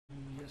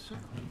Yes, sir.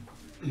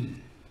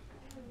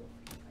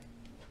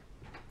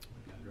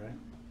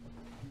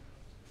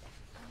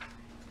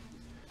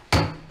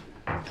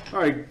 All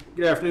right,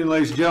 good afternoon,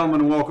 ladies and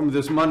gentlemen, and welcome to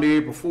this Monday,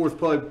 April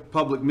 4th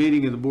public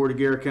meeting of the Board of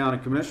Garrett County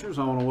Commissioners.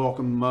 I want to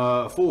welcome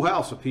a full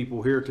house of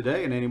people here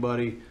today and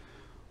anybody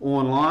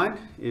online.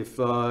 If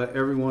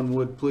everyone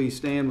would please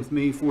stand with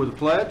me for the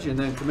pledge, and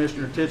then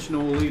Commissioner Tichenor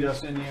will lead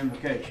us in the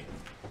invocation.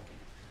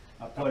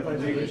 I pledge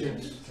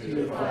allegiance to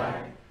the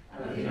flag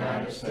of the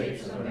United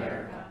States of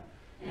America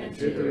and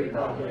to the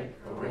republic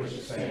for which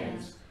it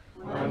stands,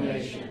 one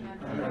nation,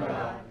 under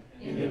God,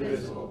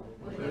 indivisible,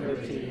 with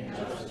liberty and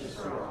justice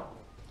for all.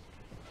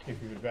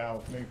 If you would bow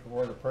with me for a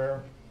word of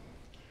prayer.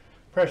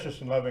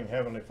 Precious and loving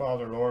Heavenly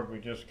Father, Lord, we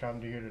just come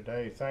to you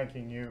today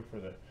thanking you for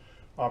the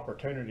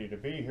opportunity to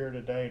be here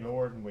today,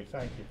 Lord, and we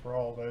thank you for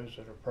all those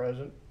that are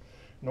present.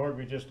 Lord,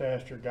 we just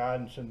ask your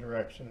guidance and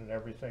direction in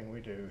everything we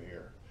do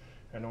here.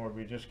 And Lord,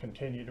 we just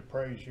continue to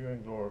praise you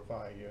and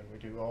glorify you, and we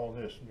do all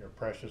this in your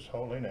precious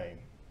holy name.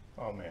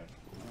 Amen.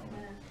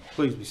 Amen.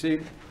 Please be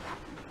seated.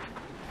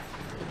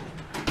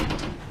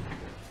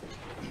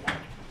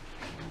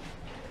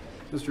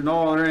 Mr.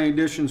 Knoll, are there any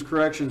additions,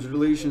 corrections, or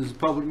deletions to the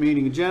public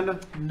meeting agenda?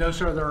 No,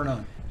 sir, there are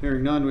none.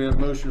 Hearing none, we have a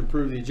motion to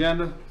approve the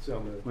agenda. So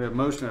moved. We have a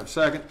motion, have a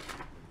second.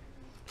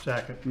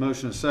 Second.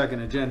 Motion and second,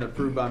 agenda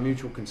approved by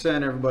mutual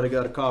consent. Everybody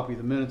got a copy of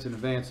the minutes in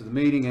advance of the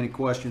meeting. Any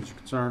questions or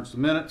concerns to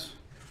the minutes?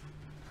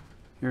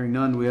 Hearing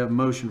none, we have a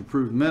motion to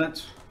approve the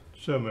minutes.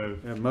 So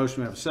moved. We have a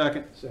motion, we have a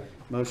second. Second.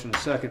 Motion and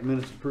second,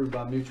 minutes approved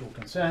by mutual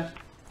consent.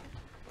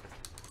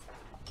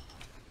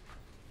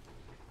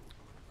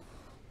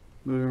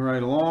 Moving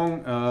right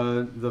along,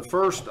 the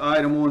first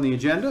item on the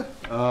agenda,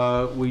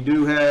 we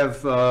do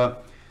have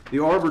the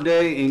Arbor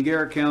Day in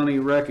Garrett County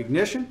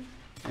recognition,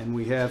 and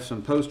we have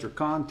some poster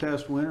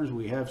contest winners.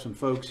 We have some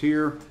folks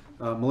here.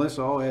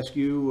 Melissa, I'll ask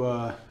you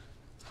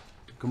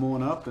to come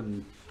on up,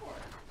 and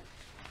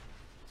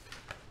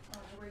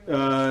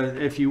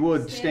if you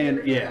would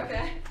stand, yeah,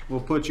 okay.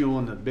 We'll put you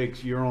on the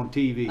big, you're on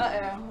TV.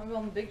 Uh-oh, I'm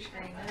on the big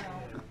screen now.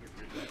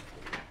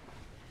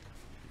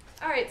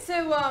 All right,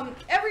 so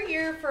every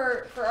year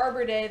for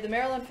Arbor Day, the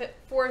Maryland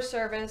Forest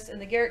Service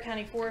and the Garrett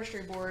County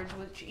Forestry Boards,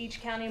 which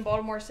each county in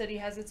Baltimore City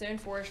has its own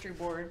forestry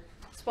board,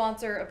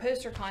 sponsor a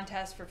poster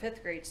contest for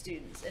 5th grade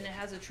students, and it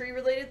has a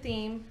tree-related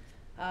theme.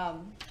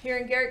 Here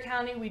in Garrett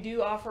County, we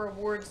do offer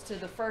awards to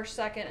the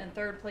 1st, 2nd, and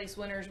 3rd place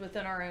winners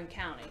within our own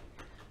county.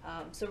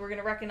 So we're going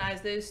to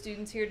recognize those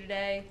students here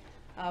today.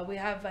 We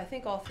have, I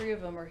think all 3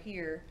 of them are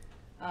here.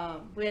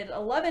 We had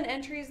 11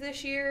 entries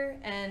this year,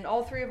 and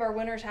all 3 of our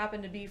winners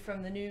happened to be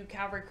from the new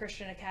Calvary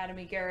Christian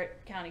Academy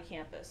Garrett County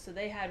campus. So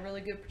they had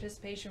really good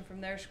participation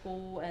from their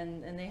school,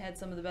 and they had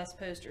some of the best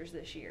posters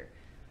this year.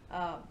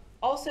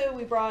 Also,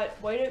 we brought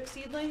white oak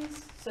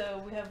seedlings.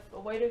 So we have a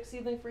white oak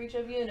seedling for each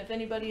of you, and if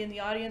anybody in the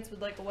audience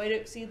would like a white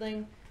oak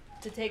seedling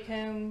to take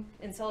home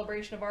in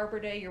celebration of Arbor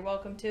Day, you're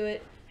welcome to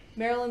it.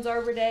 Maryland's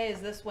Arbor Day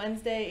is this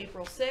Wednesday,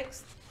 April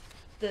 6th.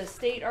 The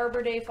state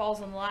Arbor Day falls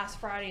on the last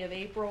Friday of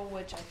April,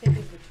 which I think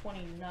is the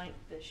 29th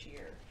this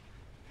year.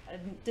 I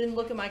didn't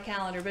look at my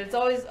calendar, but it's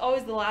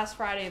always the last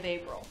Friday of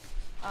April.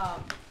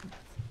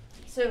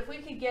 So if we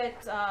could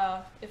get,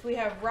 if we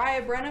have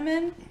Raya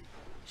Brenneman,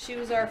 she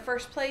was our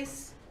 1st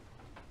place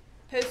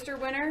poster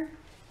winner.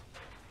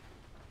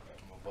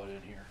 Butt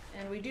in here.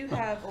 And we do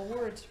have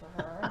awards for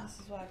her. This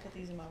is why I put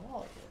these in my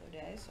wallet the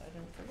other day, so I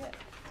didn't forget.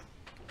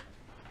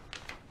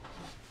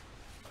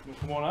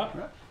 Come on up.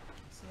 Right.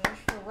 So there's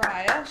for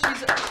Raya.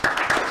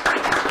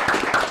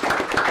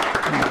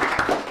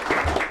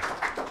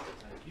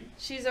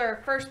 She's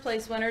our 1st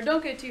place winner.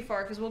 Don't go too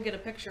far because we'll get a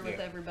picture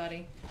with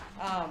everybody.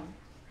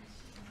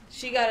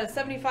 She got a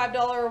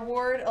 $75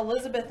 award.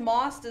 Elizabeth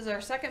Moss is our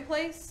 2nd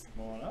place.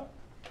 Come on up.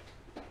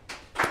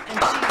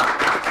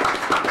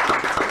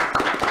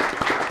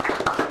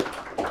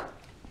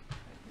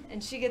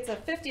 And she gets a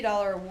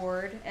 $50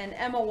 award. And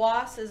Emma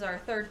Wass is our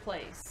 3rd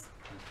place.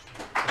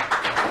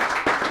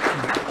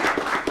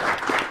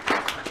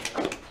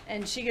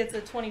 And she gets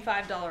a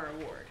 $25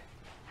 award.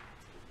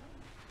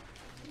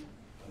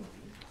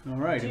 All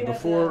right, and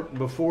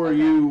before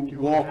you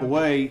walk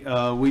away,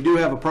 we do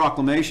have a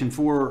proclamation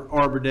for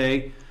Arbor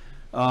Day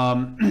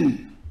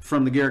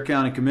from the Garrett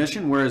County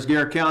Commission. Whereas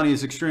Garrett County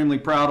is extremely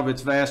proud of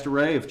its vast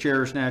array of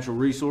cherished natural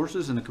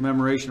resources, and the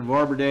commemoration of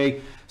Arbor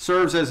Day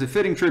serves as a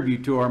fitting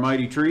tribute to our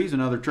mighty trees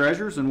and other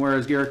treasures, and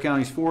whereas Garrett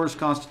County's forests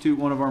constitute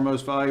one of our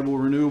most valuable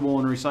renewable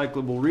and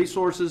recyclable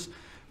resources,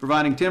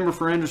 providing timber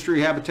for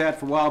industry, habitat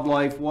for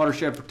wildlife,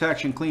 watershed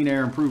protection, clean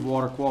air, improved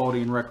water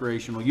quality, and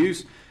recreational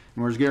use.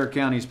 And whereas Garrett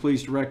County is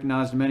pleased to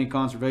recognize the many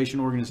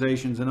conservation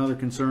organizations and other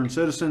concerned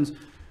citizens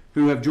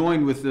who have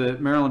joined with the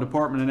Maryland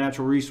Department of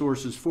Natural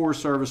Resources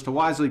Forest Service to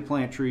wisely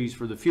plant trees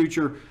for the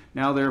future.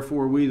 Now,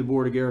 therefore, we, the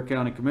Board of Garrett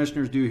County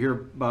Commissioners, do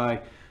hereby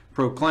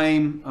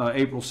proclaim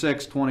April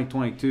 6,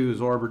 2022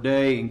 as Arbor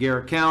Day in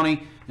Garrett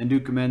County, and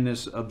do commend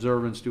this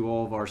observance to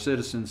all of our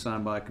citizens,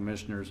 signed by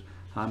Commissioners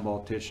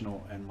Heimball, Tichenor,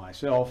 and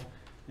myself.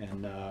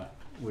 And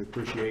We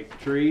appreciate the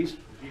trees.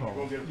 You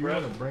want to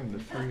bring the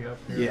tree up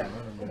here? Yeah.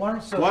 Why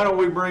don't, Why don't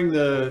we bring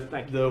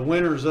the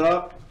winners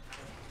up?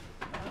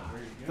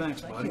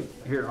 Thanks, buddy.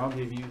 Here, I'll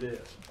give you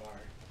this.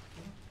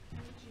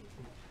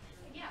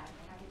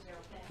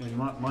 And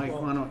Mike,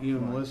 why don't you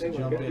and Melissa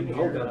jump in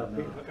here?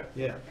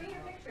 Yeah.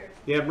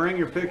 Yeah, bring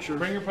your pictures.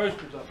 bring your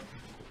posters up.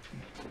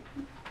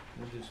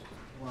 We'll just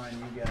line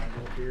you guys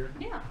up here.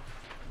 Yeah.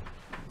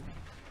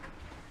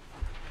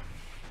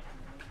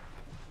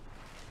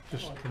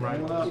 Just right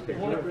Come on up.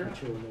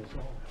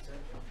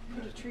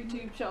 Put a tree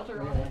tube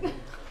shelter on it.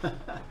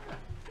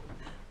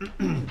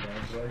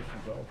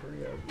 Congratulations, all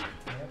three of you.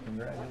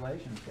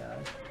 Congratulations,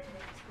 guys.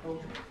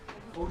 Hold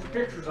your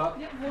pictures up.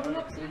 Yep, hold them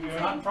up so you can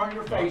Not in see. front of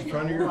your face. In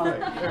front of your face.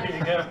 There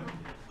you go.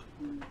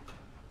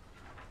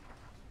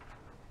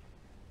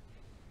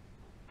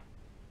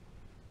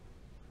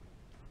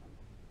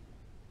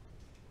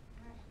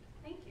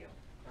 Thank you.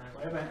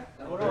 Wait a minute.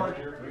 Hold on.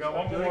 We got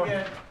one Do it more.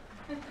 again.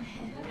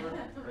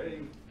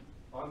 Ready?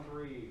 On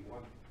three. 1,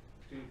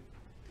 2,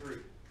 3.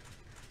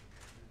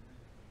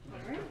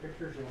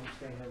 Pictures, you want to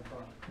stand in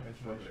front.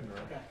 Congratulations,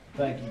 Ray.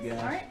 Thank you, guys.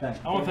 All right.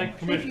 Thank I want to thank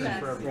the Thank you, commissioners guys.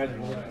 for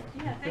everything.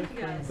 Yeah, thank you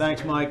guys.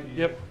 Thanks, Mike.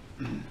 Yep.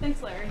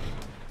 Thanks, Larry.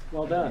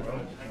 Well done.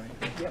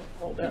 Yep,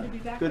 well Good to done. be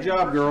back. Good there in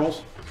job, person.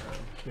 girls.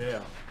 Yeah,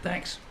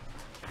 Thanks.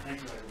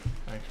 thanks,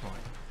 Mike.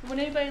 Would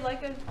anybody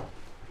like a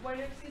white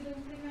exceeding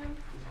thing now?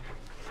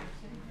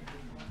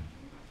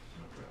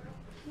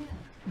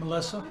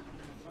 Melissa,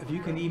 if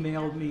you can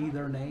email me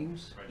their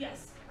names,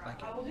 Yes, Thank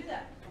you. I will do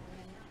that.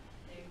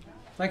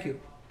 thank you.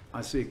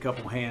 I see a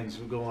couple hands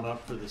going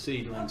up for the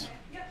seedlings.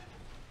 Yep.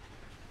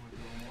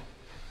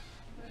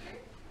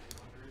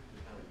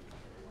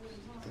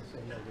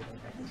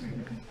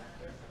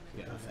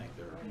 Yeah, I think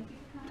they're.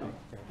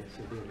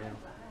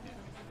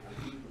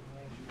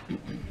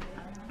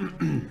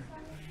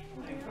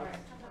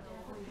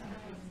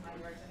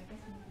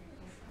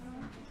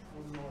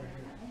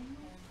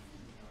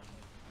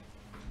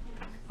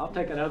 I'll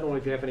take another one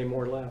if you have any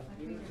more left.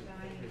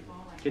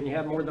 Can you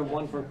have more than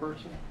one per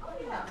person?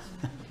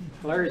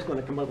 Larry's going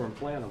to come over and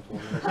plant them for me.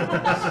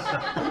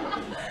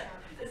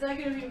 Is that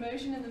gonna be a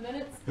motion in the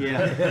minutes?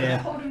 Yeah, yeah.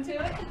 Hold him to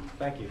it?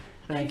 Thank you.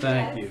 Thank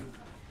guys. you.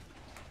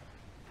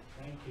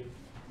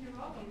 You're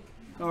welcome.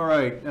 All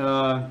right,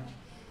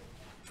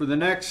 for the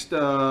next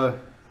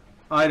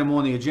item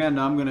on the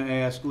agenda, I'm going to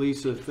ask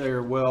Lisa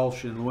Thayer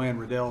Welsh and Luann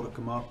Riddell to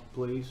come up,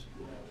 please.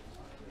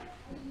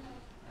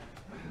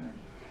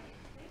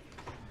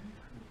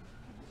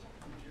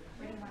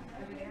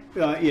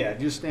 Yeah,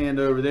 just stand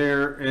over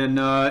there. And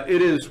it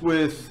is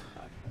with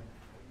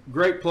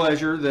great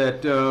pleasure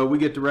that we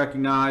get to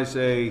recognize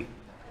a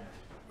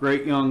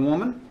great young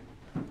woman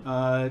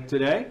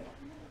today,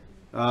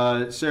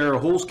 Sarah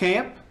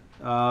Hulskamp,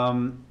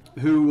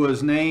 who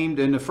was named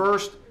in the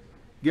first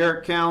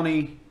Garrett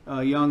County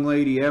young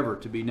lady ever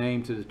to be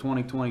named to the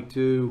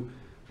 2022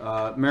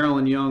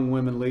 Maryland Young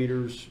Women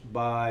Leaders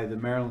by the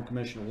Maryland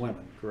Commission of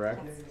Women,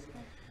 correct?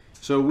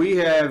 So we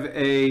have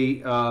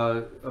a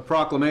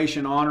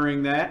proclamation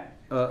honoring that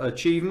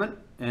achievement,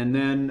 and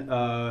then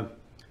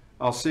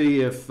I'll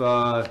see if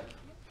our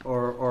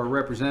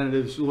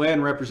representatives,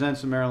 Luann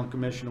represents the Maryland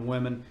Commission of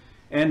Women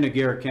and the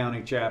Garrett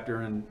County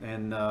chapter,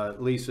 and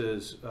Lisa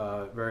is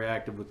very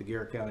active with the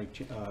Garrett County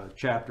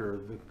chapter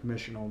of the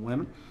Commission on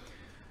Women.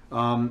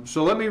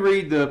 So let me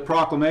read the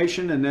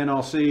proclamation, and then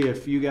I'll see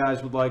if you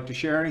guys would like to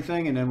share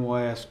anything, and then we'll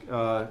ask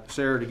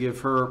Sarah to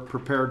give her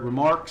prepared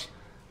remarks.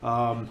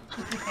 I'm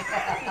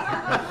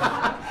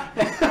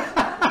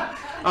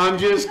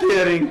just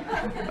kidding.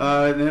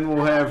 Then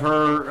we'll have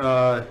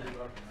her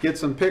get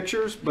some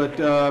pictures,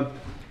 but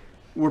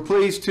we're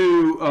pleased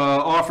to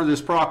offer this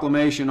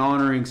proclamation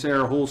honoring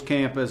Sarah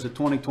Hulskamp as the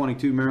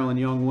 2022 Maryland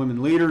Young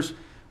Women Leaders,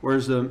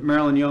 whereas the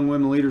Maryland Young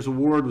Women Leaders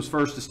Award was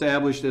first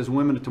established as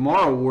Women of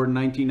Tomorrow Award in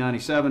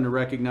 1997 to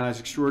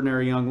recognize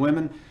extraordinary young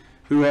women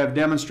who have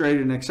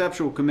demonstrated an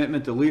exceptional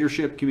commitment to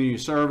leadership, community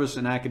service,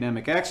 and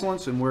academic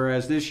excellence, and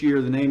whereas this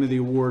year the name of the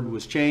award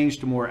was changed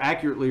to more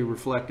accurately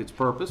reflect its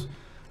purpose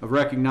of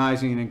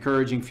recognizing and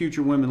encouraging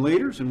future women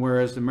leaders, and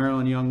whereas the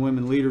Maryland Young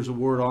Women Leaders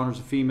Award honors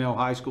a female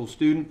high school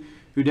student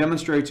who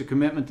demonstrates a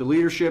commitment to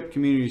leadership,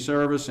 community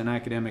service, and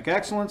academic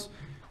excellence,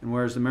 and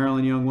whereas the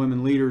Maryland Young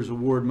Women Leaders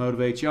Award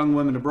motivates young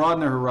women to broaden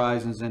their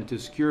horizons and to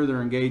secure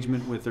their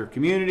engagement with their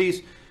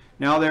communities,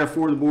 now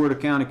therefore the Board of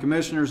County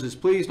Commissioners is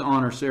pleased to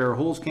honor Sarah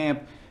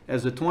Hulskamp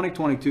as the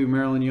 2022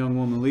 Maryland Young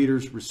Women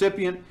Leaders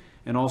recipient,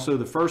 and also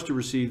the first to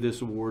receive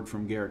this award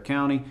from Garrett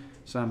County,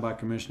 signed by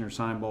Commissioners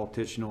Heinball,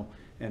 Tichenal,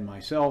 and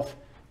myself.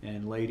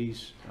 And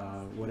ladies,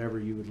 whatever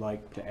you would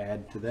like to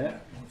add to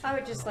that. I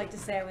would just like to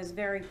say I was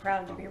very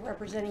proud to be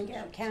representing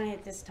Garrett County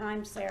at this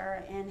time,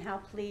 Sarah, and how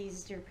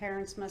pleased your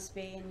parents must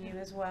be, and you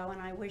as well,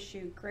 and I wish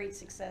you great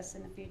success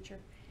in the future.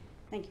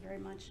 Thank you very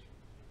much.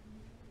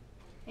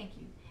 Thank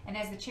you. And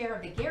as the chair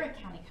of the Garrett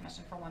County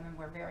Commission for Women,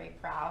 we're very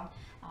proud.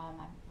 I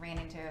ran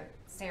into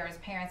Sarah's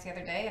parents the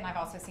other day, and I've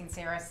also seen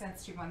Sarah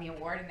since she won the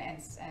award and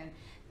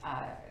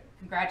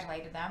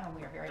congratulated them, and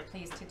we are very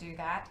pleased to do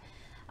that.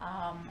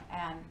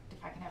 And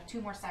if I can have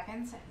 2 more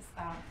seconds,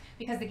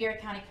 because the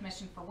Garrett County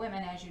Commission for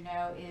Women, as you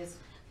know, is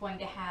going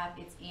to have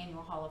its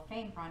annual Hall of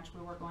Fame brunch,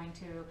 where we're going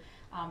to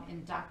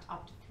induct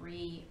up to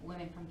 3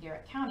 women from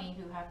Garrett County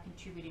who have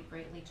contributed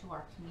greatly to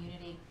our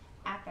community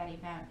at that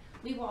event.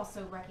 We will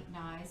also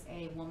recognize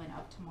a Woman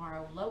of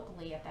Tomorrow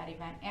locally at that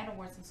event and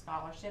award some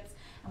scholarships,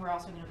 and we're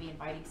also going to be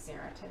inviting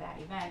Sarah to that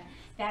event.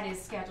 That is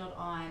scheduled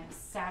on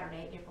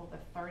Saturday, April the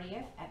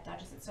 30th at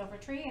Duchess at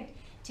Silvertree, and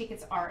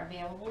tickets are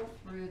available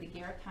through the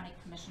Garrett County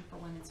Commission for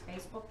Women's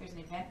Facebook. There's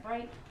an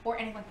Eventbrite, or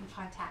anyone can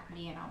contact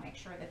me and I'll make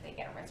sure that they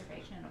get a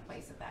reservation and a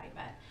place at that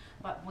event.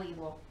 But we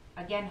will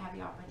again have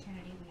the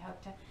opportunity, we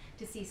hope to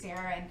see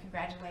Sarah and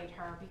congratulate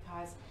her,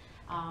 because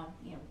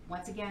you know,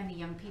 once again, the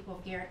young people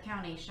of Garrett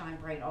County shine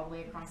bright all the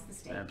way across the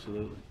state.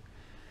 Absolutely.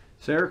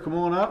 Sarah, come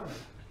on up.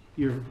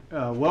 You're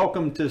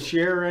welcome to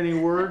share any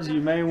words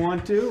you may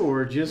want to,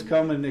 or just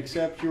come and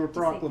accept your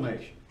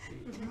proclamation.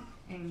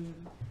 I don't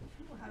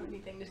have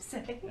anything to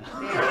say.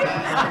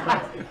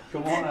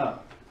 Come on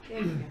up. There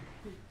you go.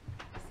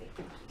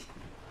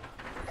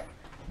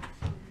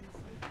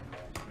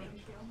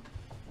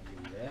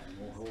 Do that, and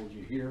we'll hold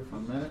you here for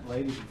a minute.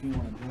 Ladies, if you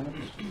want to join us.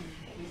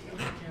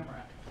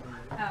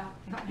 Oh,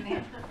 not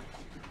there.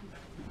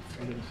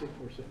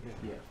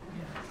 Yeah.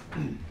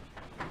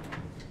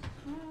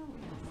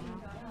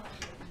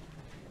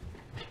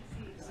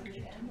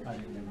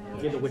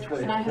 Either which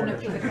way. And I have no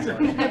clue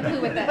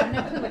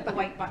what the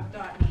white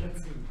dot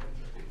means.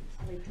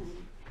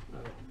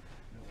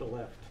 The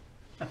left.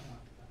 1,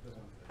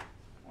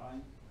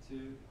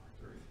 2,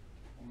 3.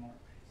 One more.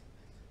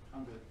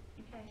 I'm good.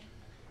 Okay.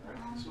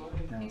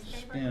 Now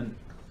Newspaper? spin.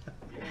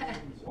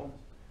 1,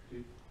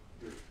 2,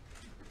 3.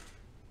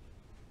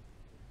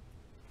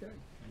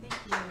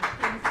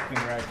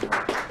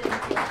 Congratulations.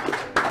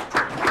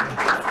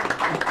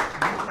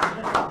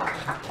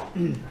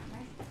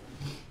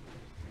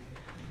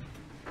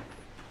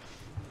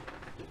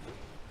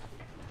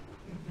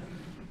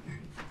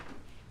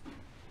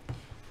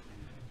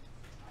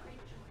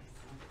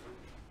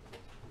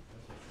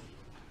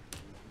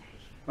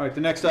 All right,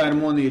 the next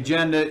item on the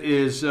agenda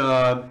is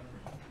the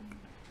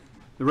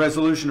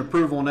resolution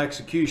approval and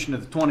execution of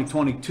the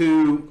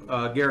 2022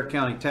 Garrett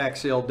County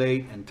tax sale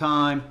date and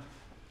time.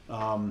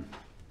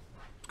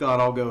 Scott,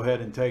 I'll go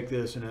ahead and take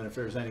this, and then if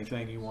there's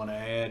anything you want to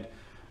add.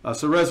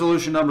 So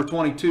resolution number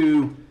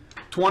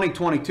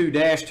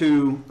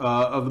 2022-2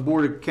 of the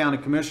Board of County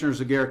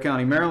Commissioners of Garrett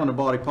County, Maryland, a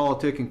body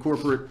politic and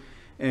corporate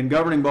and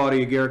governing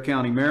body of Garrett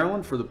County,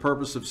 Maryland, for the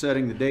purpose of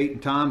setting the date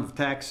and time of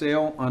tax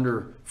sale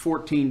under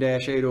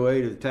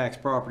 14-808 of the Tax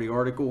Property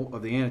Article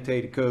of the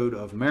Annotated Code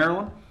of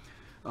Maryland.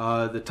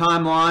 The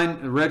timeline,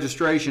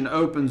 registration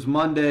opens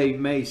Monday,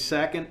 May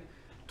 2nd,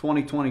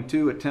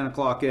 2022 at 10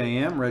 o'clock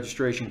a.m.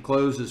 Registration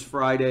closes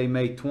Friday,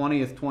 May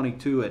 20th,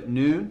 22 at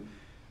noon.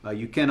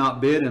 You cannot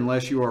bid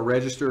unless you are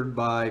registered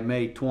by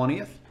May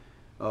 20th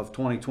of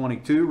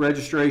 2022.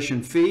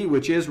 Registration fee,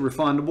 which is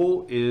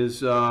refundable,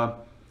 is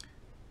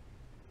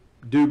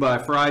due by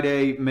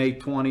Friday, May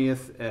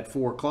 20th at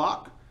 4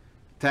 o'clock.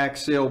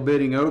 Tax sale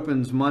bidding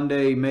opens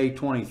Monday, May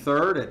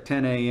 23rd at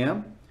 10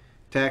 a.m.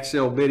 Tax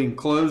sale bidding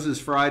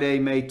closes Friday,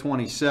 May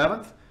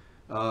 27th.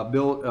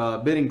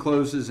 Bidding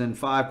closes in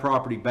 5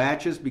 property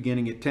batches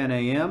beginning at 10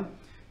 a.m.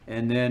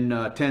 and then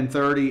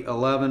 10:30,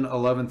 11,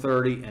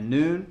 11:30, and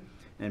noon.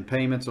 And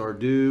payments are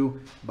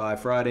due by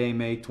Friday,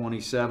 May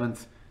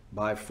 27th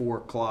by 4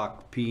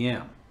 o'clock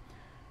p.m.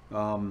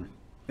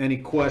 Any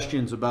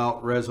questions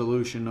about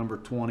resolution number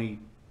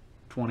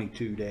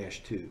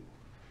 2022-2?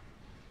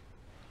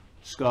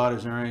 Scott,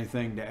 is there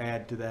anything to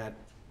add to that?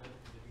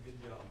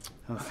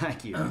 Oh,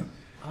 thank you.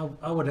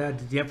 I would add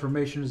that the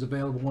information is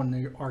available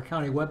on our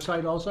county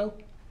website also.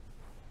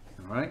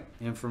 All right,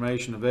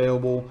 information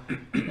available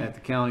at the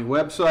county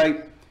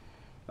website.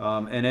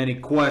 And any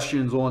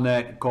questions on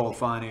that, call the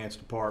finance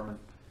department,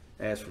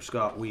 ask for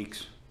Scott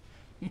Weeks.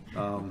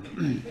 All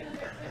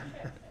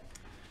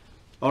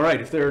right,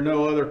 if there are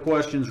no other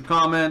questions or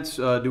comments,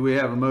 do we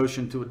have a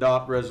motion to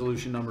adopt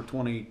resolution number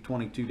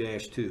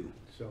 2022-2?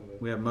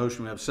 We have a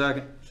motion, we have a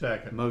second.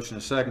 Second. Motion,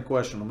 a second.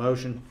 Question on the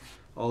motion.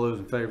 All those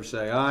in favor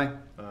say aye.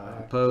 Aye.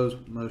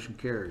 Opposed, motion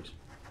carries.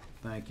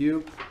 Thank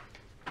you.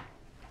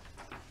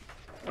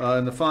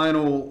 And the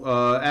final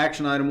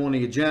action item on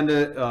the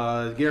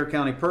agenda, Garrett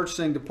County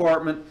Purchasing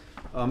Department.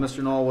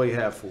 Mr. Knoll, what do you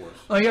have for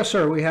us? Yes,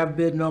 sir. We have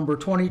bid number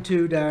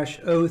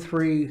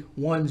 22-0310,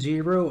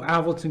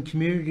 Alvelton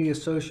Community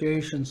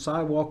Association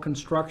sidewalk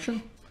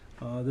construction.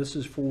 This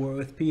is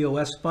with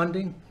POS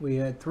funding. We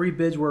had 3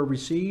 bids were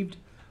received.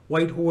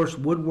 White Horse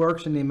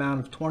Woodworks in the amount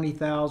of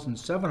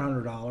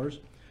 $20,700.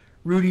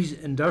 Rudy's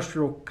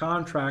Industrial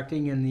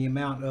Contracting in the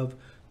amount of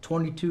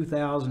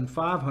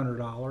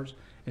 $22,500.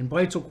 And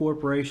Beitzel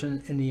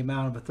Corporation in the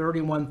amount of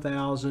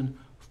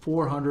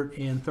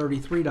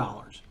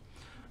 $31,433.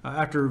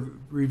 After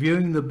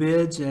reviewing the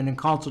bids and in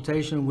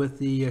consultation with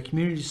the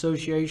Community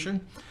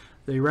Association,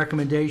 the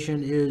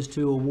recommendation is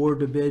to award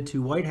the bid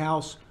to White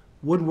House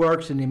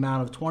Woodworks in the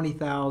amount of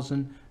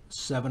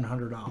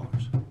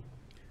 $20,700.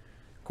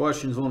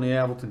 Questions on the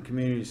Appleton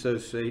Community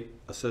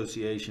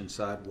Association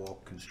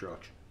sidewalk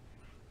construction?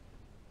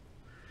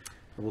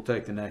 We'll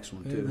take the next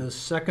one too. The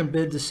second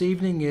bid this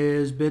evening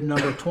is bid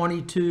number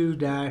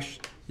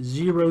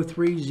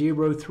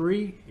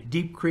 22-0303,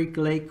 Deep Creek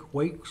Lake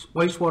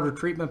Wastewater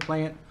Treatment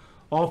Plant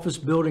Office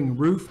Building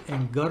Roof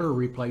and Gutter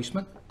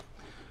Replacement.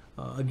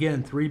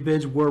 Again, 3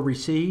 bids were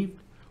received.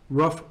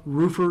 Rough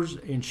Roofers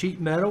and Sheet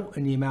Metal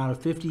in the amount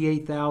of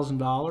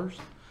 $58,000.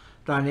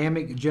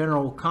 Dynamic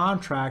General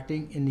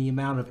Contracting in the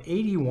amount of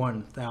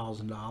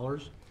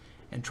 $81,000.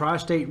 And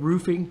Tri-State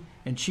Roofing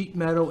and Sheet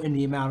Metal in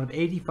the amount of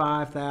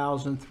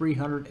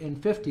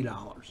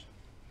 $85,350.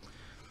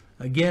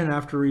 Again,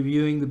 after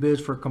reviewing the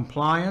bids for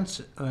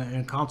compliance and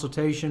in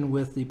consultation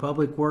with the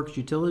Public Works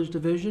Utilities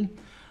Division,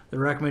 the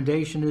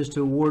recommendation is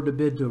to award the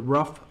bid to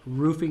Rough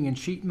Roofing and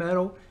Sheet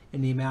Metal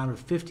in the amount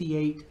of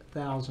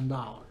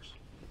 $58,000.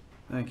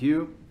 Thank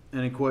you.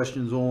 Any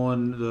questions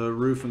on the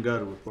roof and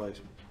gutter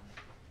replacement?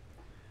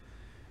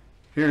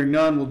 Hearing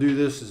none, we'll do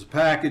this as a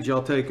package.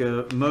 I'll take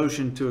a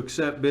motion to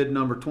accept bid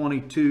number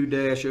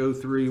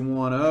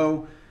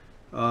 22-0310,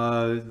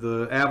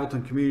 the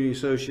Appleton Community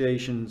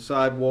Association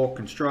sidewalk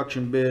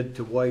construction bid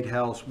to White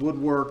House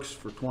Woodworks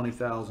for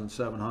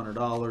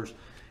 $20,700,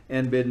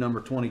 and bid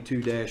number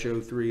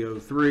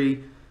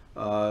 22-0303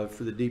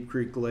 for the Deep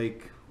Creek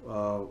Lake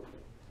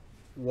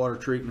Water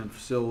Treatment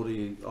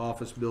Facility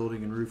Office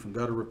Building and Roof and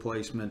Gutter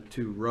Replacement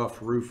to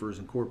Rough Roofers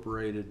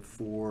Incorporated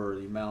for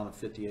the amount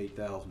of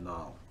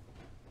 $58,000.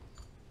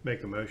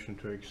 Make a motion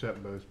to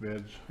accept both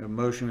bids. We have a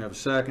motion, we have a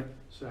second.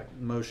 Second.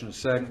 Motion is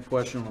second.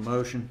 Question on the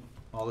motion.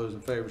 All those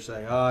in favor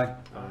say aye.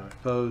 Aye.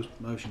 Opposed,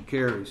 motion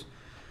carries.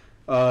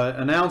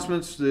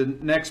 Announcements, the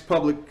next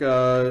public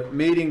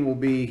meeting will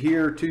be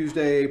here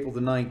Tuesday, April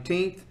the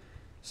 19th.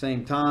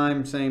 Same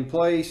time, same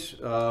place.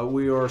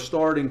 We are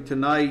starting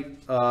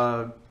tonight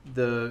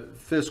the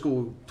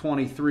fiscal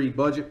 23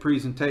 budget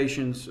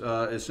presentations.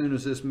 As soon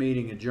as this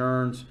meeting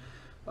adjourns,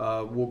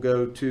 we'll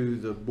go to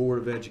the Board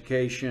of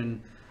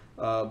Education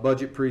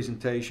budget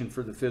presentation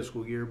for the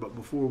fiscal year. But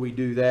before we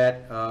do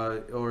that,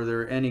 are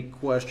there any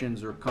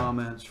questions or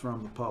comments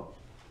from the public?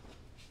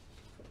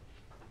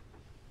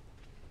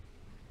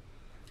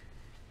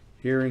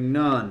 Hearing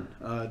none,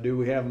 do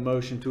we have a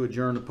motion to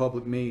adjourn the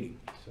public meeting?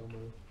 So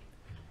moved.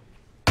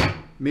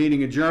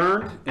 Meeting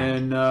adjourned,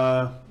 and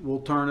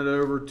we'll turn it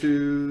over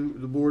to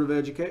the Board of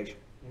Education.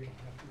 We don't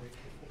have to wait till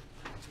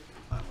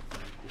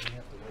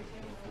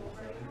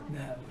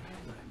No.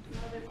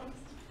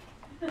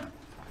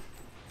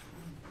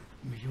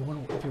 If you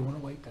want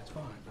to wait, that's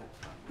fine.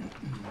 I'm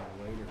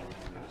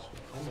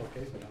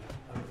okay, but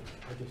I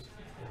just,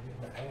 in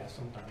the past,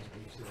 sometimes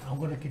we used to. I'm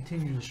going to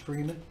continue to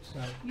stream it, so.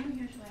 You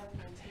usually have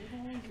them on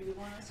table, do you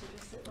want us to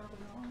just sit where we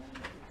are?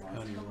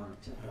 How do you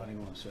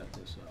want to set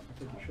this up? I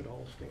think we should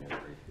all stand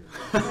right here.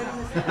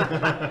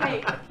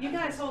 Hey, you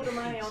guys hold the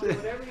money, I'll do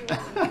whatever you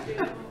want me to do.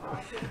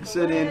 I'll sit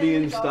Sit away,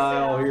 Indian we can all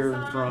style sit here in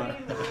outside,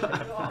 front.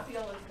 whatever you all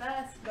feel is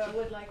best, but I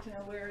would like to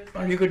know where is.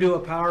 Are you going to do a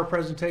power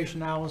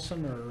presentation,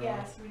 Allison, or?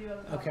 Yes, we do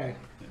have a. Okay,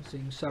 so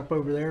you can step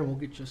over there and we'll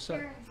get you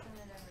set.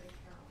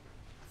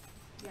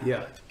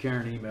 Yeah,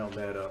 Karen emailed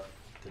that up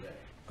today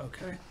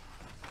Okay,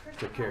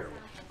 to Carol.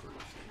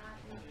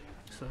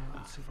 so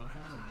let's see if I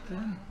have it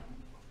then.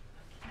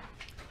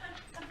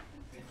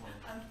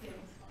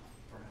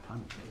 I'm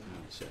going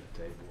to set a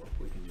table up.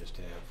 We can just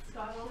have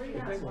Scott, what were you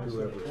asking?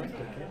 whoever.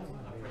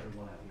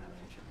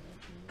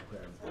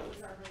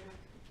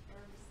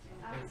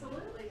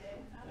 Absolutely, Dave.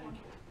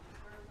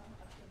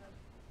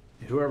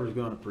 Whoever's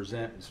going to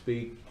present and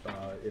speak,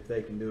 if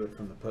they can do it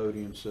from the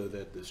podium so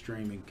that the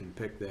streaming can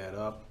pick that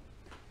up.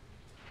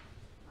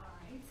 All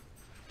right.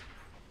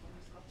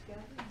 Let's go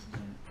together.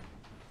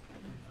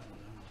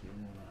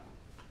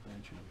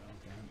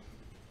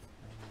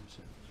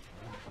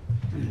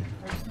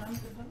 First time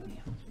to the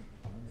podium.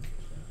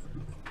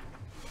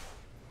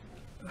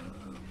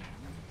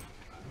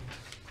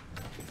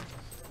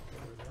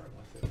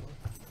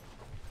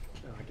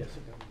 No, I guess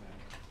it doesn't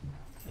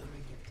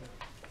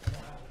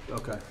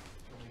matter. Okay.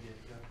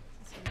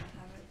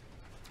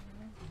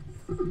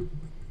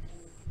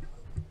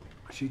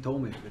 She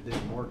told me if it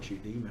didn't work,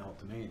 she'd email it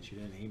to me, and she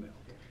didn't email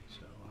it to me,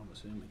 so I'm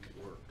assuming it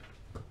worked.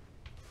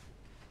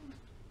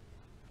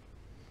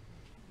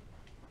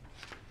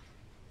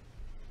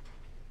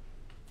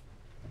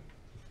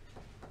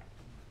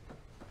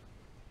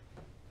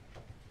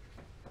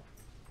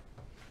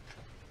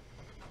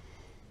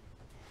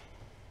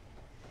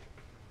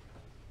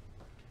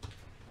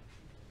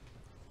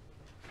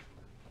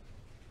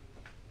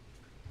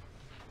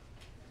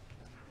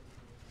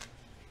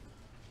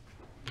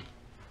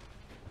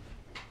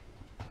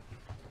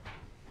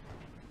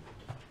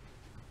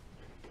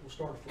 We'll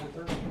start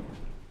at 4:30.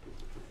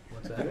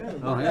 What's that?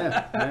 Oh,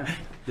 yeah.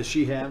 Does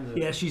she have the?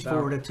 Yeah, she's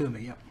forwarded to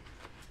me, yep.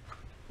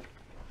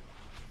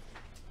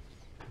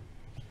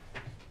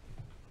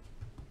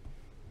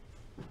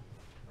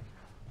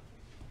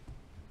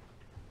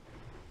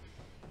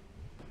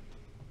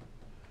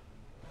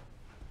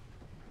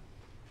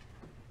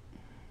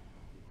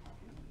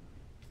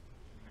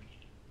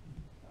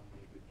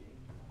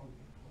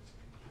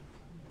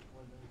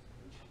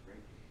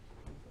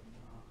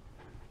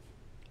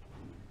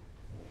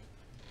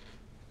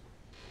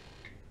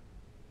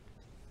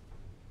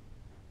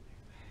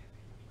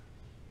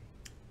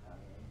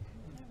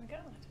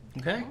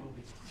 Okay?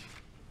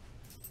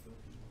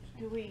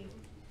 Do we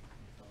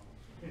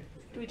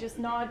just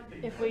nod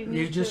if we need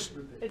You to just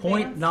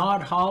point, advance?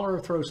 nod, holler, or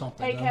throw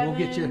something. Hey, We'll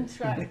get you.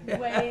 Kevin, try,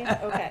 wave,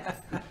 okay.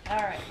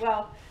 All right,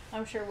 well,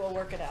 I'm sure we'll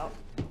work it out.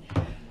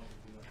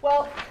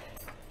 Well,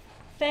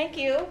 thank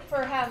you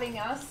for having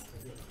us.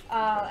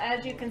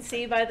 As you can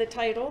see by the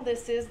title,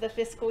 this is the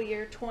fiscal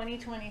year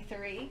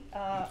 2023,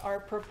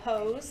 our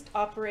proposed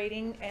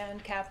operating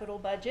and capital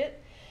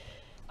budget.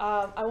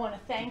 I want to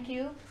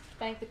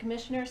thank the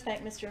commissioners,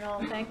 thank Mr. Knoll,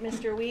 and thank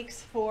Mr.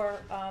 Weeks for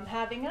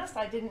having us.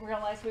 I didn't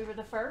realize we were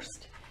the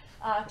first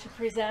to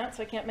present,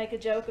 so I can't make a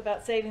joke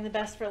about saving the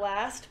best for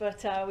last,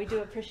 but we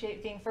do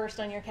appreciate being first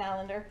on your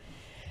calendar.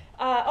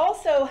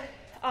 Also,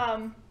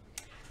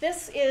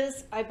 this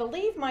is, I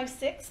believe, my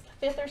fifth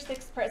or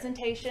sixth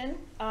presentation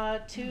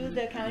to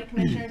the county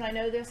commissioners. I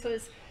know this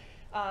was,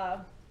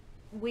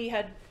 we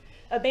had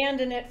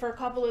abandoned it for a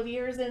couple of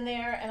years in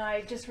there, and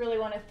I just really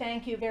want to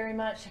thank you very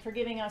much for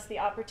giving us the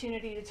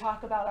opportunity to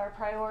talk about our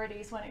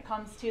priorities when it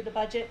comes to the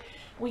budget.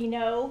 We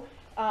know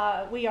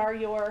we are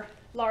your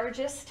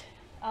largest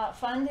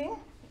funding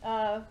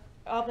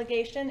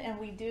obligation, and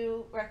we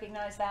do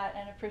recognize that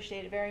and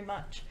appreciate it very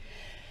much.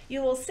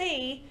 You will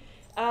see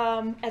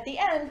at the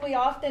end, we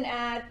often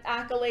add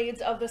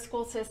accolades of the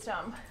school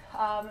system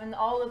and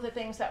all of the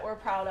things that we're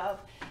proud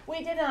of.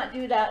 We did not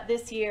do that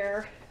this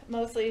year,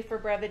 mostly for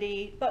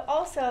brevity, but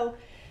also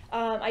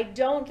I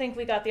don't think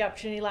we got the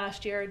opportunity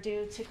last year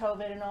due to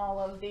COVID and all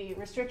of the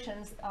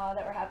restrictions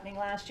that were happening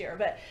last year.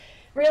 But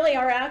really,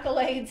 our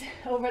accolades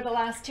over the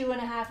last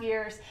 2.5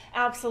 years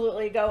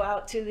absolutely go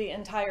out to the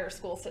entire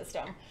school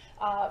system.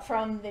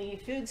 From the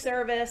food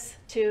service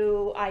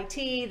to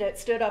IT that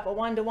stood up a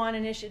one-to-one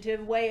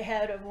initiative way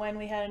ahead of when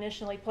we had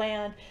initially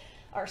planned,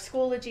 our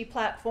Schoology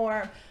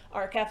platform,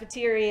 our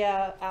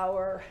cafeteria,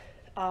 our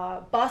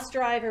bus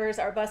drivers,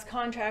 our bus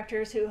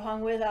contractors who hung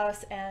with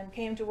us and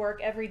came to work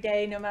every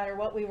day no matter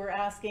what we were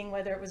asking,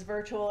 whether it was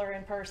virtual or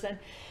in person.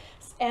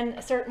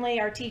 And certainly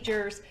our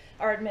teachers,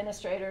 our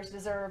administrators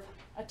deserve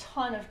a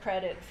ton of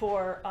credit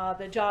for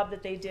the job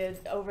that they did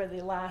over the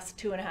last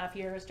 2.5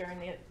 years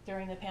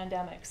during the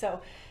pandemic.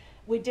 So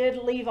we did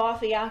leave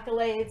off the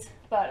accolades,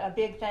 but a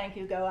big thank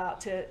you go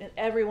out to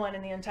everyone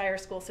in the entire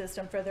school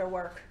system for their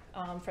work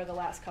for the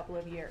last couple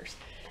of years.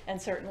 And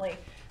certainly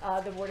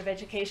the Board of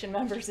Education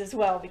members as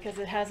well, because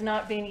it has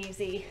not been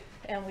easy,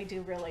 and we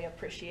do really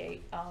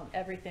appreciate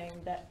everything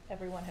that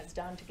everyone has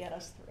done to get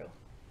us through.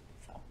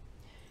 So,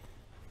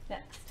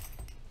 next.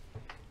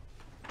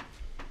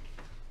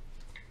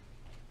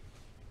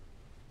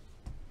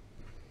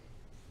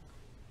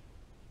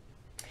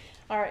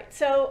 All right,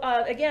 so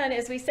again,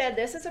 as we said,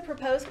 this is a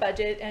proposed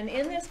budget, and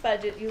in this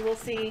budget you will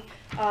see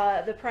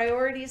the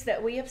priorities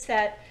that we have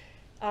set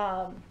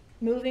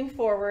moving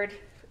forward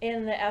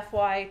in the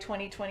FY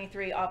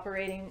 2023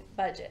 operating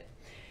budget.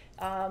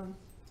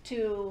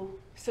 To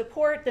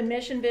support the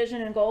mission,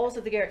 vision, and goals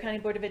of the Garrett County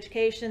Board of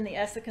Education, the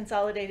ESSA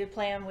Consolidated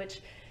Plan,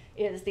 which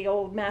is the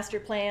old master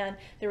plan,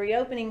 the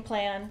reopening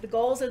plan, the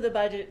goals of the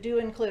budget do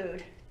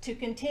include to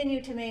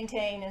continue to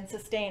maintain and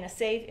sustain a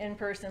safe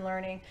in-person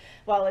learning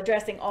while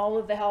addressing all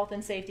of the health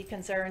and safety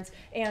concerns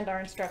and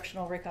our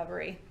instructional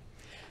recovery.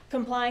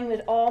 Complying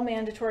with all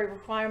mandatory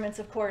requirements,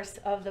 of course,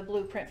 of the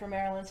Blueprint for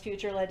Maryland's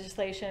Future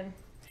legislation.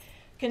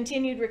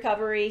 Continued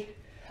recovery.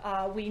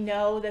 We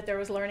know that there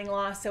was learning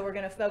loss, so we're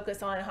going to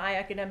focus on high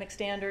academic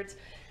standards,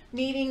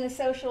 meeting the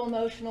social,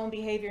 emotional, and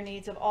behavior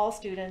needs of all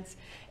students,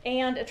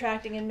 and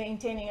attracting and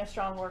maintaining a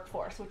strong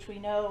workforce, which we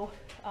know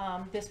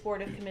this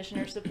Board of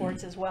Commissioners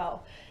supports as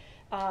well.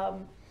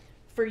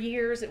 For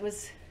years, it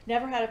was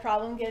never had a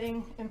problem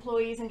getting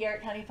employees in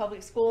Garrett County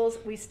Public Schools.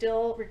 We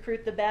still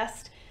recruit the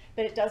best,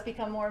 but it does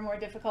become more and more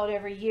difficult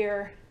every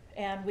year,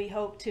 and we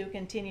hope to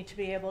continue to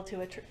be able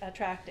to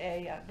attract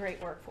a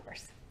great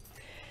workforce.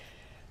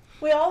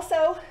 We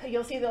also,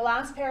 you'll see the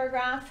last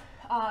paragraph,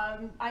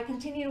 I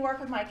continue to work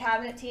with my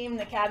cabinet team.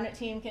 The cabinet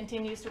team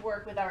continues to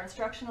work with our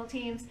instructional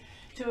teams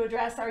to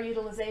address our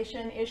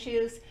utilization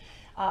issues.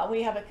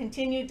 We have a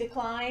continued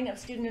decline of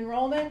student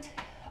enrollment.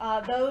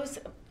 Those,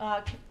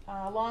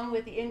 along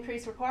with the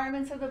increased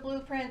requirements of the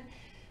blueprint,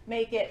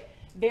 make it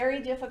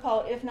very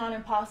difficult, if not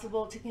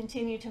impossible, to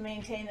continue to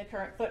maintain the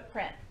current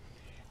footprint.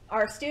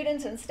 Our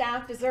students and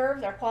staff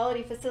deserve their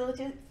quality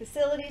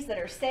facilities that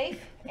are safe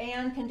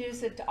and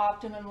conducive to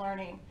optimum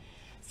learning.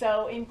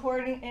 So in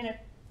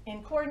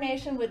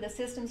coordination with the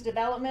system's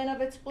development of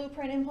its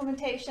blueprint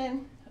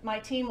implementation, my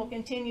team will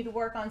continue to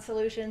work on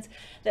solutions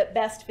that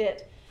best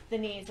fit the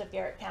needs of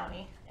Garrett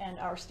County and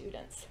our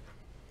students.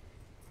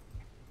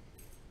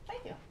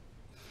 Thank you.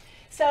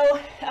 So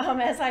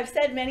as I've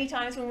said many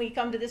times when we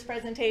come to this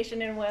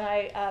presentation and when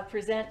I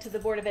present to the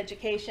Board of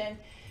Education,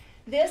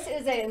 this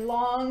is a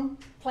long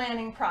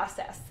planning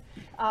process.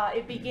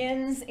 It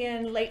begins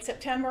in late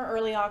September,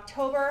 early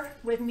October,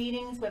 with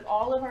meetings with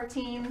all of our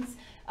teams.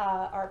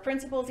 Our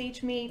principals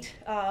each meet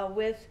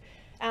with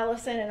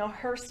Allison and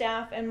her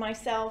staff and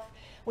myself.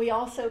 We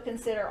also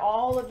consider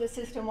all of the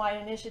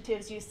system-wide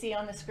initiatives you see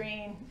on the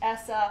screen,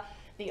 ESSA,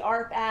 the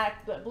ARP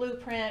Act, the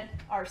Blueprint,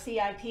 our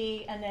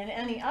CIP, and then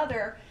any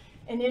other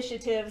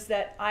initiatives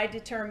that I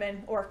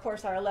determine, or of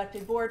course our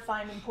elected board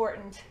find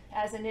important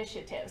as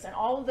initiatives. And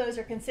all of those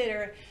are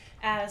considered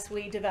as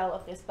we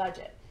develop this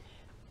budget.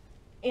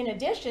 In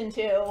addition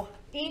to,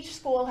 each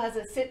school has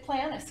a SIP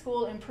plan, a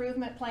school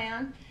improvement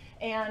plan,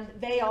 and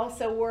they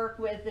also work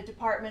with the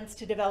departments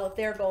to develop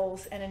their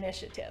goals and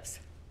initiatives.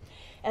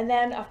 And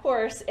then, of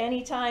course,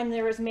 anytime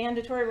there is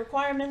mandatory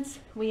requirements,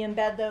 we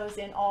embed those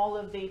in all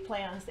of the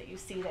plans that you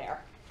see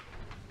there.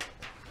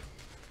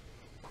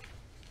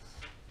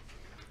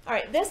 All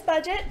right, this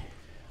budget,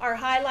 our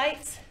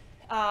highlights,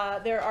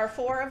 there are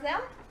 4 of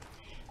them.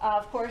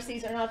 Of course,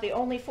 these are not the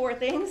only 4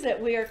 things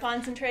that we are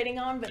concentrating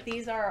on, but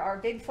these are our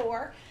big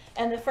 4.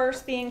 And the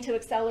first being to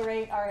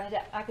accelerate our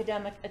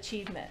academic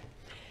achievement.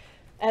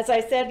 As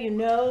I said, you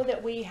know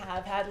that we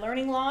have had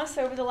learning loss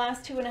over the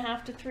last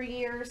 2.5 to 3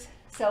 years.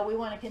 So we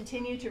want to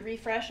continue to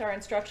refresh our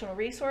instructional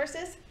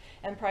resources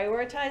and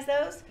prioritize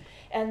those,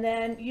 and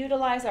then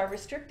utilize our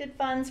restricted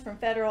funds from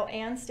federal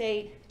and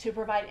state to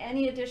provide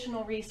any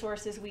additional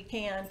resources we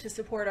can to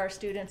support our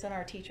students and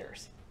our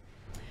teachers.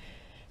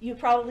 You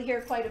probably hear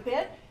quite a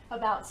bit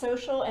about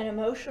social and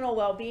emotional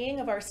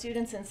well-being of our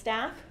students and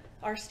staff.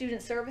 Our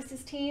student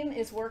services team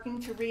is working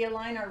to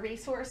realign our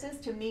resources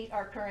to meet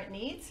our current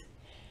needs.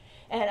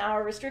 And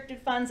our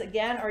restricted funds,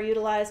 again, are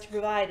utilized to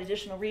provide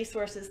additional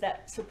resources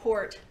that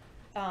support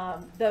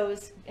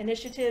those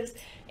initiatives,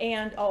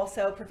 and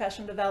also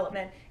professional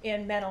development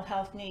in mental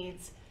health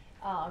needs,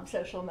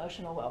 social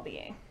emotional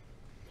well-being.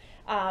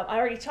 I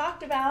already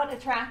talked about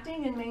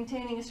attracting and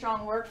maintaining a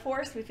strong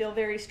workforce. We feel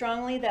very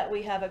strongly that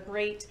we have a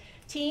great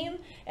team,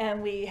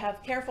 and we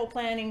have careful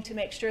planning to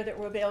make sure that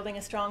we're building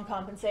a strong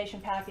compensation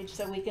package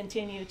so we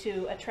continue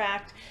to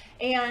attract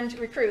and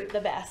recruit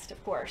the best,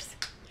 of course.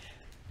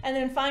 And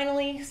then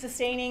finally,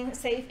 sustaining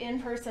safe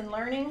in-person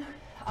learning.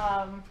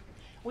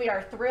 We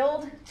are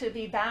thrilled to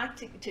be back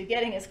to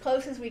getting as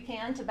close as we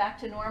can to back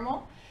to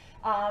normal.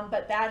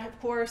 But that, of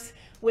course,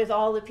 with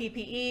all the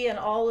PPE and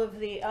all of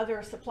the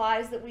other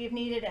supplies that we've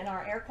needed and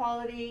our air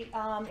quality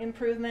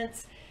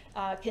improvements,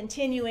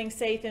 continuing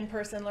safe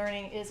in-person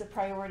learning is a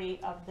priority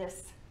of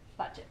this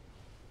budget.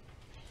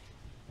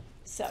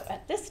 So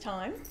at this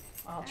time,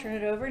 I'll turn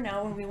it over.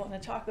 Now when we want to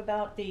talk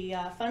about the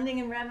funding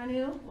and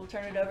revenue, we'll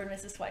turn it over to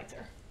Mrs.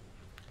 Schweitzer.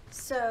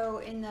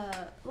 So in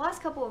the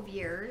last couple of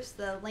years,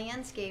 the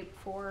landscape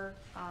for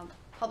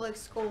public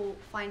school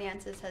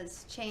finances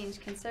has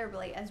changed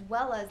considerably, as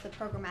well as the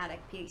programmatic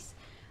piece,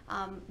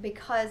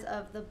 because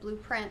of the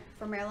Blueprint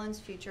for Maryland's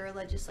Future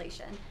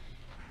legislation,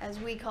 as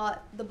we call it,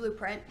 the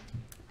Blueprint.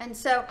 And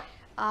so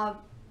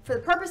for the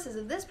purposes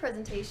of this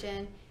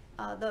presentation,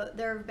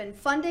 there have been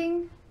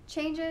funding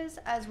changes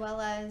as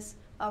well as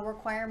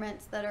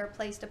requirements that are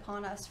placed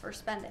upon us for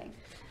spending.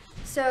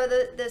 So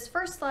this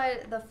first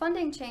slide, the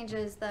funding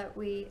changes that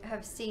we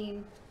have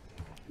seen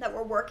that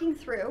we're working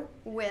through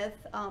with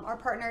our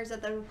partners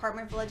at the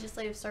Department of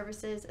Legislative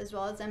Services as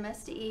well as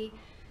MSDE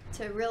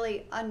to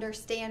really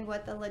understand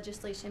what the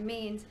legislation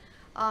means.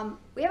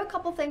 We have a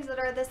couple things that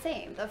are the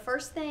same. The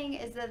first thing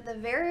is that the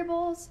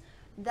variables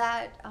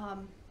that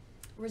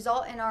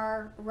result in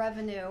our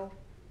revenue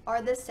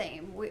are the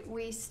same.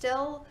 We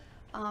still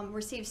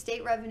receive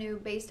state revenue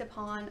based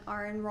upon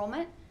our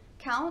enrollment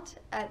count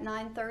at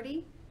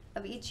 9/30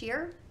 of each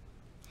year,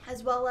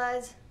 as well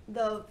as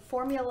the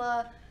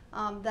formula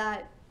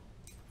that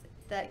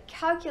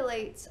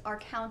calculates our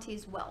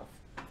county's wealth.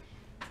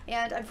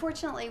 And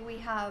unfortunately, we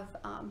have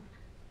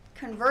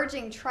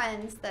converging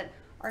trends that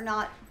are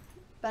not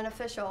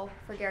beneficial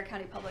for Garrett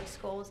County Public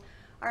Schools.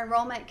 Our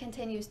enrollment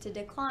continues to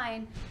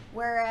decline,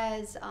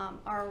 whereas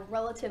our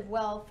relative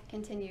wealth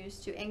continues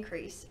to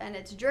increase, and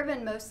it's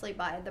driven mostly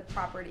by the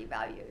property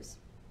values.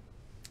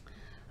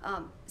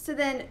 So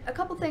then a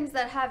couple things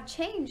that have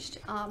changed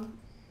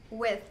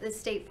with the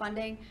state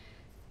funding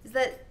is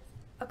that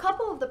a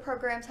couple of the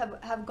programs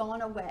have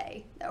gone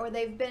away, or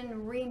they've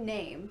been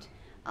renamed.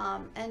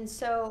 And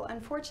so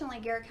unfortunately,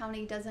 Garrett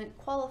County doesn't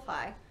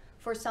qualify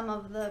for some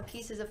of the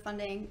pieces of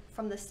funding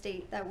from the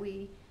state that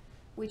we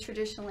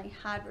traditionally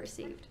had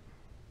received.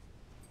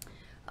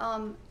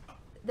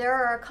 There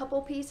are a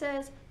couple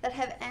pieces that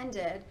have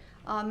ended.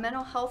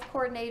 Mental health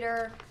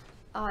coordinator,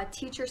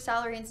 teacher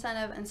salary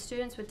incentive, and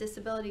students with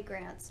disability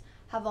grants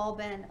have all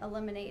been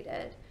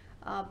eliminated.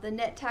 The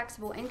net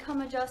taxable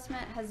income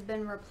adjustment has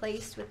been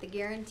replaced with the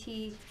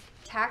guaranteed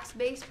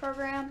tax-based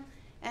program,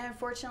 and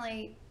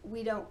unfortunately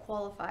we don't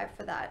qualify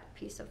for that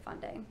piece of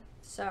funding.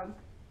 So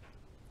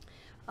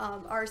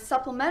our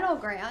supplemental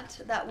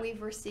grant that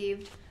we've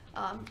received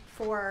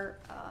for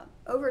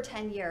over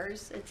 10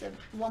 years, it's a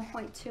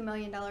 $1.2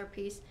 million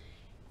piece,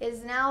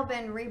 is now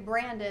been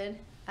rebranded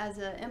as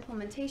an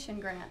implementation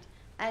grant,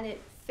 and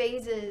it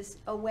phases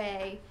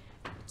away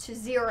to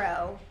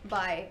zero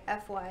by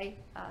FY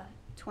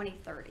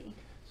 2030.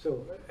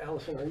 So,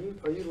 Allison,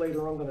 are you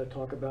later on going to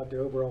talk about the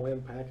overall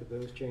impact of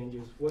those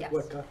changes? Yes.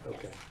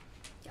 Okay.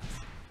 Yes.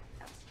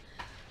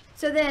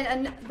 So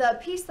then the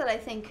piece that I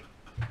think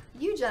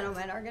you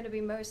gentlemen are going to be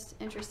most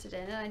interested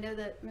in, and I know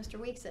that Mr.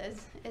 Weeks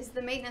is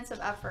the maintenance of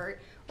effort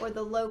or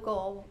the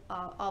local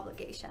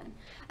obligation.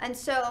 And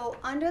so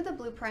under the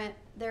blueprint,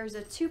 there's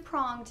a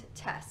two-pronged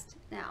test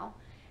now.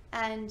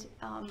 And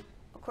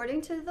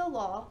according to the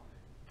law,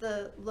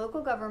 the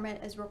local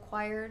government is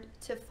required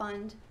to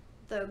fund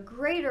the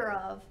greater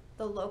of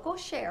the local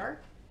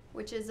share,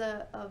 which is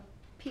a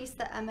piece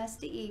that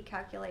MSDE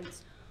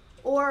calculates,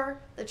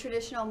 or the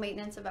traditional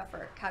maintenance of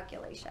effort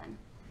calculation.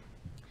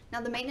 Now,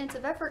 the maintenance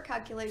of effort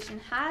calculation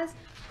has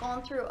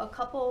gone through a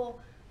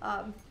couple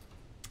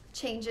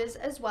changes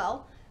as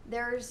well.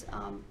 There's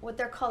what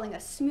they're calling a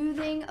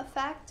smoothing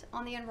effect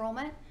on the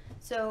enrollment.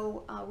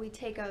 So we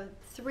take a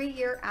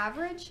 3-year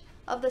average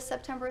of the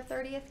September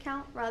 30th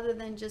count rather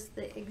than just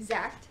the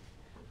exact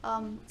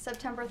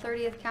September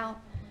 30th count.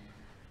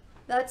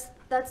 That's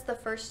the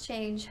first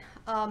change.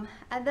 And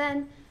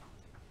then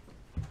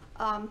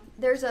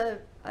there's a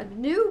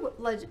new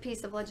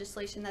piece of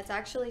legislation that's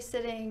actually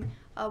sitting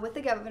with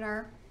the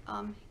governor.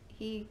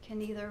 He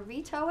can either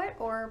veto it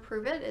or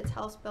approve it. It's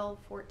House Bill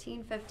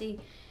 1450.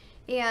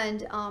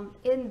 And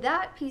in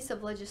that piece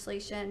of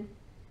legislation,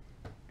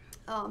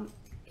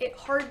 it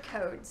hard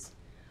codes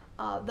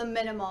the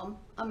minimum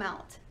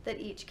amount that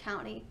each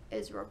county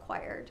is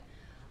required.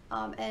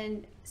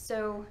 And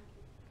so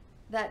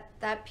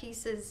that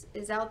piece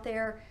is out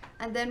there.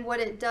 And then what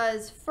it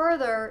does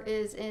further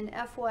is in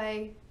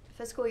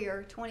fiscal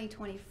year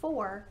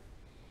 2024,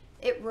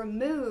 it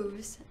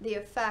removes the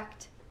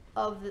effect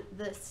of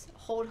this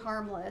hold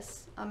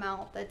harmless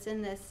amount that's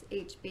in this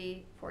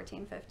HB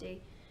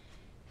 1450,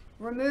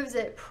 removes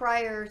it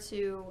prior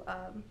to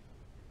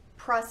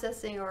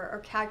processing or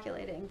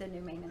calculating the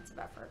new maintenance of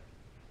effort.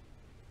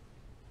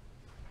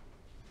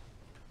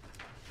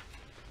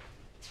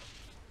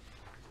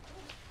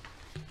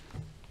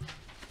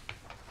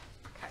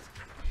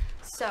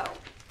 So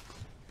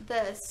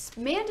the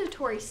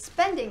mandatory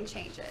spending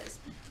changes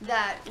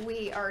that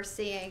we are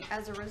seeing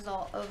as a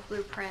result of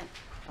Blueprint,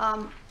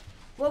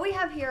 what we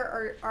have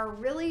here are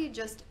really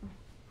just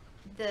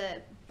the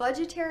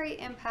budgetary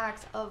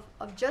impacts of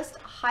just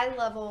high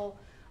level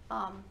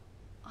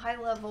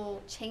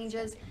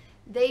changes.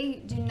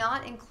 They do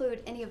not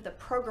include any of the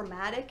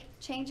programmatic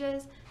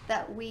changes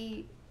that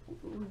we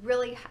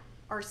really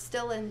are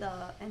still in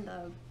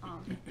the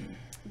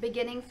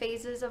beginning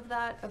phases of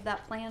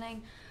that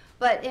planning.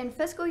 But in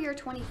fiscal year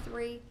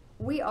 23,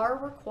 we are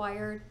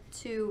required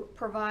to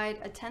provide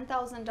a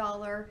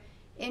 $10,000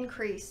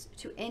 increase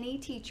to any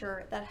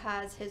teacher that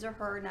has his or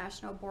her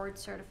National Board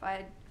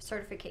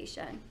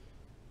certification.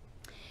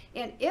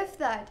 And if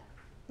that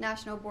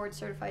National Board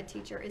certified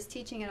teacher is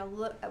teaching at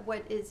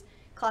what is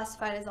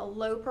classified as a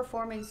low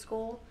performing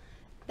school,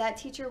 that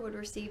teacher would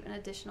receive an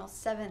additional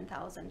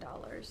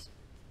 $7,000.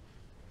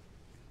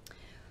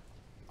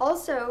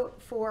 Also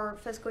for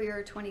fiscal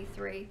year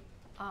 23,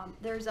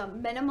 there's a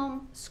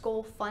minimum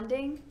school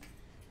funding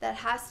that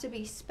has to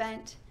be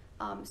spent.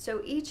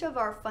 So each of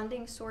our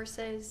funding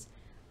sources,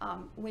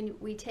 when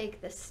we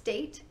take the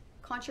state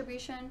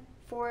contribution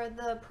for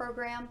the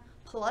program,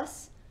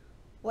 plus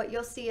what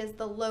you'll see is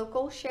the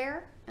local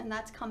share, and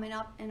that's coming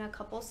up in a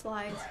couple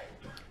slides,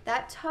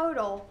 that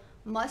total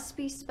must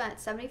be spent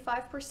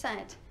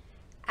 75%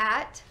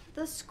 at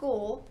the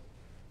school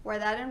where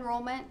that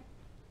enrollment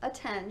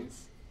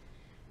attends,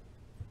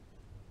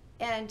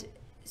 and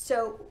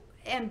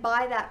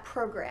by that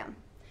program.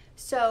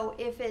 So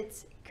if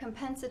it's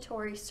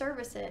compensatory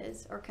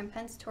services or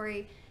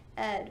compensatory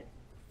ed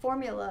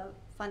formula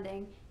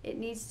funding, it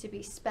needs to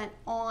be spent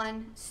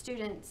on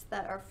students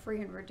that are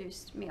free and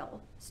reduced meal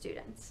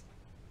students.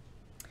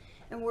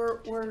 And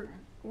we're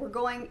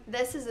going,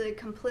 this is a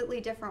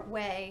completely different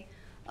way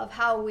of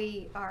how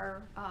we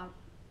are,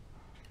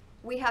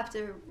 we have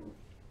to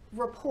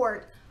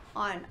report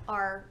on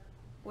our,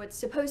 what's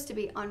supposed to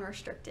be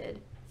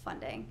unrestricted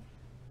funding.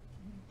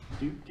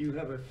 Do you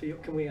have a feel,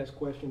 can we ask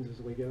questions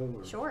as we go?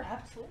 Or? Sure.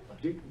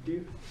 Absolutely.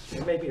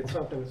 And maybe it's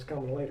something that's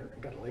coming later. I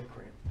got a leg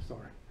cramp,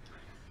 sorry.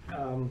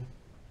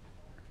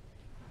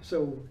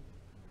 So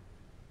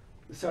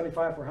the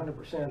 75 or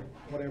 100%,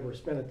 whatever is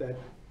spent at that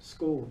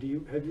school, do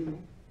you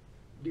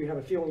have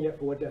a feeling yet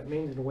for what that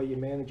means in the way you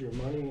manage your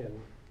money and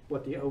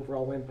what the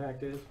overall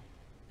impact is?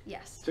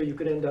 Yes. So you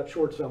could end up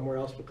short somewhere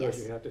else because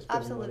Yes, you have to spend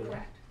absolutely money.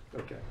 correct.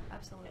 Okay.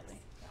 Absolutely.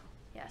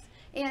 Yes.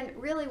 And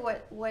really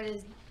what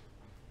is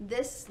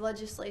this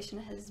legislation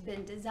has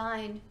been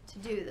designed to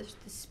do,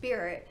 the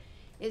spirit,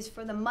 is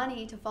for the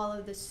money to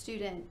follow the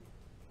student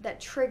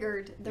that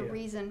triggered the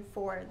reason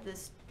for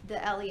the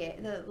LEA,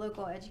 the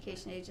local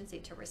education agency,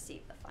 to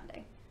receive the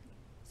funding.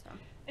 So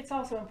It's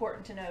also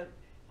important to note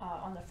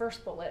on the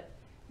first bullet,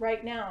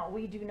 right now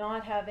we do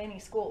not have any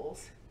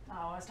schools.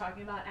 I was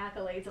talking about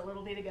accolades a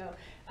little bit ago.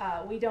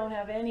 We don't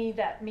have any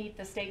that meet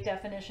the state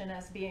definition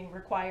as being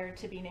required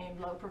to be named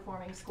low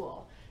performing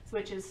school,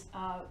 which is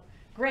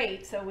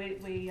great. So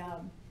we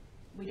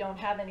don't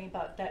have any,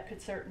 but that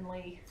could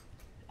certainly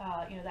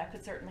that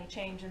could certainly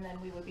change, and then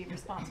we would be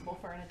responsible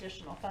for an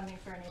additional funding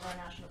for any of our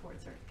national board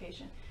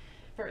certification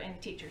for any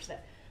teachers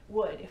that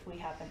would if we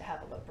happen to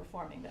have a low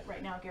performing. But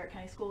right now, Garrett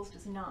County Schools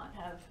does not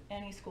have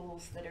any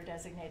schools that are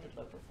designated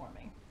low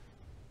performing.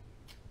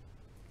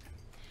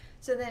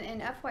 So then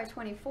in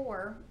FY24,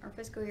 or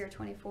fiscal year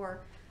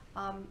 24,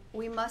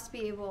 we must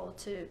be able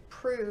to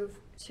prove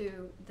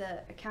to the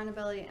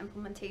Accountability and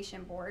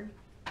Implementation Board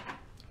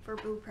for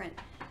Blueprint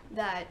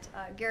that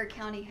Garrett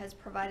County has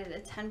provided a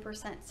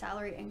 10%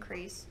 salary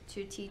increase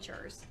to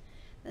teachers.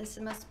 This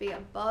must be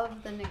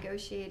above the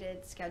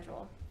negotiated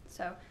schedule.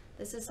 So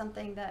this is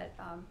something that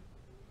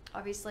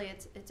obviously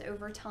it's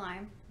over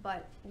time,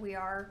 but we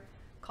are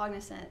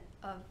cognizant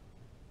of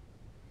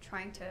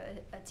trying to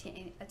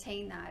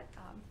attain that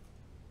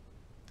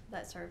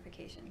that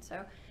certification.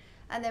 So,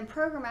 and then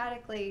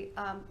programmatically,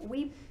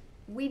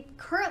 we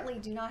currently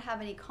do not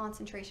have any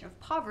concentration of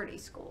poverty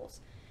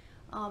schools,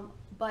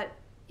 but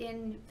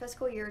in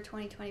fiscal year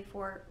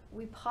 2024,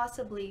 we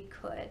possibly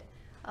could.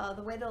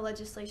 The way the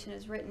legislation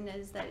is written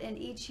is that in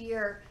each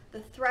year,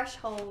 the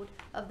threshold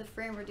of the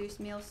free and reduced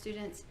meal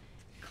students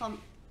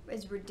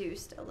is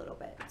reduced a little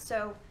bit.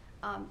 So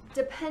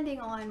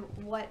depending on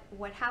what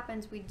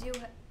happens, we do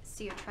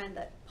see a trend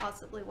that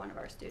possibly one of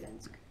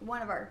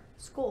our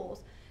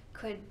schools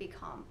could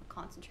become a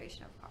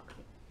concentration of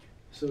poverty.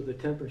 So the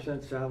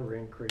 10% salary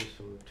increase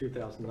from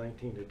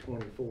 2019 to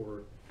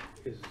 24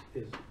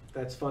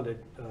 that's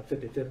funded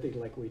 50-50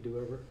 like we do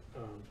over.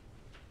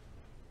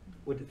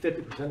 Would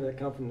 50% of that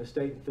come from the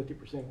state and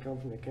 50% come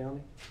from the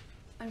county?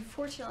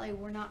 Unfortunately,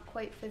 we're not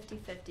quite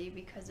 50-50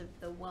 because of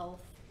the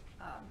wealth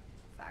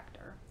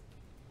factor.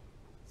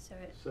 So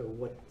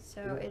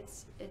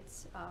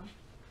it's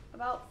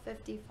about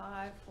 55-45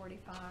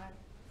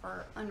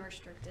 for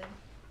unrestricted.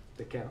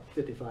 The count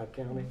 55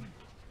 county.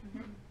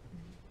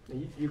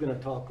 Mm-hmm. You're going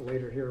to talk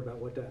later here about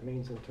what that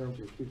means in terms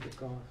of future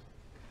costs.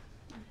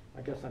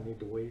 I guess I need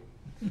to wait.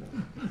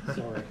 So,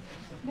 sorry.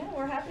 No,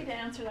 we're happy to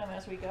answer them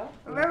as we go.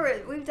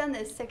 Remember, we've done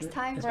this 6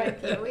 times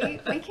Right. with you.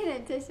 We can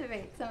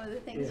anticipate some of the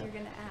things Yeah. you're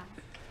going to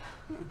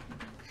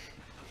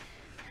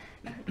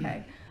ask.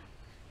 Okay.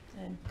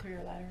 And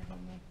career ladders on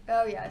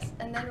Oh yes,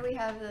 and then we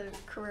have the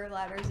career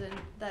ladders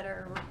that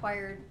are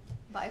required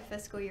by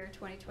fiscal year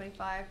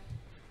 2025.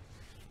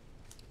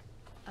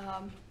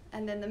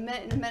 And then the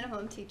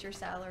minimum teacher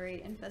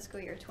salary in fiscal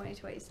year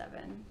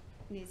 2027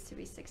 needs to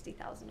be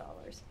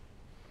 $60,000.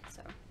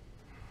 So.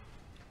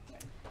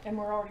 and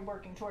we're already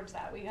working towards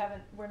that.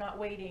 We're not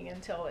waiting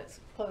until it's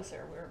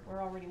closer.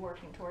 We're already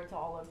working towards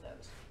all of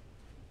those.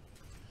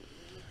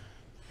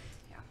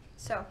 Yeah.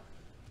 So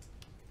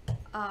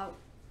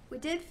we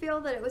did feel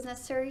that it was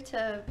necessary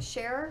to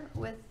share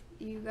with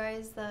you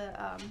guys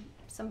the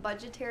some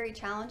budgetary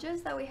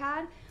challenges that we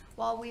had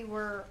while we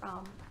were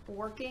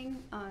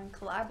working on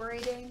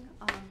collaborating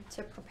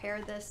to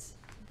prepare this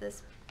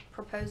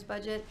proposed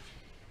budget.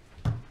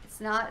 It's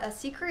not a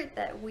secret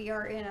that we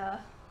are in a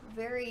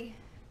very,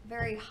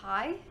 very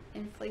high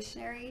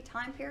inflationary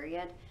time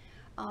period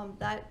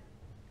that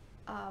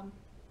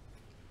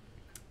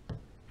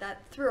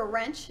threw a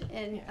wrench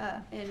in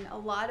a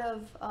lot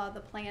of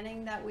the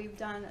planning that we've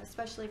done,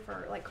 especially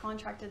for like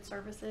contracted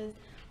services,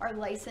 our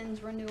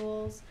license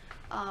renewals,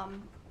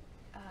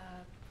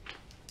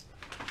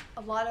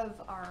 a lot of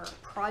our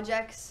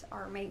projects,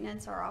 our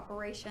maintenance, our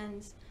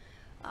operations.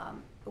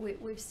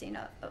 We've seen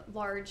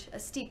a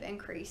steep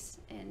increase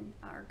in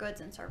our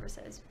goods and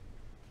services.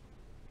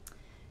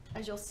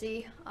 As you'll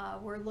see,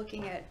 we're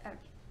looking at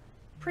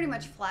pretty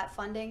much flat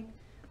funding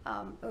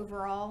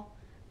overall,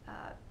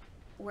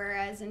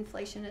 whereas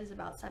inflation is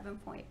about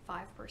 7.5%.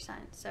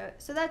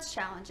 So that's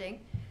challenging.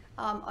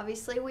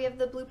 Obviously, we have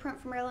the Blueprint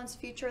for Maryland's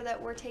Future that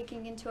we're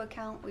taking into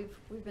account.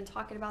 We've been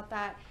talking about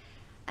that.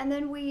 And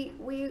then we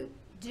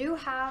do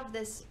have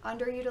this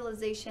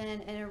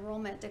underutilization and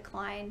enrollment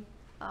decline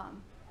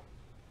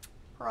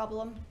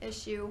problem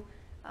issue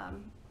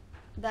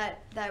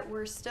that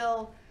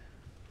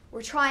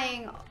we're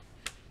trying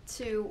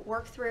to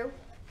work through.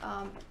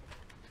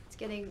 It's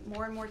getting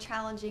more and more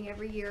challenging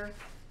every year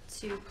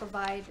to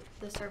provide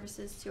the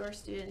services to our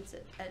students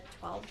at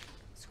 12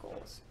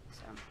 schools.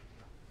 So.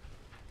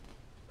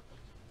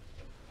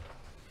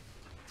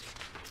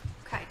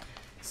 Okay,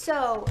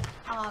 so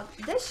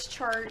this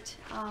chart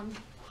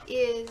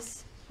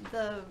is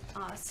the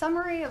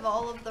summary of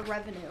all of the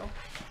revenue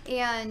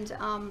and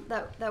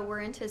that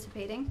we're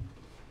anticipating.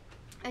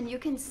 And you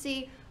can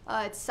see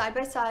it's side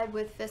by side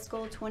with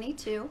fiscal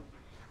 22.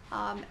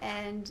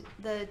 And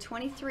the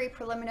 23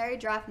 preliminary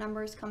draft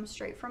numbers come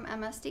straight from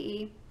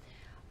MSDE.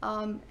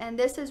 And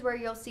this is where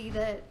you'll see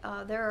that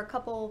there are a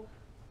couple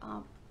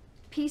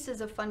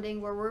pieces of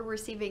funding where we're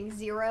receiving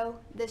 0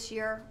 this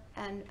year,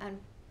 and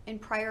in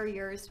prior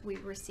years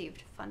we've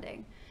received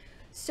funding.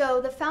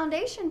 So the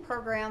foundation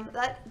program,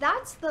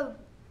 that's the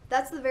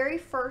very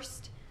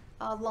first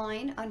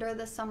line under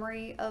the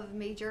summary of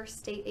major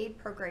state aid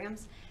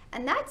programs,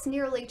 and that's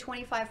nearly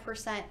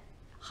 25%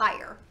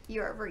 higher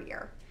year over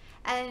year.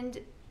 And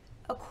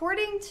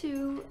according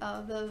to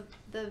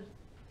the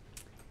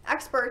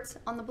experts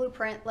on the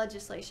Blueprint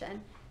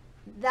legislation,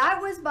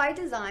 that was by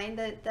design,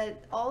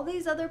 that all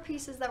these other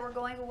pieces that were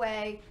going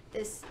away,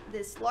 this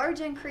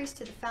large increase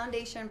to the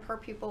foundation per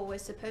pupil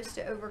was supposed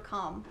to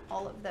overcome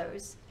all of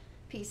those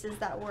pieces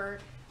that were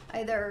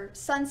either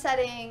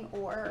sunsetting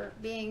or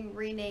being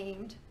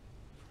renamed.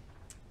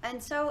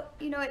 And so,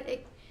 you know,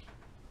 it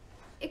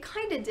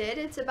kind of did.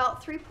 It's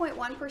about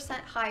 3.1%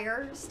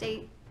 higher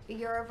state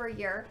year over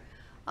year.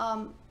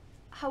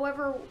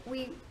 However,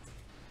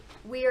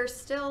 we are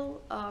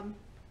still,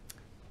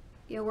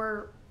 you know,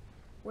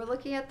 we're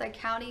looking at the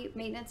county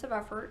maintenance of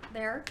effort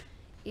there,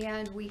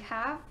 and we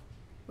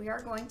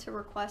are going to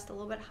request a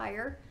little bit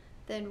higher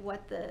than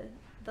what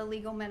the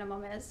legal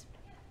minimum is.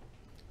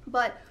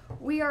 But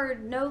we are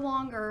no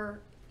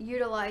longer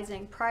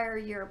utilizing prior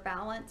year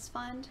balance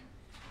fund.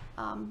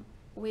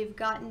 We've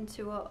gotten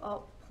to a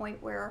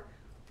point where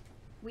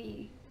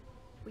we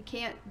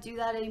can't do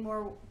that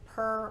anymore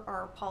per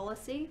our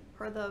policy,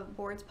 per the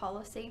board's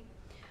policy.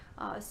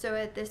 So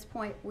at this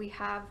point, we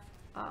have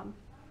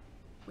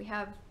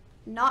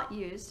not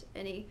used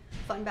any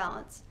fund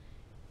balance.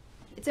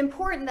 It's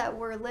important that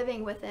we're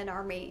living within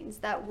our means,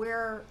 that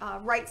we're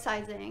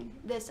right-sizing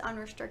this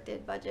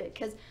unrestricted budget,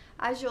 because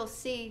as you'll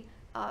see,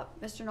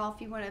 Mr. Knoll,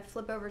 if you want to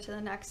flip over to the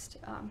next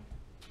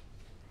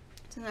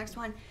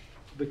one.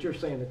 But you're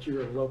saying that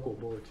you're a local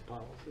board's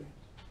policy,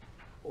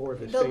 or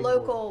the The state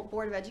local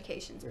Board of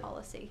Education's Yeah.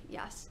 policy,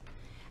 yes.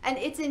 And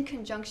it's in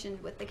conjunction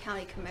with the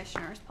county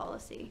commissioner's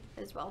policy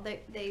as well.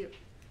 They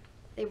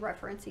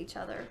reference each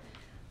other.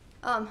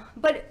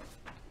 But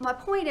my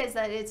point is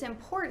that it's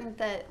important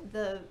that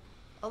the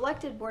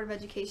elected Board of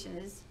Education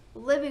is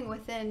living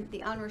within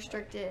the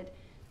unrestricted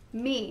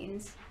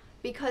means,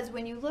 because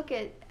when you look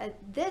at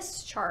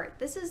this chart,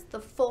 this is the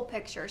full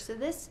picture. So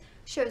this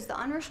shows the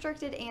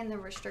unrestricted and the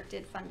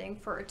restricted funding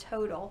for a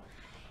total.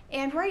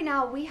 And right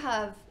now we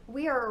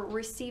are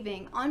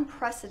receiving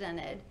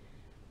unprecedented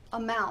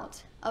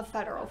amount of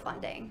federal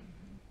funding.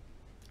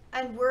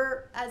 And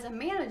we're, as a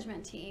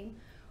management team,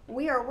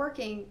 we are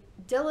working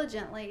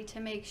diligently to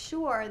make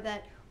sure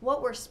that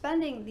what we're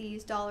spending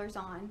these dollars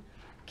on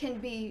can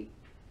be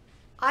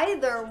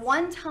either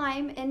one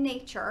time in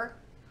nature,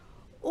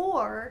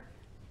 or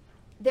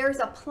there's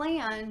a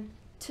plan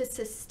to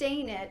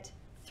sustain it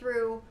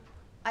through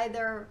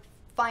either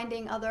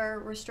finding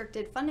other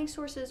restricted funding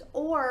sources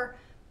or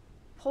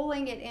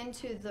pulling it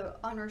into the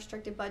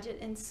unrestricted budget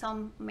in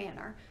some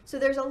manner. So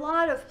there's a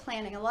lot of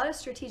planning, a lot of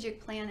strategic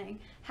planning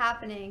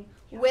happening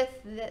with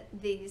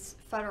these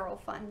federal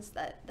funds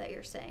that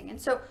you're saying.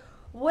 And so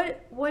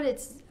what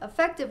it's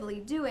effectively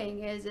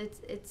doing is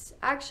it's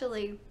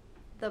actually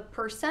the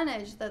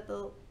percentage that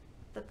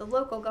the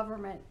local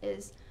government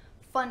is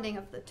funding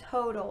of the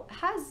total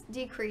has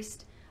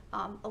decreased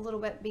a little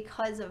bit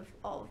because of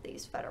all of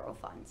these federal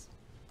funds.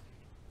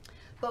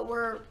 But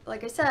we're,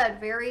 like I said,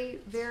 very,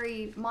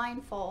 very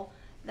mindful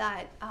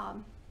that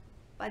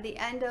by the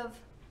end of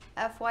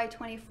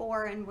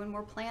FY24 and when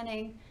we're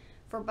planning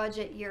for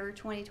budget year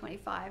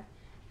 2025,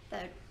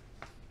 that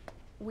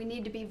we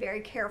need to be very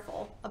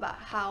careful about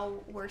how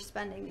we're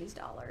spending these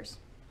dollars.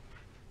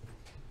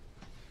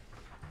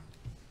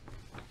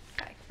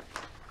 Okay.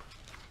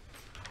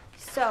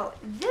 So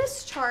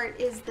this chart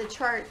is the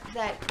chart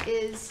that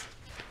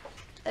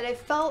I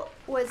felt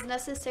was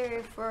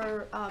necessary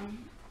for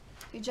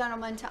you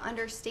gentlemen to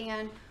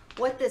understand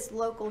what this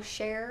local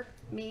share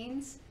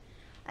means.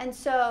 And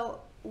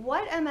so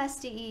what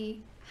MSDE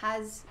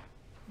has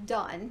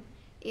done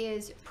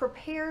is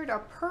prepared a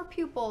per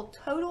pupil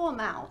total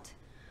amount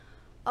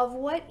of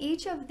what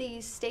each of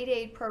these state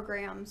aid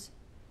programs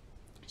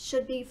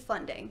should be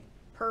funding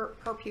per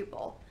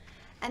pupil.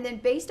 And then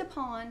based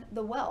upon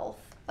the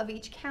wealth of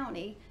each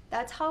county,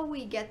 that's how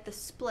we get the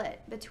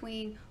split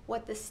between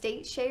what the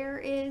state share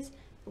is,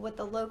 what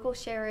the local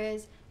share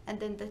is, and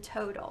then the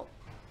total.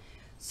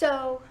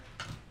 So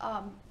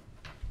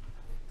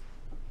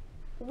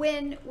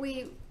when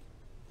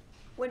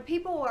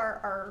people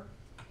are,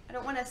 I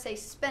don't want to say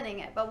spinning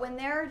it, but when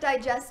they're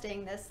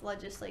digesting this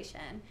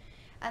legislation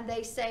and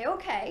they say,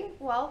 okay,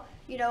 well,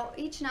 you know,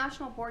 each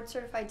national board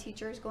certified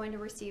teacher is going to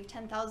receive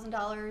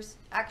 $10,000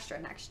 extra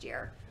next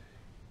year,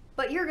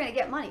 but you're going to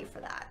get money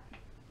for that.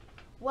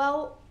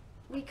 Well,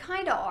 we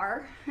kind of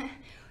are.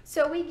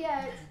 So we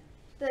get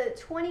the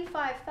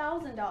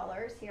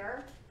 $25,000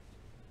 here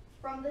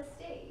from the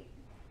state.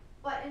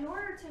 But in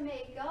order to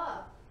make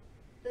up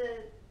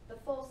the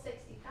full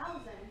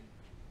 $60,000,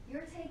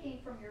 you're taking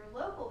from your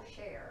local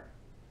share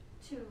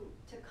to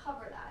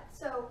cover that.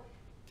 So,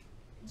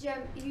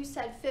 Jim, you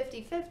said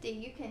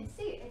 50-50. You can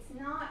see it's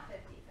not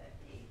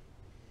 50-50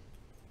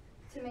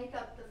 to make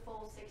up the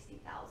full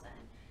 $60,000.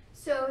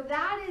 So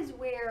that is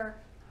where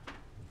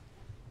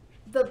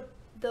the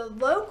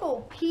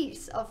local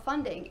piece of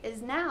funding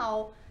is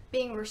now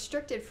being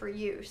restricted for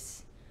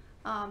use,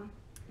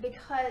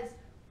 because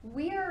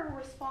we are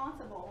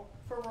responsible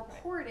for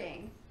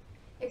reporting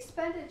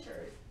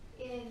expenditures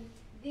in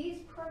these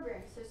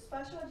programs. So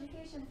special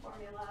education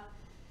formula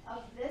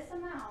of this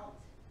amount,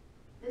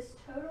 this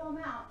total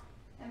amount,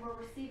 and we're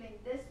receiving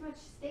this much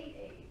state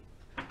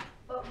aid,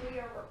 but we we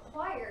are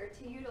required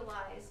to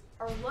utilize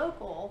our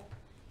local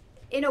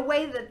in a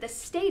way that the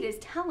state is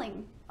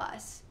telling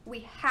us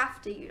we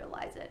have to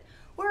utilize it.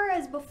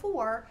 Whereas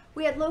before,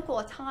 we had local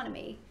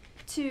autonomy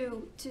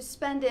to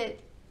spend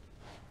it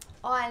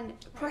on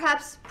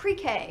perhaps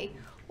pre-K,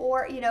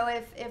 or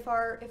if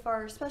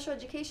our special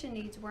education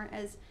needs weren't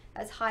as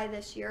high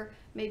this year,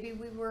 maybe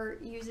we were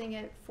using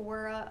it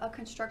for a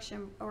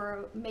construction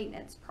or a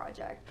maintenance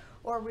project,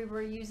 or we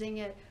were using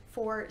it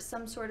for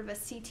some sort of a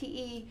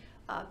CTE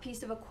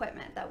piece of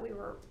equipment that we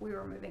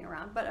were moving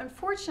around. But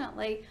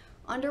unfortunately,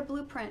 under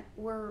Blueprint,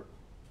 we're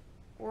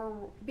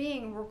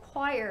being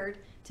required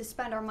to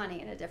spend our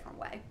money in a different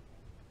way.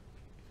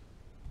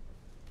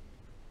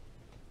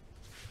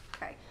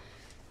 Okay,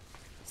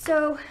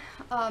 so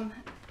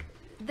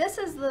this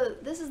is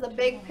the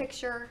big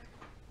picture.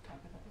 Talk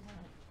about the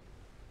warrant.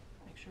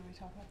 Make sure we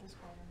talk about this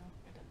part or no?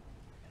 It doesn't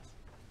matter, I guess.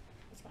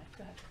 That's fine.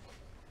 Go ahead.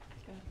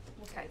 Go ahead.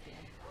 We'll start at the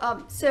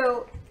end.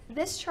 So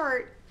this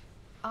chart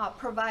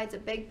provides a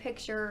big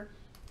picture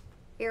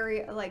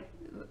area, like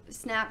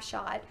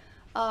snapshot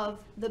of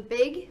the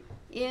big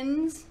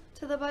ins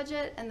to the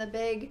budget and the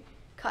big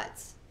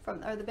cuts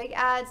or the big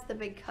adds, the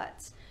big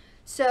cuts.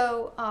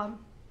 So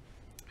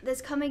this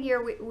coming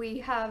year we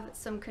have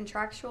some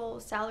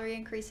contractual salary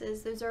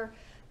increases.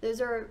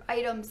 Those are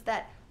items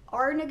that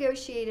are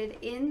negotiated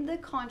in the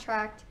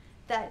contract,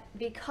 that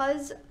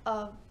because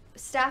a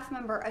staff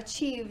member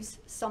achieves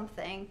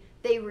something,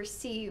 they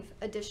receive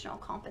additional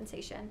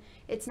compensation.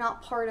 It's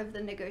not part of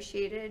the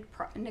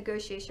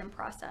negotiation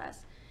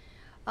process.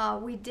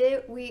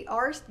 We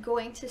are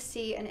going to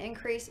see an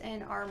increase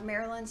in our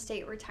Maryland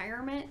State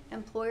Retirement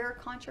employer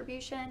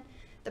contribution.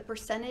 The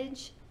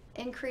percentage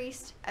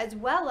increased, as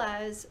well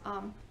as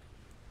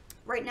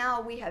right now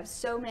we have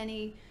so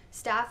many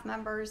staff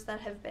members that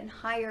have been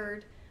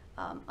hired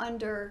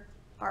under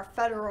our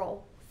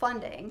federal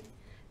funding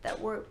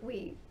that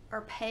we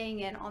are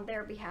paying in on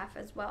their behalf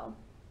as well.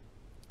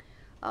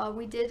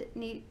 We did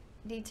need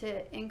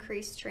to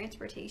increase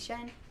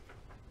transportation.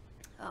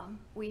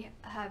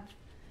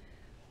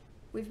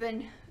 We've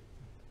been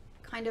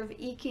kind of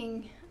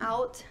eking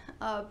out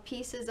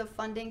pieces of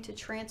funding to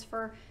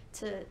transfer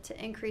to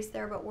increase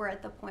there, but we're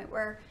at the point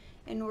where,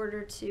 in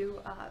order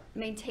to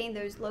maintain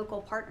those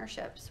local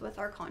partnerships with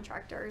our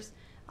contractors,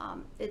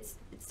 it's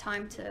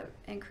time to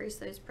increase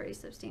those pretty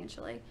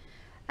substantially.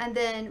 And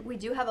then we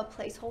do have a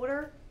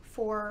placeholder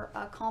for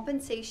a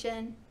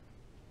compensation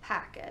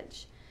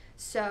package.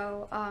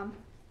 So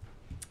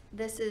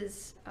this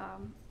is,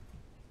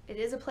 it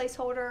is a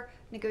placeholder.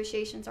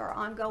 Negotiations are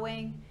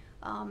ongoing.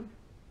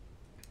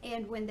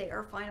 And when they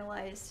are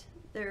finalized,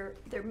 there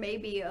may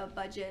be a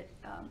budget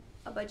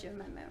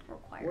amendment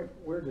required.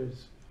 Where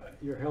does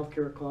your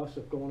healthcare costs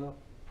have gone up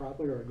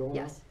probably, or going up?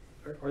 Yes.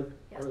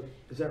 Yes.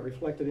 Is that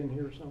reflected in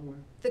here somewhere?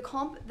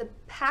 The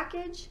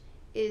package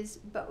is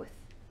both.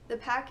 The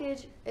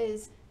package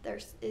is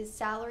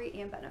salary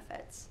and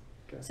benefits.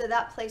 Okay. So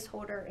that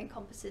placeholder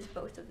encompasses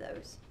both of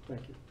those.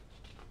 Thank you.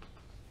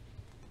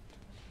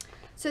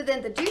 So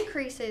then the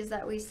decreases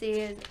that we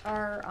see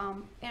are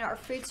in our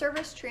food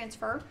service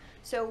transfer.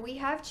 So we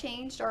have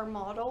changed our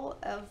model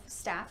of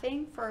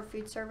staffing for our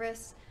food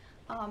service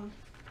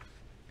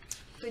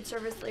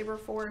labor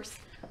force,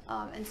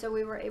 and so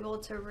we were able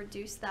to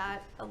reduce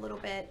that a little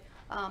bit.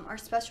 Our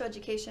special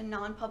education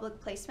non-public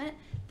placement,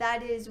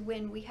 that is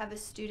when we have a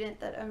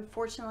student that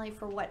unfortunately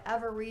for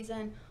whatever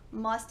reason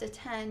must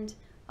attend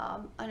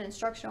an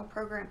instructional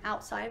program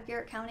outside of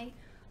Garrett County.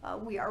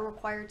 We are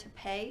required to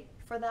pay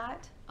for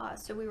that,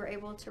 so we were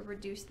able to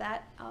reduce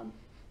that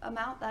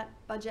amount, that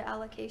budget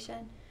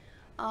allocation.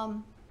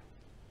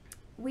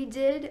 We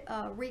did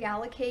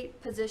reallocate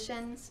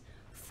positions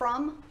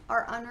from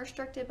our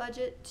unrestricted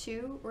budget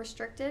to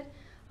restricted.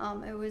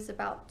 It was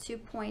about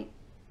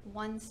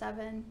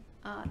 2.17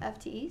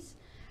 FTEs.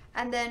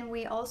 And then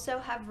we also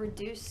have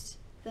reduced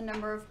the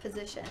number of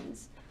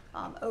positions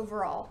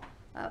overall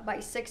by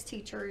 6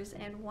 teachers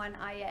and 1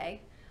 IA.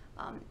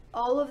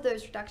 All of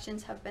those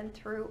reductions have been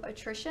through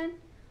attrition,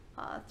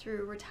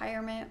 through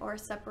retirement or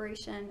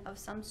separation of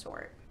some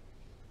sort.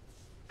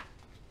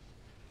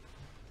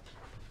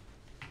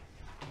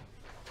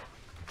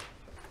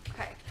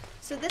 Okay,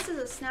 so this is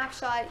a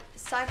snapshot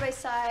side by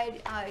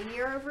side,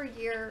 year over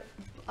year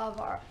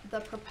of the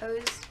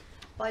proposed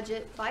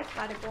budget by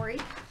category.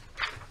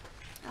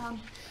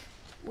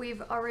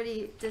 We've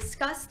already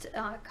discussed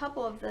a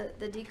couple of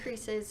the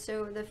decreases.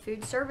 So the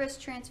food service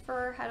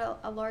transfer had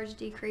a large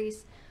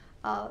decrease.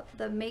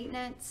 The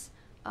maintenance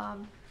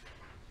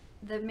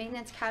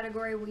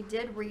category, we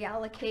did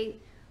reallocate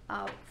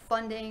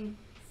funding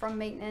from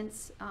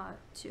maintenance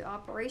to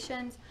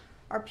operations.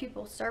 Our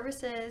pupil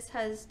services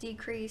has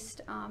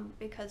decreased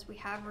because we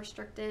have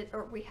restricted,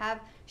 or we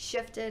have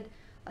shifted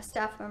a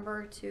staff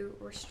member to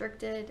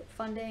restricted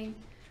funding.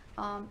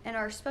 And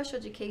our special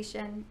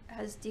education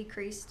has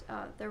decreased.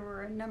 There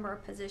were a number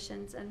of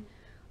positions, and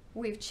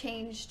we've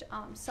changed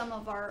some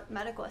of our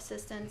medical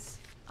assistance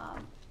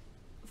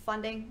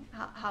funding,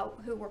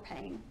 who we're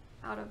paying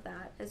out of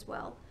that as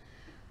well.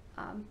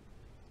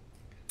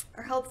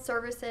 Our health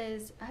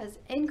services has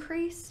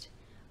increased,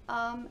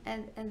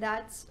 and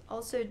that's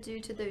also due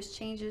to those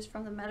changes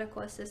from the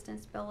medical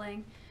assistance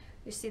billing.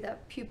 You see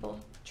that pupil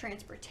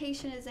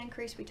transportation has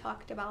increased. We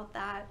talked about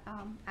that,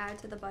 add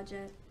to the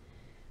budget.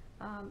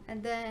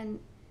 And then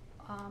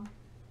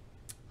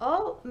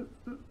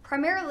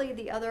primarily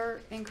the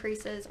other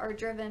increases are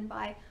driven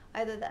by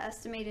either the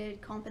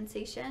estimated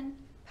compensation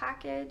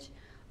package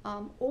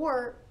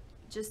or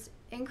just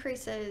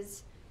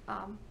increases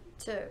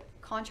to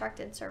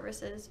contracted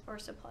services or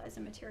supplies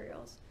and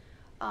materials.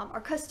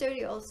 Our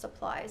custodial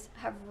supplies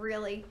have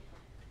really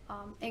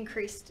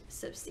increased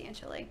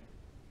substantially.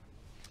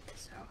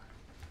 So,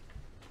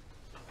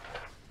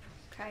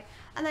 okay,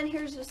 and then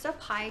here's just a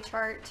pie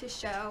chart to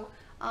show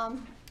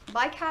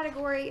by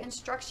category.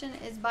 Instruction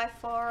is by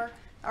far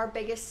our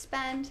biggest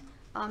spend,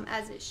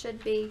 as it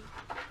should be,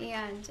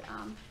 and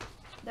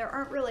there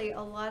aren't really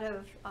a lot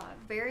of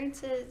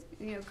variances,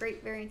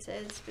 great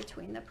variances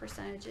between the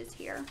percentages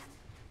here.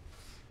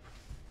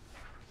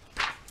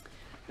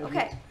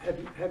 Okay.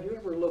 Have you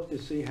ever looked to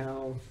see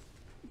how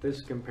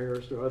this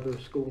compares to other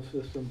school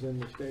systems in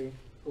the state?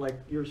 Like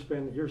you're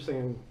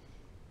saying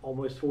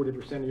almost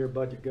 40% of your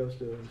budget goes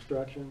to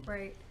instruction.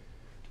 Right.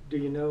 Do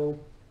you know,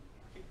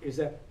 is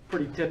that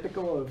pretty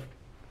typical of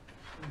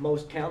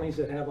most counties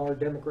that have our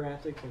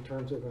demographics in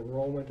terms of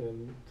enrollment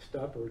and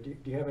stuff, or do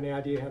you have any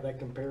idea how that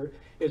compares?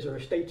 Is there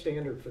a state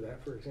standard for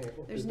that, for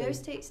example? There's no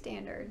state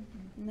standard,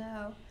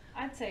 no.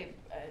 I'd say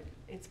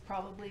it's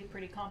probably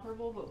pretty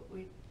comparable, but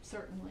we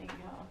certainly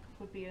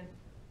would be an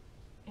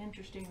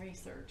interesting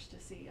research to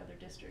see other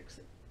districts,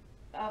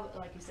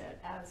 like you said,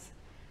 as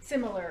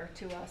similar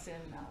to us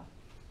in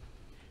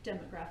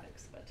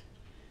demographics. But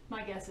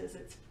my guess is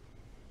it's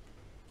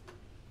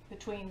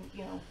between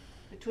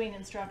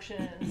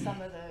instruction and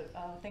some of the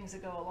things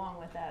that go along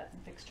with that,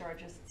 and fixed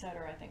charges, et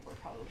cetera. I think we're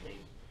probably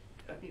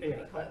be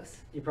pretty close.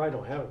 You probably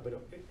don't have it, but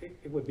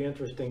it would be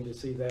interesting to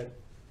see that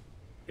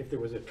if there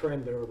was a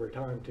trend there over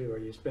time too. Are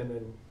you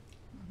spending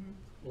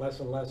less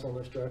and less on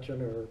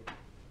instruction, or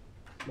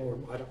more?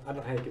 I don't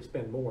know how you could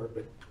spend more,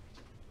 but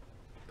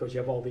because you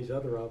have all these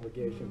other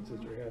obligations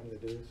that you're having to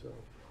do. So.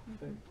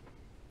 Okay.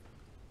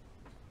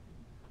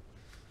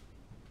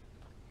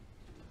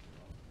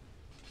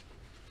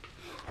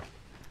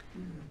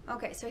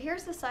 Okay, so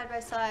here's the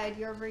side-by-side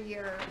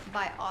year-over-year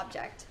by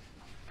object.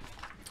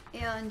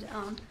 And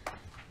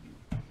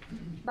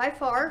by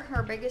far,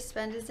 our biggest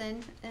spend is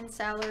in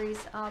salaries,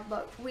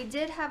 but we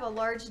did have a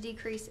large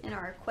decrease in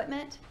our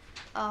equipment.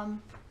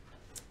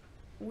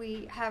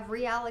 We have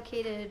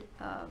reallocated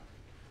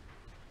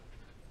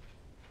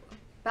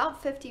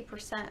about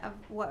 50% of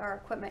what our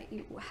equipment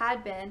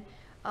had been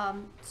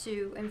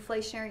to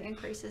inflationary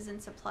increases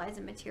in supplies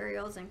and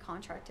materials and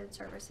contracted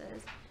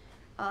services.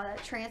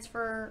 That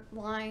transfer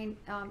line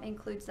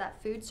includes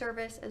that food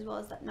service as well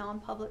as that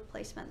non-public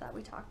placement that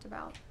we talked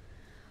about.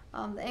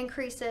 The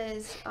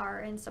increases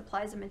are in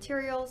supplies and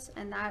materials,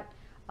 and that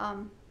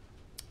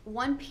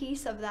one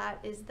piece of that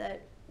is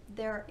that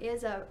there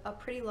is a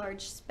pretty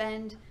large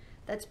spend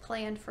that's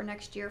planned for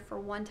next year for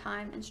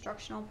one-time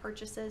instructional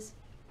purchases.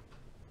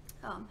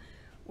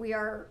 We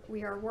are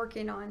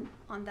working on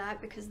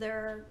that because there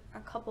are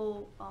a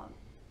couple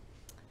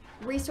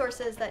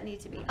resources that need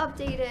to be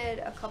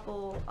updated, a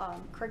couple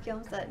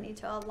curriculums that need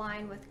to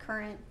align with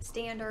current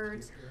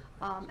standards,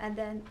 and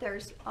then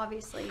there's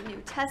obviously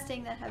new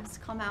testing that has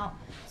come out.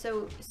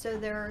 So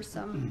there's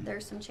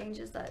some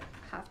changes that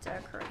have to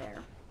occur there.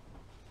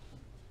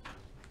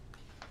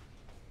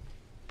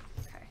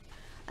 Okay,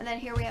 and then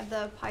here we have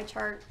the pie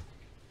chart.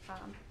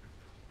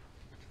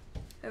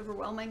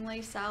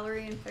 Overwhelmingly,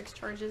 salary and fixed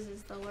charges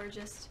is the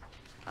largest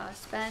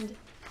spend,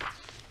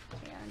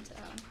 and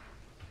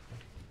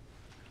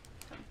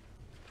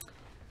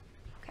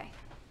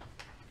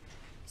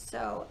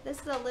so this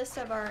is a list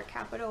of our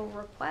capital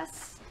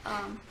requests.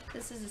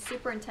 This is the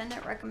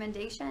superintendent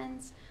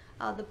recommendations.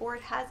 The board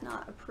has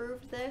not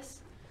approved this.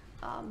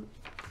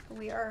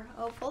 We are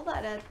hopeful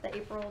that at the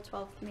April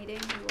 12th meeting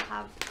we will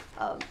have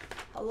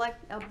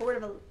a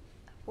Board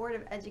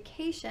of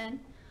Education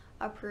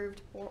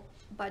approved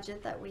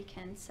budget that we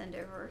can send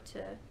over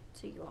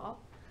to you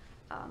all.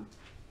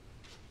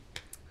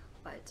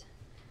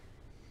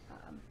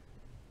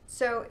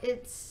 So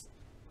it's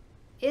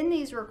in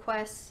these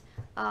requests.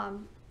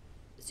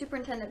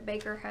 Superintendent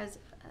Baker has,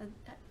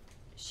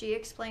 she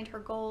explained her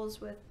goals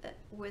with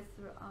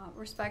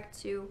respect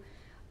to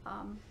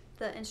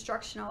the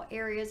instructional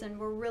areas, and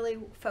we're really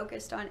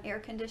focused on air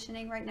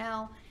conditioning right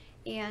now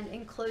and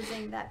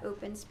enclosing that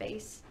open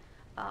space.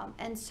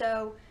 And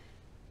so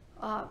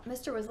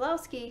Mr.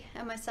 Wazlowski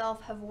and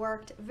myself have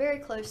worked very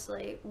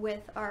closely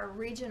with our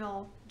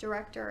regional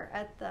director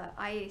at the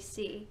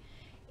IAC,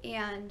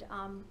 and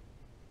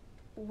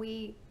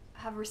we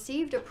have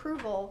received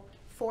approval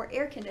for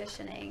air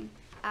conditioning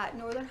at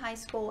Northern High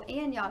School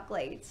and Yacht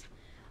Glades.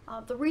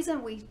 The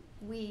reason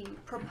we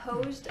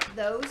proposed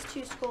those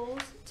two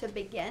schools to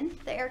begin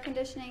the air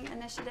conditioning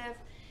initiative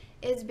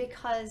is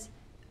because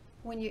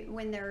when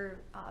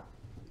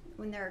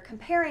they're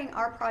comparing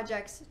our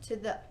projects to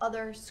the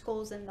other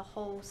schools in the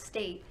whole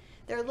state,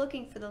 they're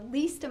looking for the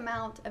least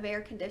amount of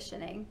air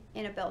conditioning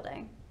in a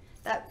building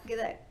that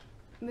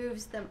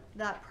moves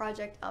that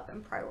project up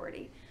in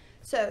priority.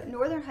 So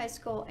Northern High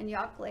School and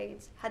Yacht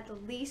Glades had the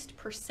least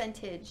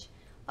percentage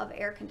of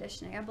air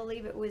conditioning. I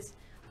believe it was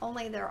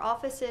only their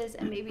offices,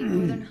 and maybe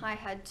Northern High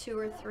had 2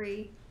 or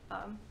 3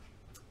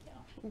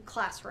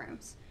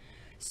 classrooms.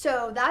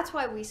 So that's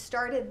why we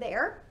started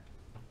there.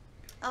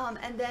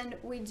 And then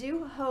we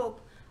do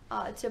hope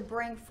to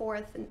bring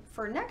forth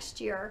for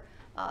next year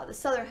the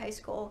Southern High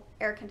School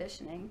air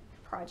conditioning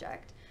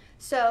project.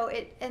 So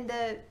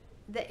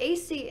the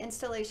AC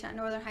installation at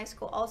Northern High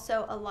School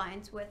also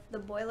aligns with the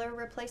boiler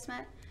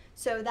replacement.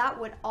 So that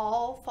would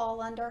all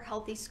fall under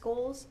Healthy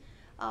Schools.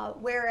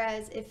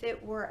 Whereas if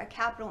it were a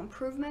capital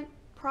improvement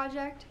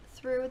project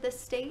through the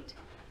state,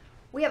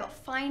 we have a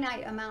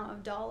finite amount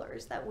of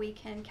dollars that we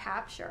can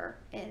capture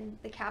in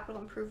the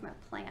capital improvement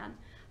plan.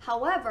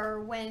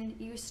 However, when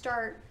you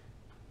start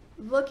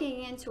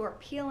looking into or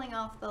peeling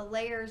off the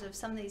layers of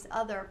some of these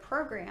other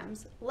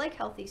programs like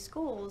Healthy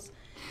Schools,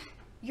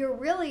 you're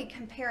really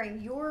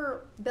comparing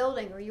your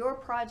building or your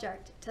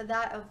project to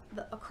that of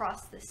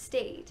across the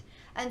state.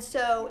 And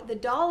so the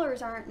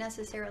dollars aren't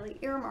necessarily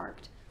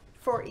earmarked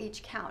for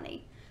each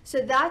county.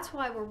 So that's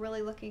why we're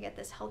really looking at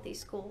this Healthy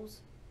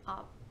Schools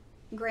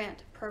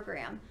grant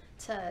program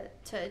to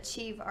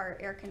achieve our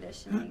air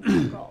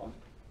conditioning goal.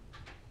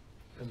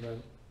 And the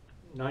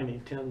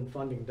 90-10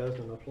 funding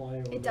doesn't apply?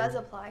 It does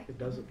apply. It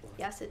does apply?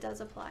 Yes, it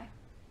does apply.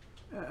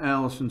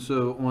 Allison,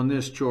 so on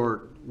this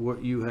chart,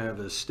 what you have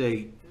as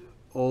state,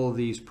 all of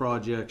these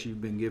projects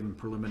you've been given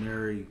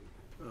preliminary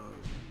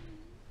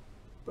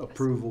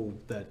approval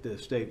that the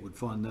state would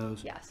fund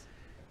those? Yes.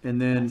 And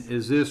then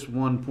is this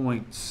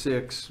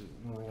 1.6,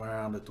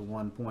 around at the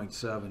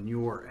 1.7,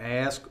 your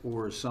ask,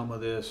 or is some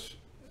of this,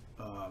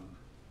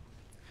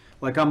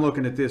 like I'm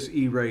looking at this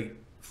E-rate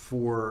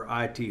for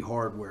IT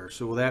hardware,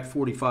 so will that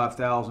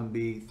 45,000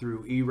 be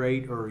through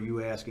E-rate, or are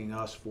you asking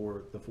us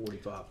for the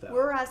 45,000?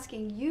 We're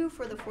asking you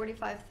for the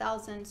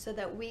 45,000 so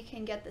that we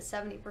can get the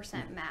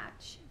 70%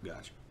 match.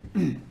 Gotcha.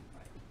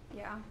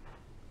 Yeah.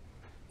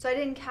 So I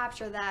didn't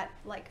capture that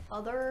like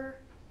other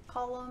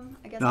column,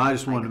 I guess. No, I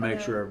just wanted to make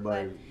could've, sure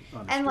everybody but-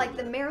 understood And like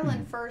the that.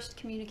 Maryland First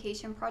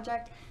Communication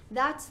Project,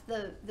 that's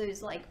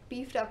those like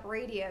beefed up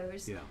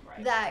radios Yeah.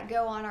 Right. that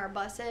go on our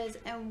buses,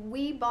 and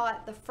we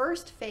bought the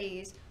first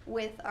phase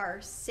with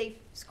our Safe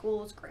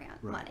Schools grant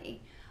Right.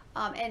 money.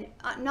 And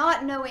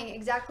not knowing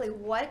exactly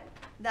what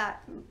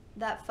that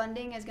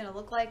funding is going to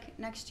look like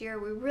next year,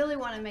 we really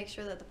want to make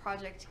sure that the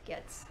project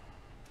gets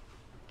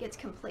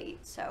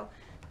complete. So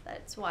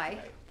that's why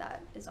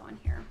that is on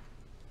here.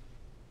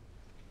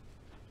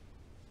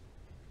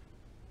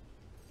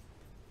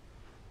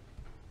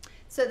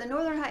 So the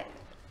Northern High,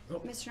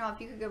 Mr. Knoll,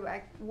 if you could go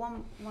back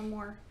one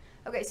more.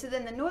 Okay, so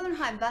then the Northern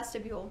High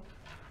vestibule,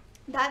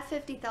 that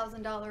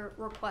 $50,000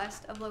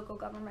 request of local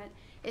government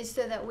is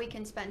so that we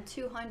can spend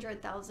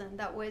 $200,000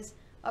 that was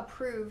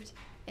approved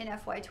in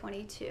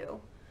FY22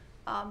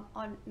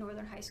 on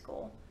Northern High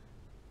School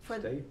for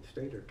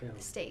State or county?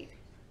 state,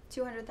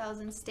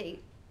 200,000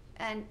 state,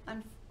 and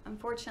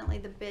unfortunately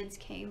the bids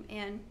came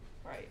in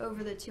Right.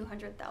 over the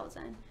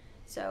 200,000.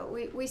 So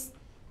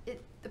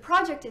the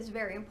project is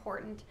very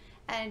important,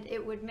 and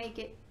it would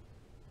make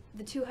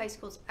the two high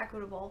schools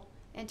equitable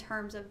in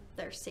terms of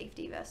their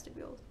safety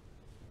vestibules.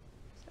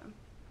 So.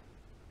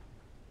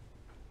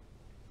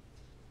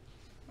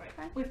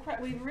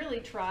 Right. We've really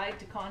tried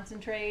to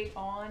concentrate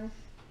on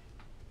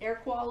air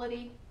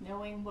quality,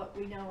 knowing what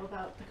we know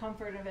about the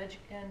comfort of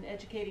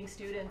educating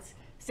students,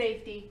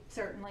 safety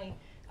certainly.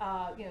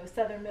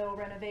 Southern Middle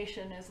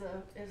renovation is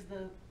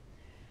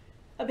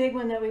a big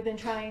one that we've been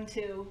trying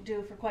to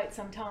do for quite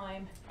some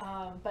time.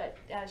 But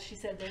as she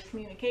said, the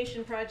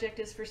communication project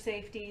is for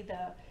safety.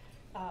 The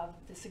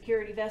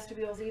security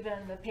vestibules,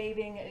 even the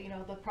paving,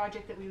 the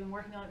project that we've been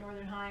working on at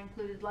Northern High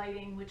included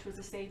lighting, which was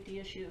a safety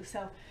issue.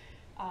 So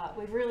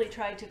we've really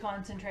tried to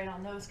concentrate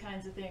on those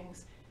kinds of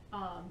things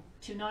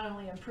to not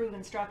only improve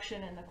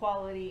instruction and the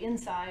quality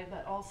inside,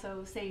 but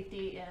also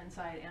safety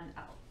inside and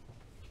out.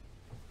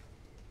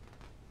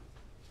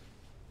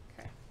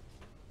 Okay.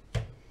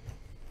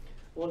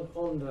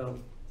 On the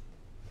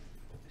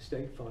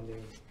state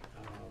funding,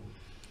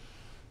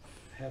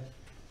 have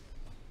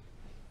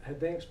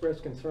they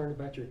expressed concern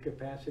about your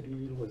capacity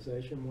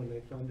utilization when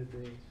they funded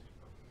these?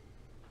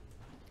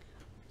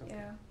 Okay.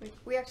 Yeah,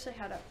 we actually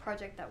had a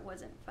project that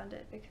wasn't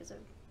funded because of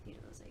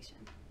utilization.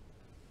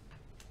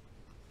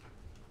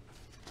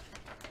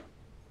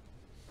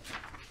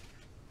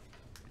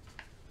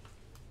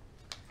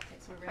 Okay,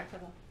 so we're ready for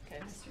the, okay,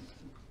 Mr.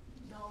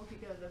 No, if you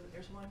go,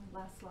 there's one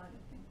last slide, I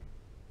think.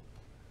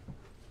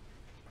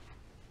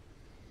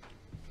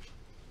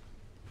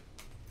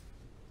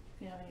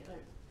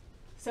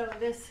 So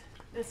this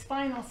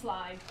final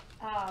slide,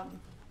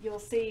 you'll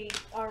see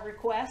our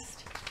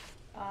request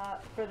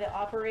for the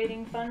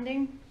operating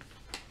funding,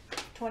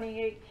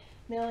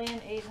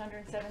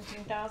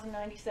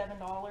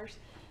 $28,817,097,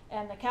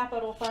 and the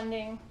capital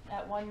funding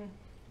at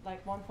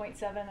like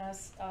 1.7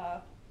 as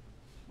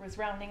was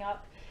rounding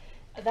up.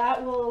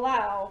 That will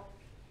allow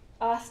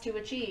us to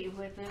achieve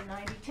within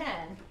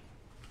 90-10,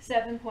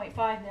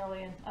 7.5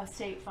 million of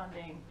state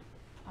funding.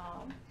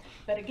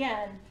 But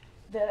again,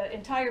 the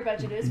entire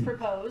budget is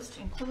proposed,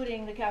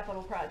 including the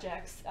capital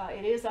projects.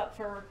 It is up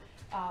for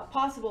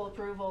possible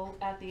approval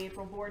at the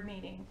April board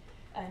meeting,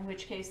 in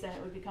which case then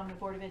it would become the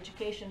Board of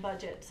Education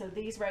budget. So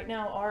these right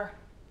now are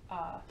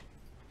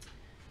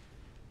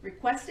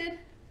requested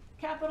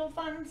capital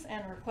funds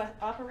and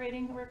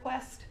operating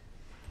request.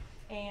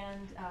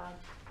 And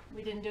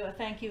we didn't do a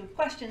thank you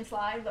question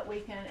slide, but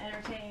we can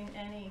entertain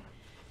any,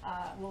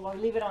 we'll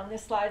leave it on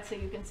this slide so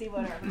you can see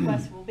what our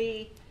request will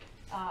be.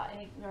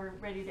 We're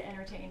ready to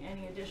entertain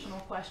any additional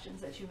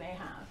questions that you may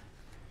have.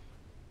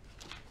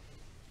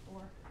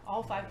 Or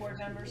all 5 board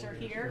members are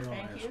here,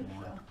 thank you.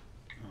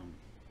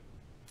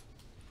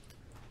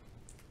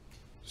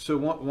 So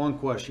one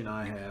question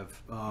I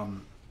have,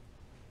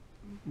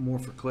 more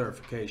for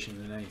clarification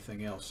than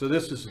anything else. So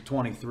this is a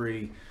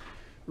 23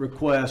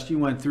 request. You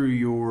went through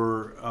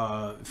your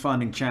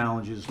funding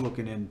challenges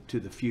looking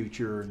into the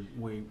future. And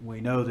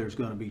we know there's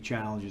going to be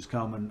challenges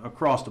coming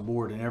across the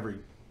board in every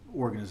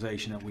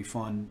organization that we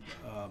fund,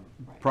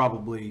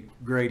 probably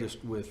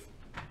greatest with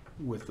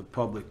the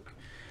public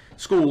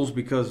schools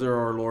because they're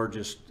our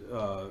largest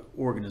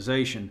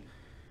organization.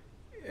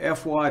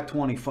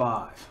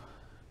 FY25,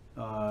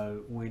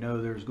 we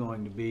know there's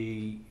going to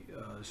be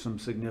some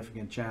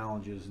significant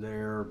challenges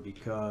there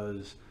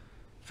because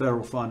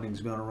federal funding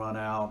is going to run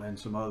out and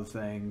some other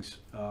things.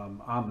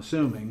 I'm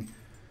assuming,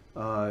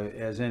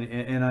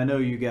 and I know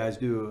you guys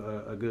do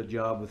a good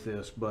job with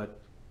this, but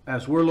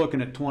as we're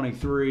looking at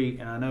 23,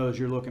 and I know as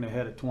you're looking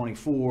ahead at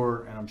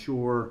 24, and I'm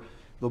sure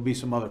there'll be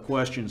some other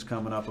questions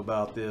coming up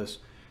about this,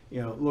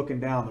 you know, looking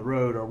down the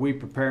road, are we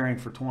preparing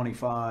for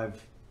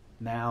 25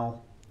 now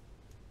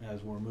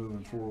as we're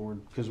moving forward?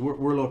 Because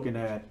we're looking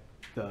at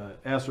the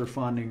ESSER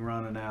funding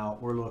running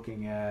out. We're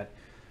looking at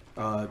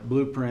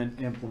blueprint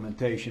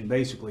implementation,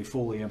 basically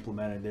fully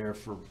implemented there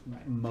for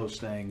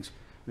most things.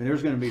 I mean,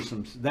 there's going to be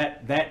some,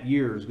 that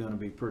year is going to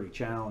be pretty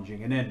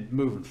challenging, and then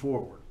moving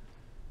forward.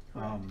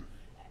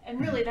 And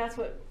really that's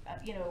what,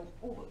 you know,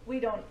 we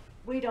don't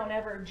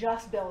ever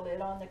just build it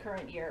on the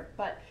current year,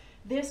 but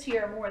this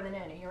year more than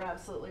any, you're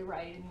absolutely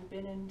right. And you've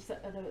been in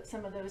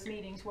some of those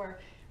meetings where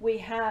we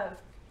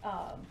have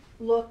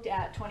looked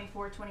at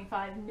 24,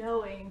 25,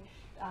 knowing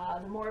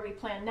the more we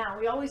plan now.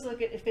 We always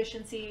look at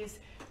efficiencies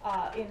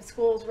in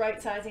schools,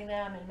 right-sizing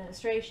them,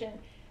 administration,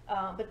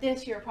 but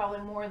this year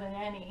probably more than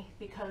any,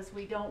 because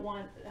we don't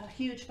want a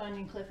huge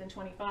funding cliff in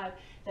 25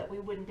 that we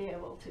wouldn't be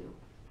able to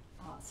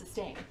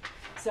sustain.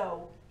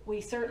 So we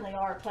certainly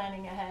are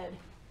planning ahead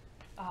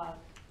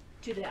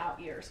to the out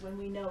years when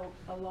we know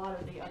a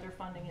lot of the other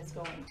funding is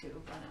going to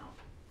run out.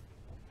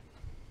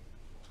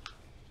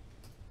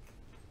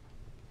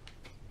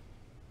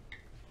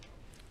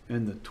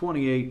 And the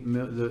 28,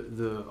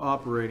 the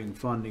operating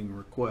funding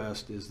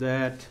request, is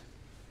that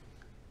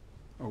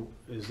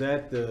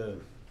the,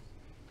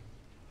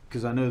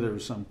 because I know there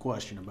was some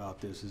question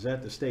about this, is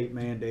that the state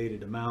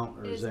mandated amount,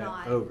 or is that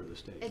not over the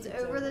state? It's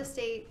over the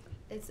state.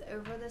 It's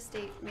over the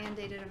state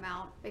mandated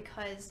amount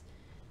because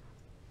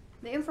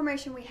the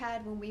information we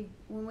had when we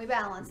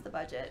balanced the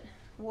budget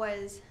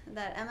was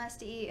that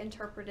MSDE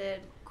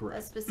interpreted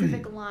a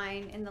specific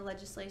line in the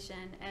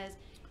legislation as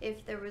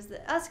if there was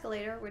the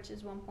escalator, which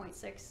is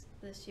 1.6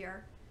 this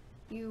year,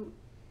 you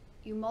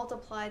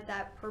multiplied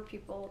that per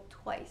pupil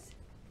twice.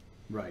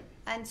 Right.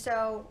 And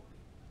so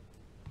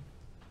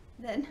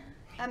then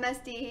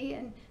MSDE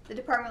and the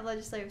Department of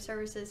Legislative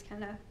Services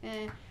kind of,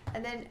 and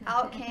then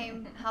out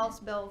came House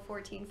Bill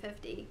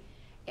 1450.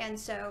 And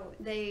so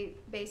they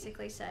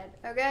basically said,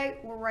 okay,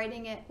 we're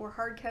writing it, we're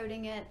hard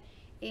coding it,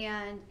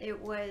 and it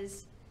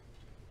was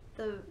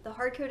the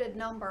hard coded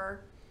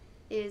number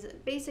is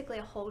basically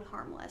a hold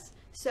harmless.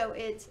 So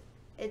it's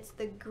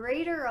the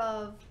greater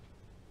of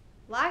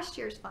last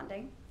year's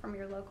funding from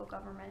your local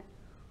government,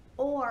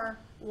 or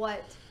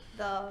what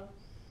the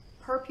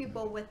per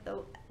pupil with the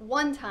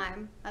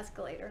one-time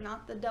escalator,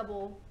 not the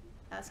double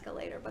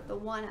escalator, but the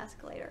one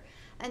escalator.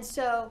 And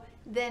so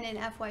then in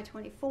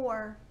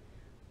FY24,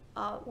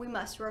 we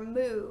must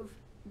remove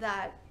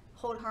that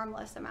hold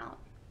harmless amount,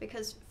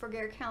 because for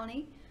Garrett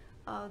County,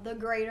 the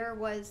greater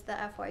was the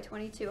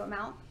FY22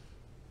 amount.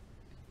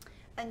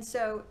 And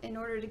so in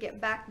order to get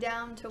back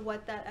down to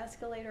what that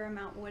escalator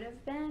amount would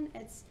have been,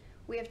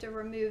 we have to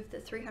remove the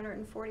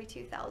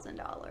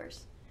 $342,000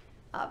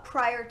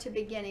 prior to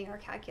beginning our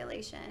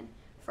calculation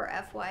for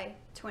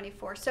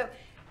FY24. So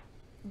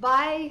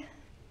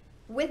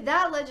with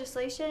that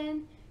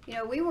legislation, you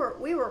know, we were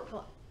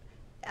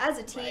as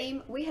a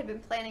team, we had been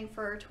planning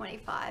for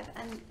 25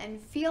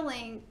 and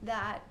feeling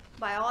that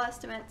by all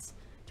estimates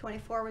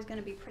 24 was going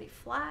to be pretty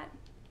flat.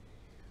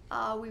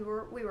 We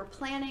were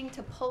planning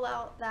to pull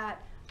out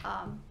that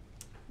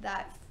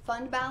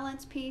fund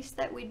balance piece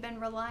that we'd been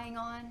relying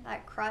on,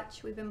 that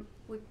crutch. We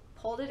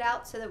pulled it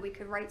out so that we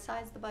could right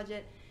size the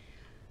budget.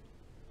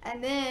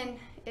 And then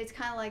it's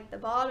kind of like the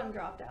bottom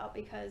dropped out,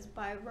 because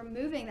by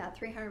removing that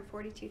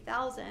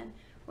 342,000,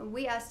 when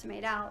we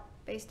estimate out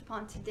based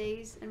upon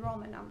today's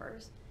enrollment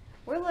numbers,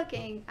 we're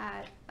looking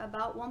at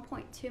about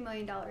 $1.2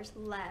 million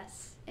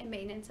less in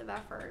maintenance of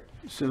effort.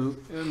 So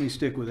let me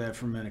stick with that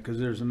for a minute, because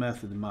there's a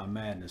method in my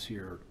madness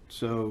here.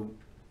 So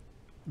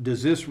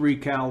does this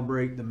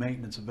recalibrate the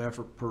maintenance of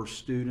effort per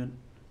student?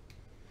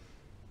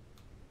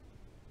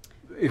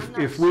 I'm not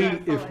If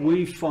sure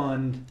we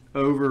fund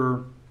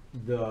over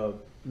the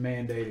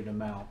mandated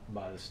amount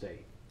by the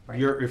state,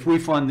 Right. if we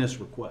fund this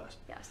request,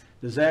 Yes.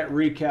 does that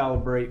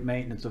recalibrate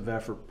maintenance of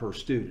effort per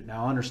student?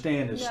 Now,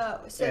 understand as, No,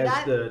 so as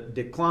that- the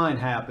decline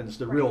happens,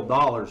 the real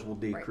dollars will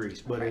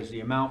decrease, but Right. is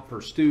the amount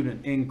per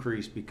student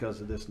increase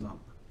because of this number?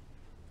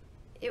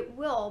 It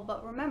will,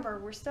 but remember,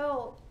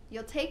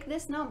 you'll take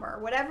this number,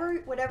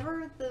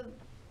 whatever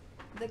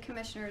the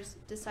commissioners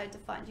decide to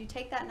fund, you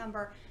take that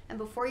number, and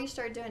before you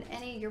start doing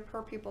any of your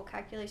per pupil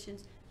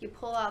calculations, you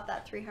pull out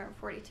that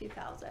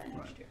 342,000.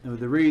 No,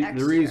 the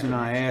reason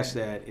I Extra. ask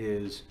that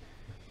is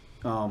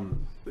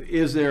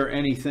there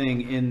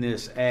anything in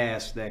this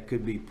ask that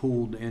could be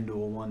pulled into a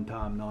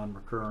one-time,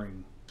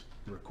 non-recurring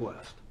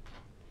request?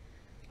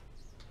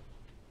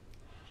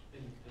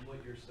 And what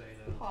you're saying,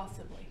 Adam,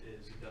 Possibly.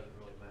 is it doesn't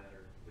really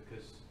matter,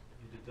 because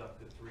you deduct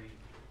the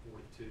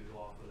 342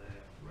 off of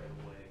that right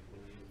away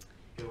when you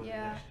go into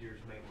Yeah. next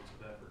year's maintenance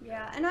of effort.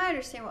 Yeah, and I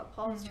understand what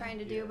Paul's trying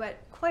to do, Yeah. but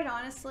quite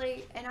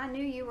honestly, and I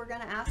knew you were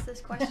gonna ask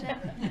this question,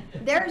 Oh,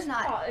 there I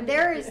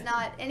is mean-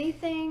 not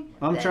anything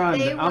I'm that trying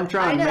they to, I'm would-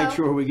 trying to I make know.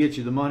 sure we get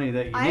you the money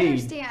that you I need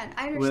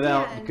understand,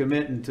 without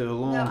committing to a No, I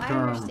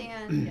long-term.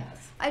 understand.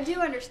 Yes. I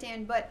do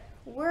understand, but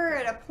we're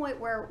at a point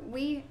where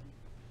we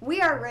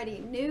already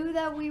knew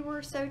that we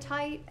were so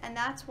tight, and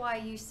that's why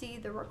you see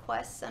the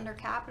requests under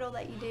capital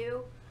that you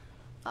do.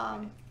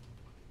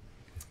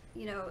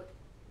 You know,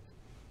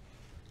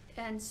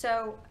 and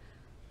so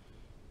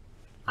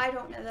I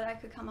don't know that I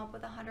could come up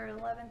with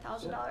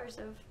 $111,000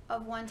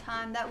 of one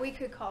time that we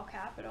could call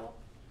capital,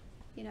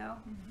 you know?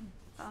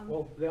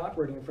 Well, the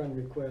operating fund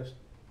request,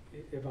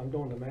 if I'm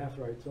doing the math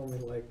right, it's only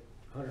like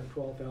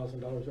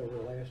 $112,000 over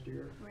last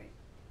year, Right.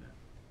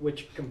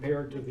 which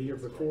compared to the year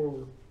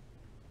before,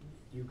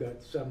 you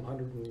got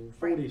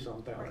 740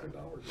 some thousand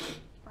dollars.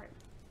 Right.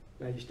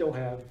 Now, you still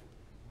have,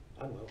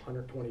 I don't know,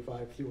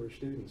 125 fewer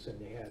students than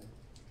you had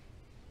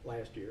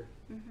last year.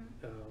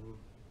 Mm-hmm.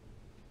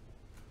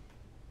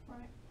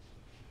 Right.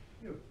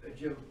 You know,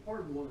 Jim,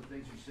 part of one of the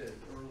things you said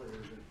earlier,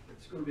 that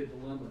it's gonna be a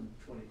dilemma in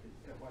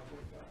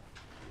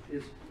FY25,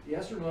 is the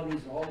ESSER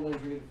monies and all the monies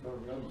we're getting from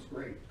the government is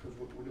great, because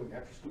we're doing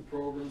after-school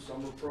programs,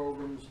 summer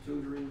programs,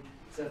 tutoring,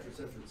 et cetera, et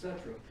cetera, et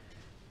cetera.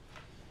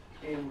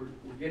 And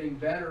we're getting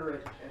better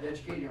at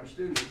educating our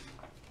students,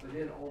 but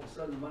then all of a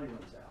sudden the money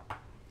runs out.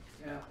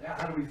 Now,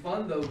 how do we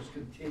fund those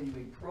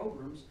continuing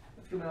programs?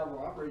 That's coming out of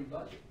our operating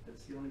budget.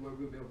 That's the only way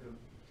we'll be able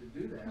to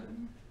do that.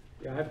 And,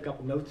 Yeah, I have a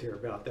couple notes here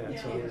about that,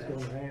 so I was Yeah. going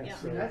to Yeah. ask. I mean,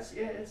 so- that's,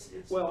 yeah,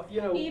 it's. Well,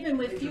 you know. Even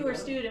with Major fewer dilemma.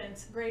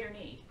 students, greater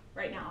need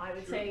right now. I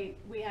would Sure. say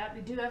we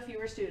do have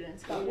fewer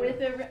students, but Oh, with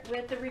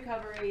the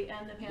recovery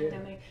and the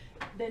pandemic,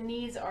 the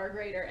needs are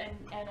greater.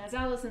 And as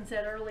Allison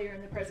said earlier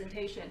in the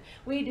presentation,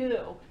 we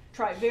do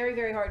try very,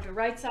 very hard to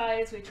right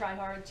size. We try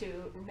hard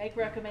to make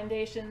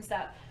recommendations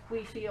that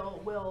we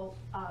feel will,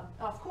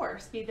 of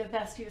course, be the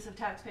best use of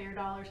taxpayer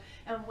dollars.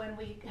 And when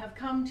we have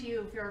come to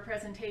you for our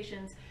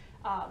presentations,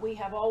 we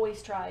have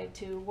always tried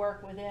to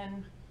work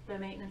within the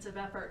maintenance of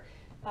effort.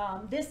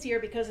 This year,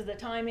 because of the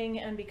timing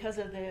and because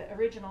of the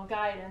original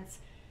guidance,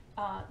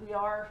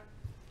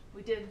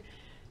 we did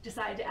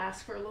decide to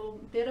ask for a little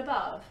bit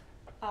above,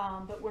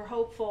 but we're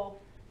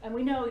hopeful, and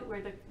we know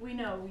we're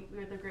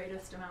the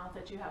greatest amount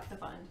that you have to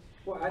fund.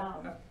 Well,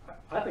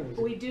 I think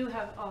But we do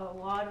have a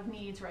lot of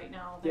needs right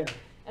now that,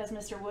 Yeah. as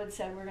Mr. Wood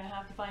said, we're gonna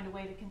have to find a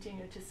way to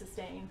continue to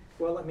sustain.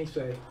 Well, let me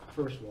say,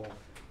 first of all,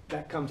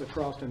 that comes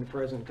across in the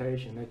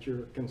presentation, that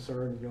you're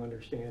concerned, you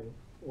understand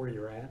where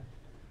you're at,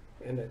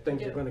 and that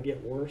things are do. gonna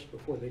get worse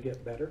before they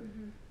get better.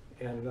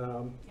 Mm-hmm.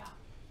 And, Yeah.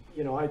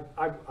 you know,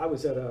 I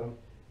was at a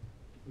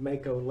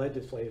Mako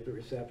legislative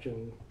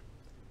reception,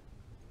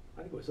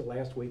 I think it was the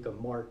last week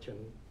of March,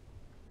 and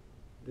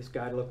this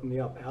guy looked me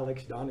up,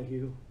 Alex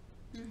Donahue,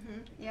 Mm-hmm.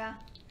 Yeah.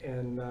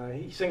 and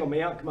he singled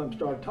me out, come up and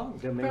started talking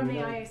to me. From you the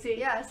know. IAC.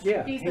 Yes.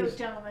 Yeah. He's he's- the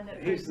gentleman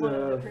that he's is one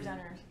of the the-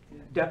 presenters.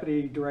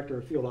 Deputy Director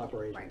of Field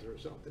Operations Right. or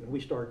something. And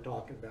we started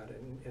talking about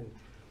it,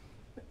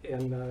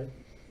 and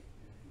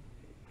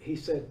he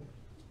said,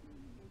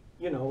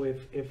 you know,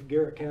 if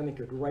Garrett County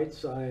could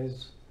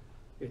right-size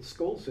its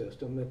school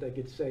system, that they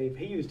could save,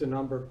 he used a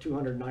number of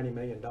 $290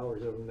 million over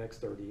the next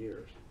 30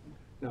 years.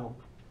 Now,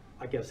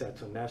 I guess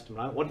that's an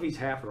estimate. What if he's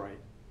half right?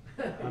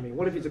 I mean,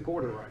 what if he's a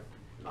quarter right?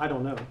 I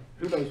don't know.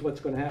 Who knows what's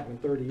going to happen in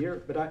 30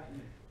 years? But I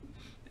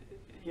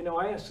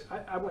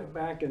went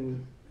back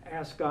and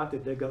asked Scott to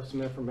dig up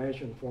some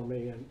information for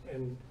me,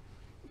 and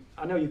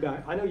I know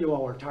you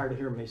all are tired of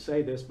hearing me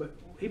say this, but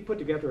he put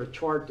together a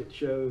chart that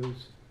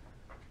shows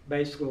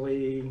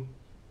basically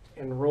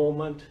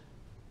enrollment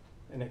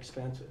and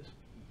expenses.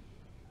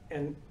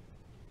 And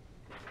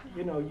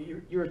you know,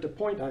 you're at the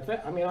point,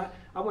 I mean,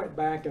 I went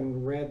back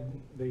and read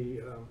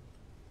the,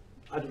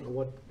 I don't know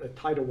what the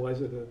title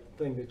was of the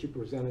thing that you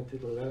presented to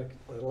the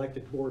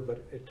elected board,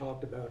 but it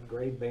talked about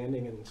grade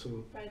banding and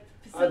some Right,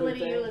 other facility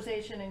things.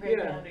 utilization and grade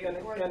Yeah, boundary,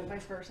 or and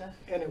vice versa.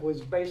 And it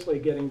was basically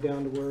getting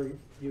down to where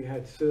you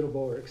had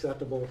suitable or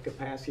acceptable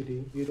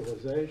capacity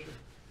utilization.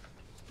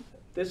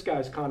 This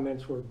guy's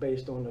comments were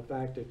based on the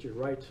fact that you're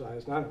right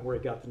size, and I don't know where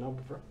he got the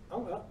number from. Oh,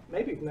 well,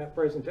 maybe from that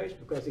presentation,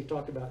 because he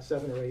talked about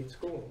 7 or 8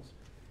 schools.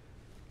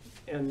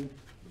 And,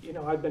 you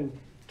know, I've been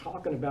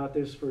talking about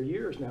this for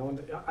years now,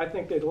 and I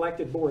think the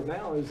elected board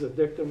now is a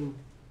victim.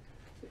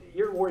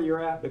 You're where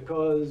you're at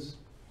because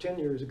 10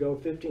 years ago,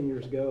 15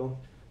 years ago,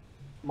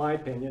 my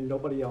opinion,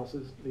 nobody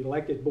else's, the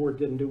elected board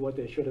didn't do what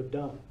they should have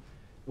done,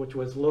 which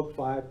was look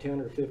 5,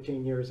 10, or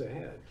 15 years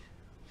ahead.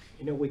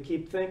 You know, we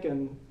keep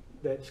thinking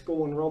that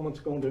school enrollment's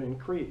going to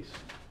increase,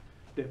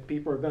 that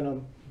people are going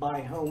to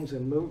buy homes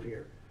and move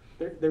here.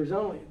 There's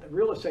only, the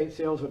real estate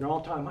sales are at an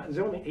all-time high. There's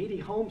only 80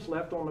 homes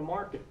left on the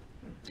market.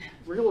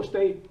 Real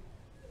estate,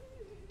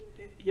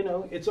 you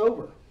know, it's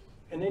over.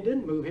 And they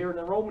didn't move here, and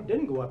enrollment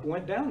didn't go up. It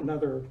went down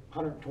another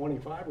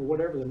 125 or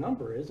whatever the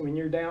number is. I mean,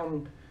 you're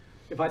down,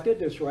 if I did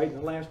this right, in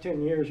the last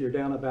 10 years, you're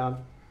down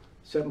about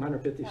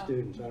 750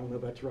 students. I don't know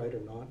if that's right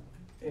or not.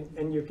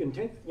 And you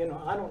continue, you know,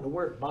 I don't know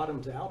where it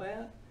bottoms out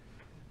at.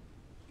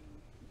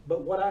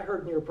 But what I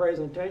heard in your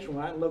presentation,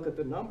 when I look at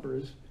the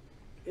numbers,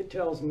 it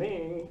tells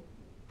me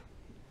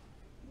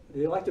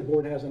the elected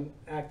board hasn't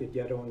acted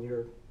yet on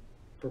your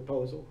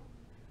proposal.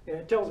 And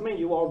it tells me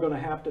you all are going to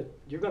have to,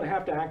 you're going to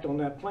have to act on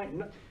that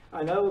plan.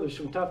 I know there's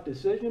some tough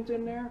decisions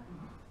in there,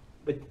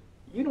 but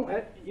you don't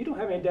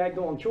have any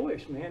daggone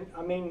choice, man.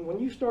 I mean, when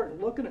you start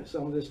looking at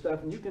some of this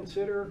stuff and you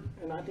consider,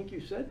 and I think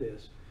you said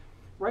this,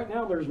 right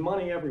now there's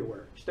money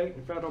everywhere, state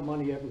and federal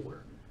money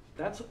everywhere.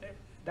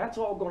 That's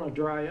all going to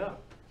dry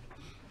up.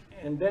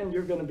 And then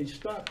you're going to be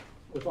stuck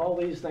with all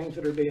these things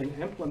that are being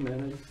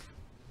implemented,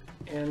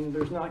 and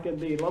there's not going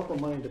to be local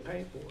money to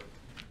pay for it.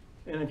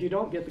 And if you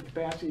don't get the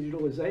capacity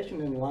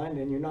utilization in line,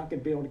 then you're not going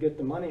to be able to get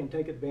the money and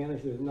take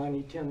advantage of the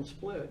 90-10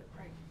 split.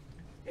 Right.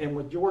 And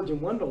with George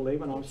and Wendell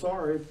leaving, I'm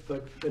sorry,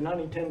 but the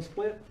 90-10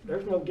 split,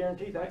 there's no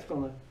guarantee that's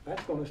going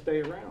to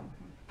stay around.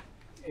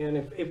 And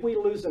if we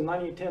lose the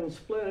 90-10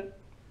 split,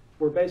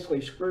 we're basically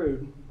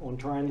screwed on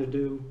trying to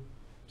do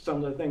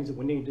some of the things that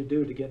we need to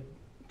do to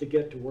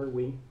get to where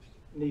we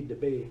need to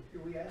be.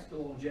 We asked the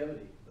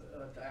longevity,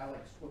 to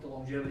Alex, what the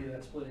longevity of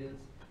that split is.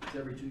 It's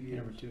every 2 years.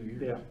 Every 2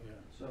 years. Yeah.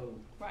 So,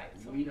 Right,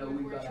 so we know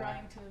we've we're got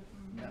trying to.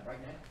 that right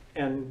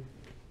now. And,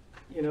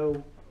 you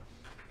know,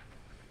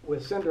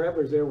 with Senator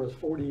Evers, there was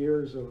 40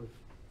 years of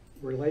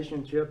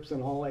relationships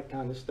and all that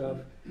kind of stuff.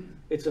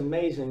 It's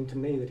amazing to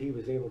me that he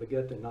was able to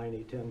get the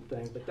 90-10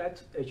 thing, but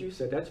that's, as you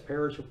said, that's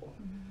perishable.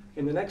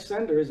 And the next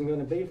senator isn't going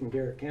to be from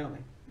Garrett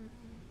County.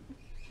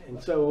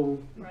 And so,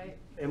 Right.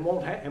 and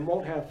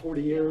won't have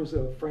 40 years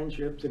of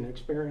friendships and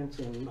experience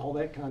and all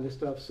that kind of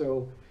stuff.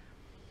 So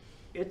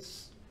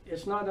it's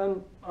not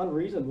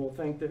unreasonable to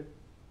think that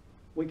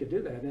we could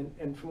do that.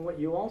 And from what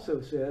you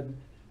also said,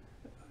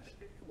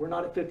 we're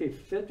not at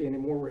 50-50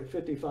 anymore, we're at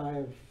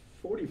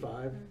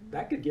 55-45.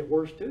 That could get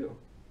worse too.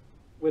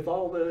 With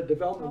all the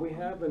development we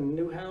have and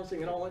new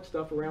housing and all that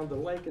stuff around the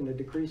lake and the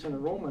decrease in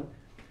enrollment,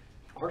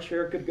 our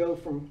share could go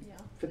from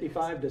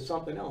 55 to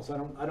something else. I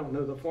don't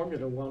know the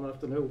formula well enough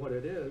to know what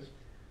it is.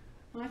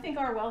 Well, I think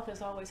our wealth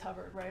has always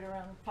hovered right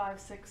around 5,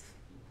 6,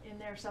 in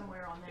there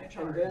somewhere on that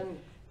chart.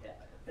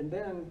 And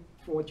then,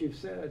 from what you've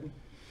said,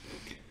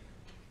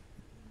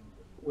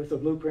 with the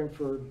blueprint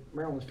for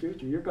Maryland's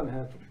future, you're going to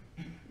have,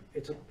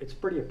 it's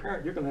pretty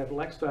apparent, you're going to have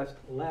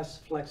less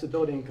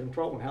flexibility and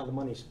control on how the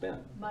money's spent.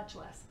 Much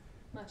less,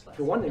 much less.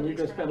 For one thing, at you're least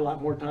going to for spend a now.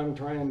 lot more time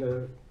trying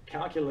to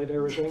calculate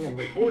everything and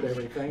report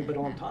everything, but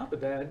on top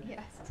of that,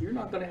 Yes. you're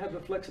not going to have the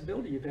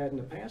flexibility you've had in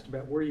the past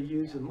about where you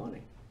use the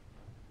money.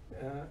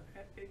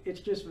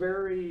 It's just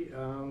very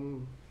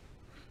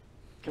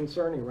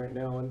concerning right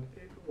now. And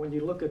when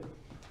you look at,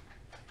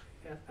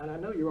 and I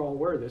know you're all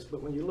aware of this,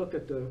 but when you look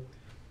at the,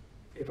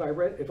 if I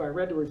read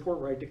the report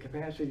right, the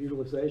capacity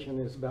utilization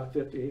is about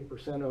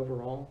 58%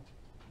 overall.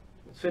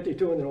 It's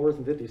 52 in the north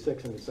and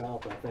 56 in the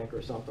south, I think,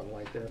 or something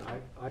like that.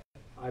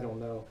 I don't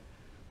know,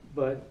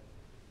 but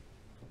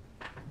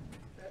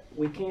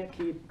we can't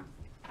keep.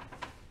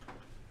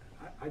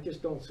 I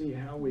just don't see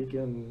how we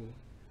can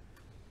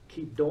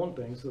keep doing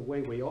things the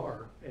way we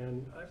are.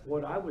 And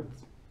what I would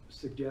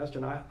suggest,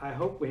 and I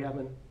hope we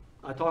haven't,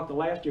 I talked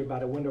last year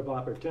about a window of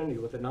opportunity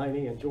with the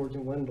 90 and George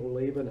and Wendell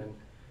leaving and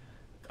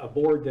a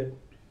board that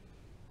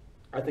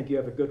I think you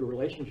have a good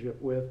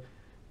relationship with.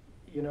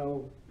 You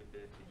know,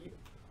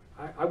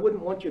 I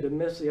wouldn't want you to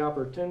miss the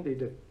opportunity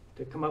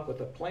to come up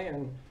with a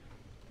plan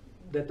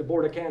that the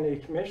Board of County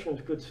Commissioners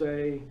could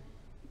say,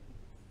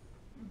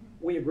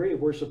 we agree,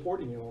 we're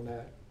supporting you on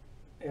that.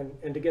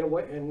 And to get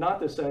away, and not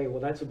to say, well,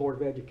 that's the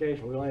Board of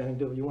Education, we don't have anything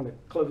to do, you want to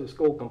close the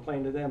school,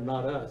 complain to them,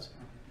 not us.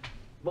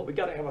 But we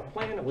got to have a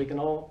plan that we can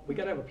all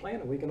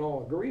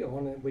agree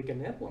on, and we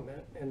can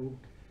implement. And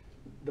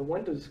the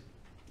windows,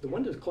 the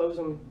window's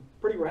closing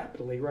pretty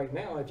rapidly right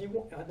now. If you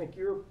want, I think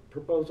your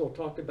proposal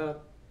talked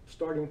about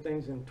starting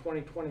things in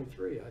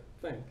 2023, I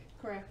think.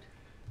 Correct.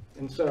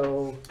 And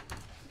so,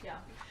 Yeah.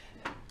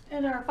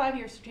 In our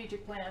 5-year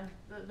strategic plan,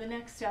 the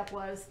next step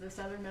was the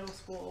Southern Middle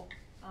School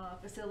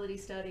facility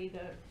study,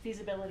 the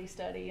feasibility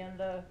study, and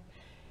the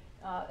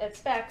at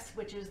specs,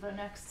 which is the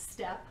next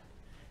step.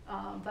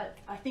 But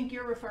I think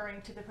you're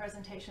referring to the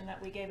presentation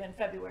that we gave in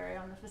February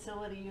on the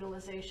facility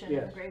utilization and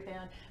Yes. the grade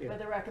band, Yeah.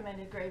 with a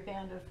recommended grade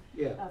band of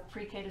Yeah.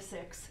 pre-K to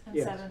 6 and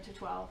Yes. 7 to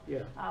 12.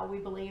 Yeah. We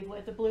believe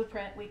with the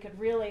blueprint, we could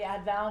really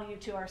add value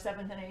to our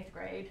 7th and 8th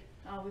grade.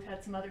 We've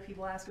had some other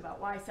people ask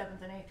about why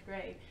 7th and 8th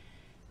grade.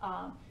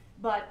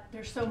 But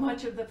there's so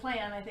much of the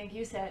plan, I think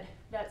you said,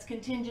 that's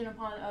contingent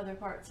upon other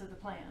parts of the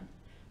plan.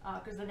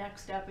 Because the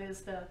next step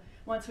is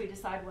once we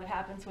decide what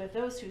happens with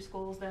those 2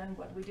 schools, then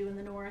what do we do in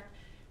the north?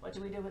 What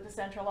do we do with the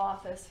central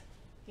office?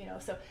 You know,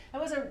 so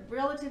that was a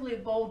relatively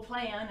bold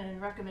plan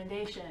and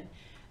recommendation,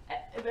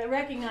 but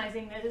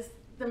recognizing that is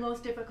the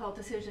most difficult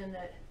decision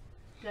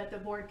that the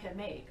board can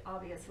make.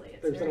 Obviously,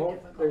 it's very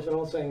difficult. There's an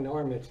old saying,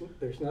 Norm,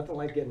 there's nothing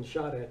like getting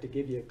shot at to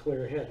give you a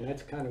clear head, and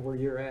that's kind of where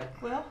you're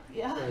at Well,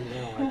 yeah. right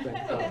now, I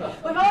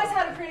think. We've always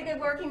had a pretty good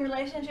working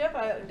relationship.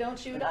 Don't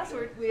shoot us.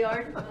 We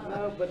are.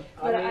 No, but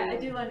But I mean, I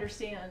do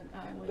understand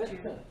what you.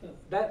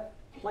 that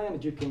plan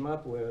that you came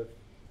up with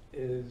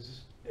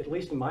is, at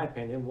least in my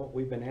opinion, what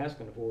we've been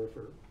asking for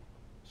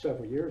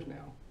several years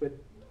now. But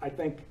I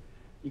think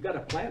you got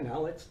a plan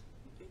now.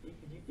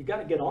 You got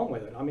to get on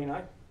with it. I mean,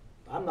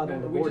 I'm not on the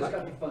Remember, we board. just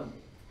got the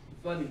funding.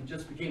 The funding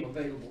just became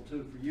available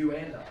too for you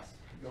and us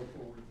to go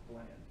forward with the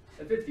plan.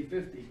 At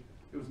 50-50,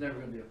 it was never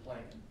gonna be a plan.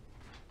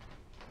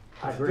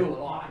 I To agree. do a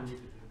lot.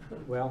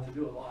 Well, To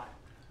do a lot.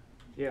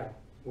 yeah,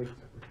 we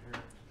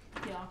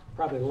Yeah.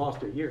 probably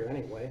lost a year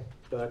anyway,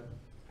 but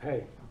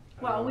hey.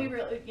 Well, we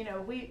really, you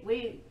know,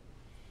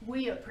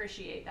 we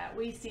appreciate that.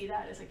 We see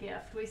that as a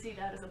gift. We see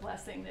that as a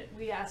blessing that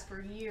we asked for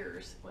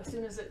years, as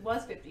soon as it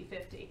was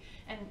 50-50,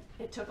 and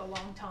it took a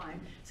long time.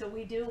 So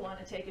we do want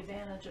to take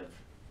advantage of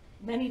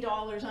many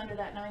dollars under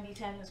that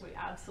 90-10 as we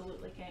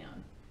absolutely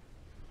can.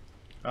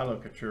 I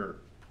look at your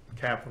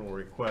capital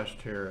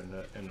request here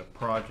and the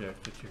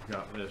project that you've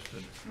got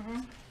listed.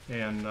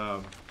 And,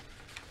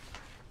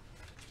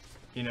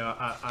 you know,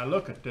 I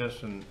look at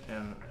this and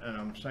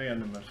I'm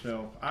saying to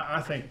myself,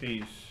 I think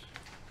these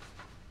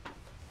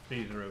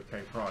are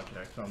okay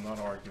projects. I'm not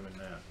arguing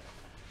that.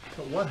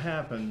 But what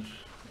happens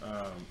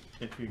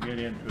if you get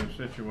into a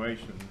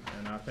situation,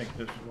 and I think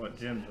this is what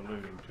Jim's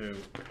alluding to,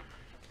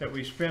 that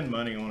we spend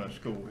money on a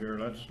school here.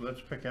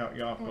 Let's pick out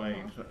Yock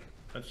Glades.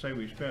 Let's say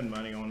we spend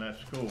money on that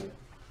school.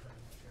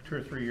 2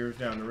 or 3 years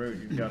down the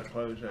road, you've got to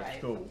close that Right.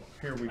 school.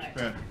 Here we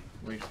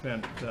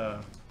spent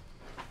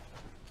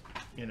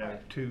you know,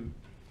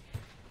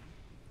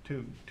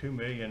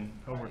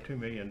 over $2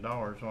 million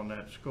on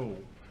that school.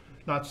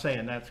 Not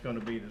saying that's going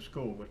to be the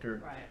school, but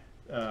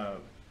Right.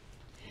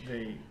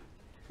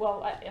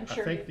 Well, I'm I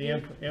sure. think the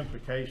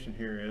implication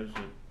here is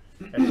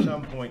that at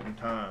some point in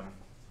time,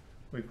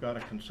 we've got to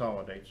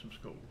consolidate some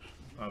schools.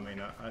 I mean,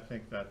 I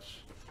think that's,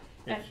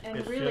 And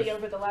it's really just,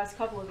 over the last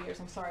couple of years,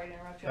 I'm sorry to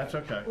interrupt you. That's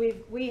okay.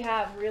 We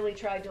have really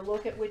tried to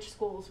look at which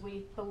schools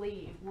we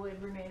believe would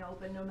remain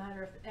open, no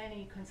matter if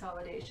any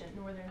consolidation,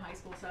 Northern High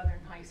School, Southern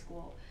High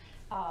School.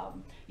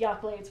 Yock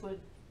Glades would,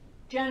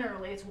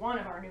 generally, it's one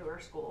of our newer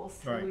schools.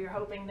 So Right. we were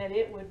hoping that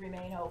it would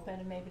remain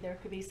open, and maybe there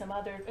could be some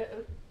other,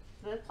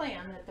 the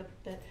plan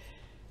that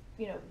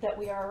you know, that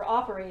we are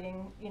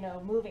operating, you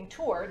know, moving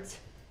towards.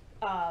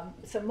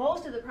 So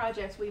most of the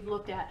projects we've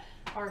looked at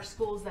are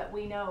schools that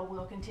we know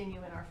will continue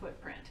in our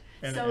footprint,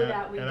 so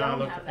that we don't have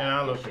that issue. And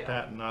I look at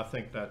that and I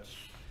think that's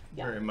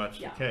Yeah, very much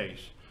the yeah.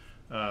 case.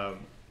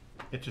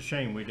 It's a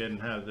shame we didn't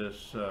have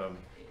this,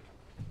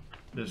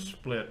 this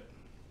split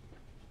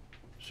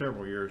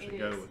several years It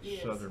ago is, with it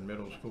is. Southern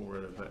Middle School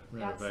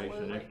renovation.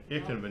 Absolutely.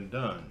 It could have been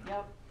done,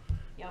 Yep,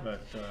 yep.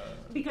 but,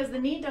 Because the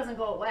need doesn't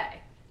go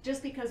away,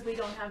 just because we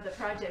don't have the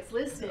projects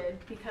listed,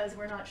 because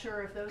we're not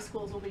sure if those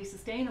schools will be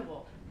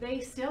sustainable. They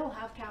still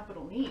have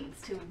capital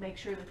needs to make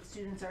sure that the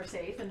students are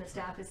safe and the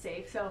staff is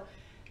safe, so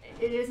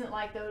it isn't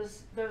like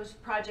those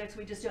projects,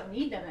 we just don't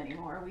need them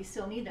anymore, we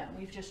still need them.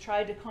 We've just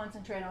tried to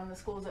concentrate on the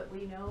schools that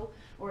we know,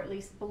 or at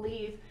least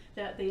believe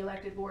that the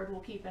elected board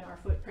will keep in our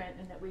footprint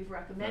and that we've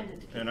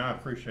recommended to keep. and I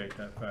appreciate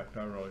that fact,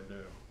 I really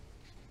do.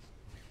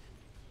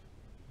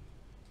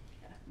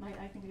 Mike,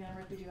 I think I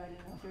interrupted you, I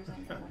didn't know if there's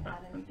anything we had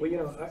anything. Well, you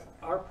know, else.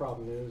 our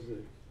problem is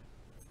that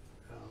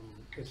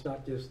it's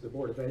not just the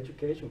Board of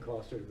Education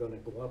costs that are gonna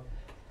go up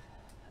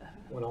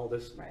when all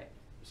this Right.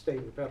 state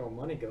and federal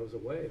money goes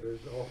away. There's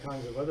all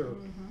kinds of other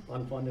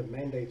unfunded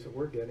mandates that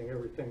we're getting,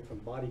 everything from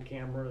body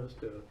cameras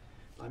to,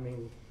 I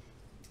mean,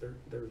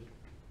 there's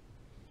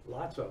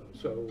lots of them.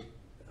 So,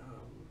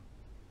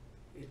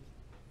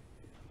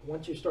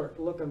 once you start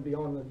looking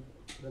beyond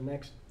the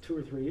next 2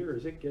 or 3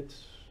 years, it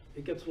gets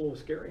a little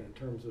scary in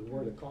terms of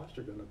where the costs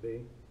are gonna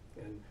be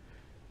and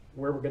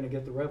where we're gonna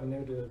get the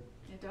revenue to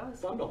It does.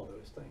 fund all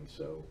those things.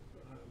 So,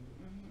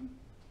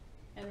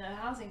 and the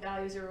housing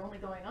values are only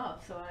going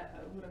up, so I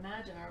would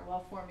imagine our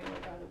wealth formula,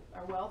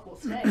 our wealth will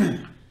stay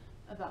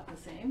about the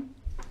same.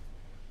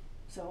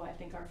 So I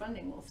think our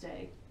funding will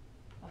stay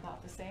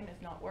about the same,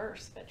 if not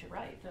worse, but you're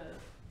right,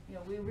 you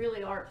know, we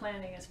really are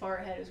planning as far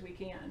ahead as we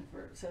can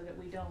so that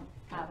we don't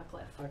have a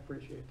cliff. I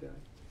appreciate that.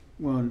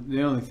 Well,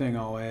 the only thing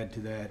I'll add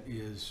to that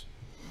is,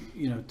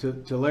 you know,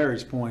 to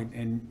Larry's point,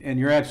 and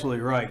you're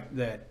absolutely right,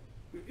 that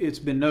it's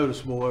been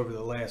noticeable over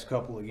the last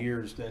couple of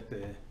years that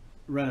the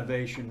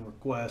renovation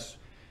requests,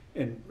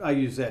 and I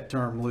use that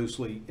term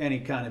loosely, any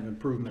kind of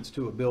improvements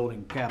to a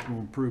building, capital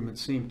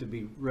improvements seem to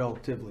be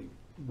relatively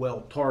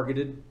well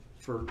targeted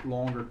for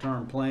longer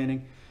term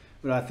planning.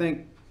 But I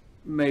think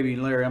maybe,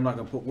 Larry, I'm not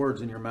going to put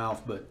words in your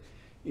mouth, but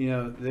you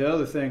know, the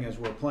other thing as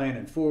we're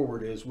planning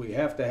forward is we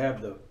have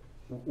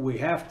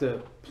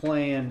to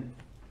plan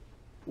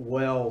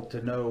well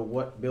to know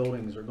what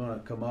buildings are going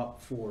to come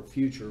up for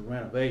future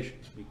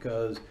renovations,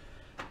 because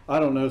I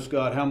don't know,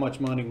 Scott, how much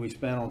money we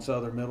spent on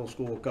Southern Middle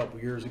School a couple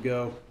years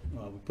ago.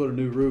 We put a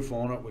new roof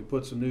on it, we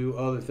put some new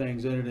other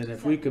things in it, and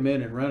if we come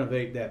in and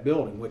renovate that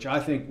building, which I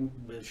think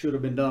should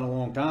have been done a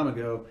long time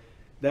ago,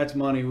 that's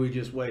money we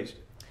just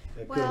wasted.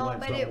 That could have Well,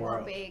 went but it somewhere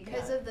won't else. be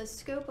because Yeah. of the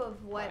scope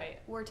of what Right.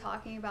 we're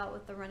talking about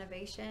with the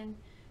renovation,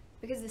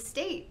 because the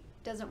state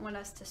doesn't want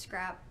us to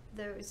scrap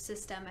those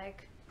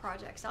systemic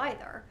projects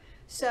either.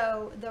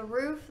 So the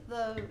roof,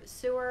 the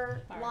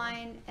sewer Fire.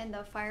 line, and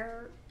the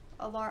fire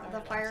alarm, Fire the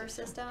alarm fire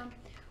system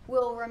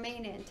will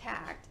remain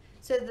intact.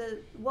 So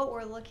what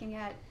we're looking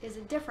at is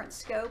a different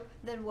scope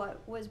than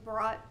what was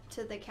brought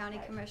to the county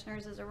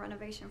commissioners as a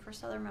renovation for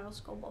Southern Middle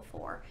School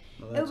before.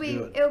 Well, that's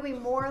good. It'll be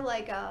more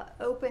like a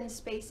open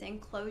space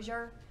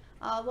enclosure,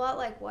 a lot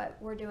like what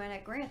we're doing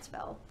at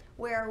Grantsville,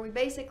 where we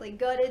basically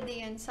gutted the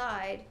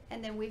inside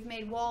and then we've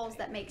made walls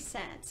that make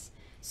sense,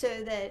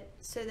 so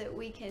that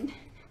we can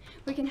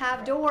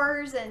have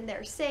doors and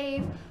they're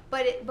safe,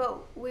 but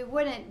we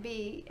wouldn't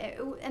be,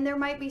 and there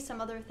might be some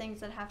other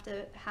things that have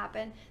to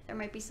happen. There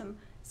might be some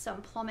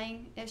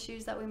plumbing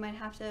issues that we might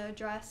have to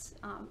address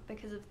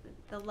because of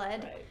the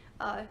lead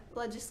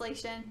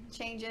legislation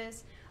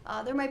changes.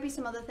 There might be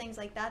some other things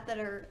like that that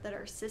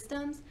are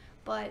systems,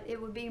 but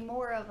it would be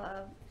more of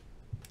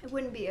it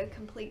wouldn't be a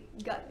complete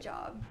gut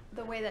job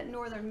the way that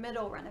Northern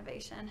Middle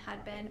renovation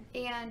had been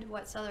and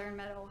what Southern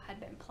Middle had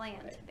been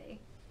planned to be.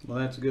 Well,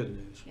 that's good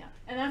news. Yeah,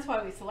 and that's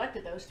why we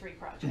selected those 3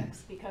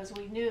 projects, because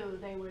we knew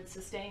they would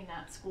sustain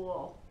that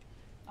school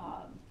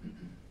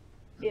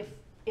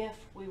if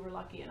we were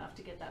lucky enough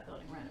to get that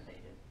building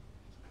renovated.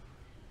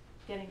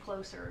 Getting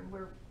closer, and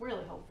we're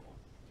really hopeful.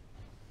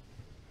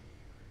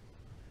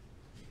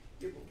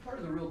 Yeah, well, part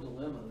of the real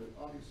dilemma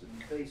that obviously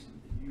we face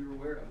and you're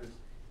aware of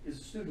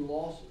is student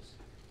losses.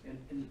 And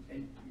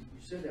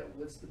you said that,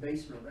 what's the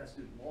basement of that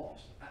student loss?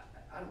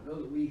 I don't know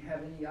that we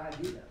have any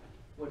idea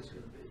what it's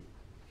going to be.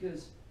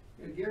 Because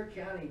you know, Garrett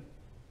County,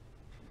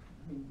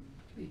 I mean,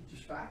 to be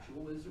just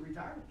factual, is a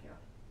retirement county.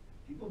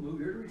 People move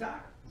here to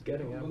retire. It's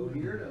getting People that move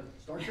way. here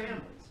to start families.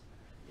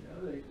 You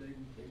know,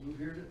 they move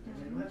here to,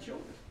 and they don't have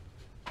children.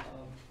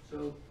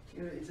 So,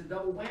 you know, it's a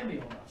double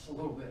whammy on us a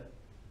little bit.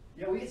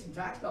 Yeah, we get some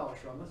tax dollars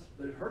from us,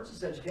 but it hurts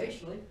us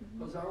educationally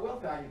because our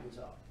wealth value goes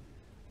up.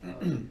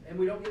 And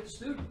we don't get the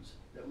students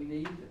that we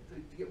need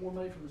to get more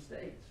money from the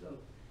state. So,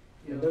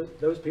 you know,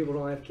 Those people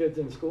don't have kids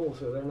in school,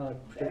 so they're not they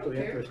don't particularly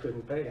care. interested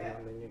in paying. Yeah,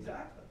 I mean,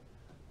 exactly.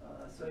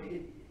 So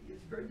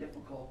it's very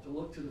difficult to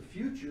look to the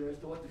future as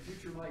to what the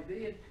future might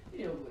be. And,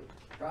 you know, with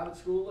private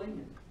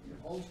schooling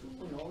and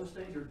homeschooling, all those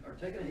things are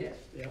taking a hit.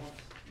 Yeah. I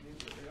mean,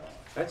 they are.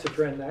 That's a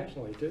trend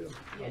nationally too.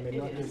 Yeah, I mean, it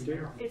not is. just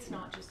here. It's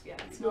not just,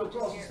 it's You go not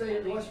across just the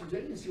here. state of West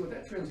Virginia and see what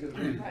that trend's gonna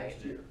be Right.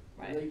 next year.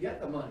 Right. They get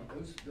the money,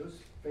 those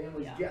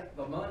families Yeah. get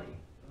the money,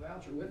 the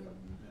voucher with them.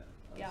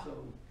 Yeah.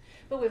 So,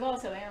 But we've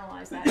also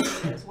analyzed that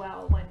data as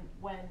well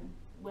when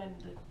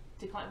the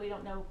decline, we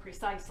don't know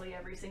precisely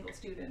every single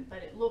student,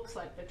 but it looks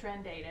like the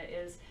trend data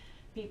is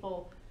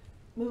people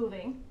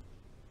moving,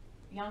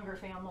 younger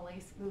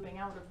families moving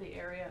out of the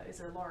area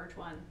is a large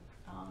one.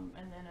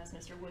 And then as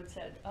Mr. Wood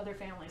said, other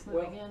families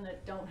moving in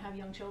that don't have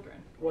young children.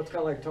 Well, it's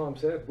kind of like Tom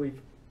said, we've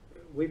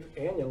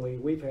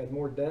had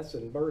more deaths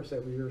and births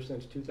every year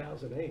since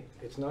 2008.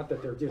 It's not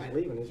that they're just Right.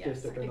 leaving, it's Yes,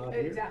 just that they're not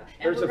here. exactly.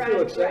 And There's a we're few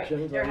right,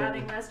 exceptions. They're I mean,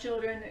 having less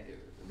children,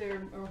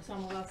 or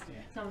some of us,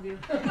 some of you.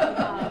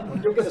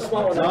 You'll get a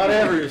smaller. Not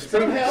every,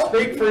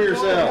 speak for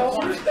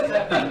yourself.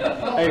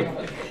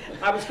 Hey,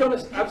 I was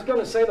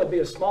gonna say there'll be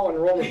a small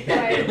enrollment.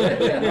 Right.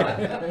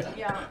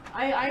 Yeah,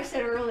 I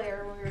said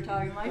earlier when we were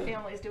talking, my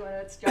family's doing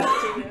its job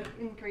to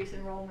increase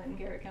enrollment in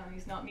Garrett County.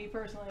 It's not me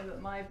personally,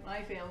 but my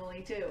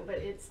family too. But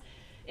it's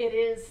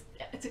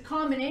a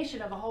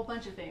combination of a whole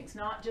bunch of things.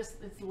 Not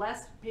just, it's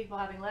less people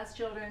having less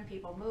children,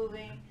 people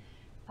moving,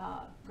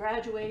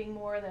 graduating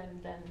more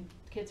than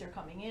kids are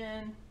coming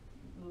in.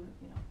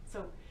 You know,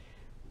 so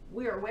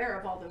we're aware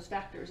of all those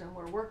factors, and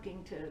we're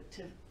working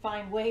to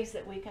find ways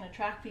that we can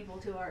attract people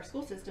to our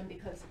school system,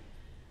 because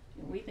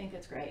we think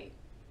it's great.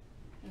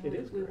 And It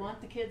is we great.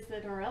 want the kids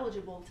that are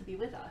eligible to be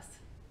with us.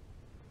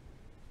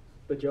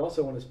 But you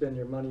also want to spend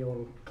your money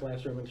on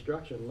classroom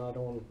instruction, not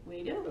on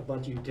We do. a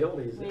bunch of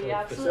utilities We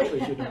or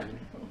facilities absolutely. you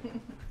don't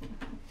need.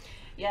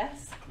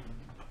 Yes.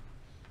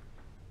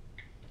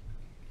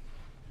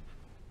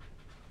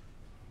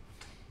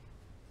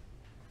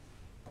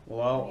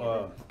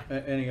 Well,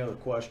 any other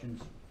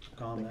questions, I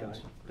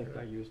comments? think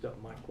I used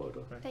up my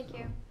quota. Thank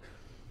you.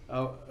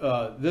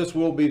 This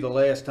will be the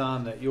last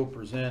time that you'll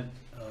present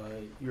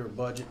your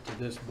budget to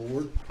this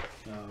board.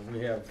 We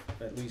have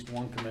at least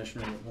one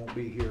commissioner that won't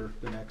be here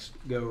the next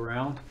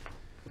go-around.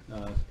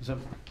 So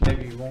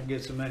maybe you won't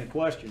get so many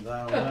questions,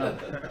 I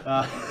don't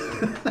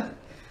know.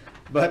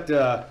 But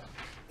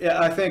yeah,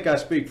 I think I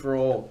speak for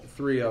all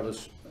three of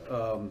us.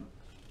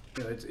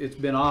 You know, it's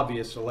been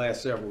obvious the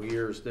last several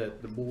years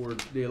that the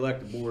board, the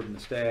elected board and the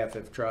staff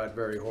have tried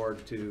very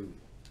hard to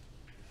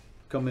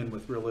come in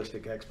with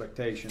realistic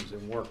expectations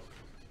and work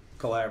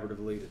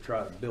collaboratively to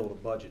try to build a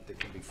budget that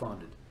can be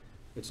funded.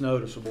 It's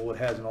noticeable, it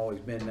hasn't always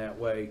been that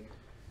way.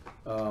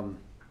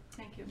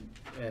 Thank you.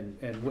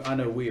 And I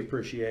know we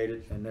appreciate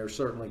it, and there's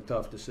certainly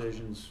tough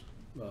decisions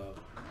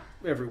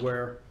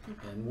everywhere,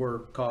 and we're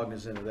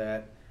cognizant of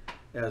that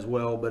as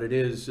well. But it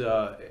is,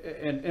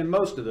 and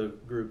most of the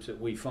groups that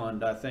we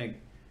fund, I think,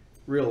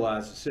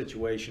 realize the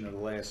situation of the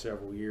last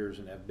several years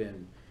and have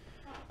been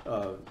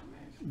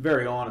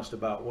very honest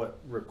about what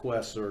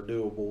requests are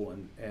doable,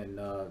 and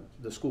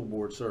the school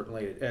board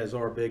certainly, as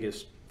our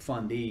biggest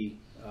fundee,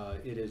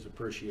 it is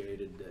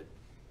appreciated that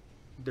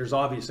there's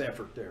obvious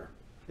effort there.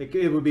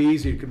 It would be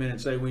easy to come in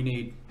and say we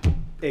need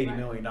 $80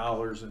 million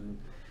and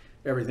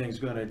everything's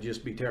going to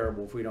just be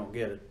terrible if we don't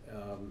get it,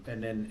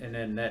 and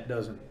then that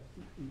doesn't,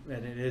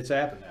 and it's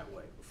happened that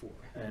way before,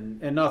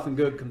 and nothing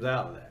good comes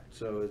out of that.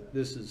 So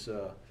this is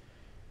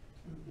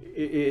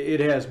it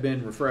has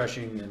been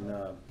refreshing,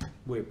 and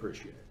we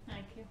appreciate it.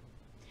 Thank you.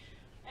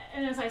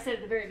 And as I said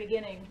at the very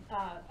beginning,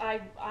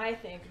 I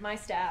think my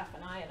staff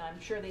and I'm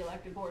sure the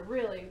elected board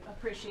really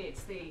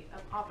appreciates the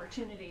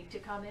opportunity to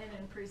come in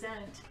and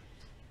present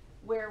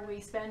where we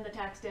spend the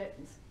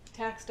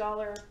tax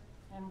dollar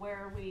and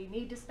where we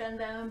need to spend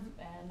them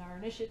and our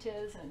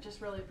initiatives, and just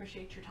really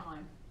appreciate your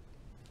time.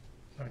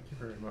 Thank you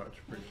very much,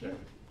 appreciate it.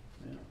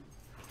 Yeah.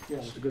 Yeah,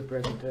 it's a good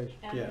presentation.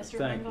 And Yeah, Mr.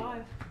 thank you.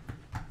 Mungai,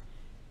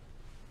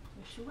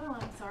 wish you well.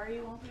 I'm sorry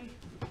you won't be.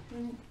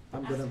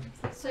 I'm gonna.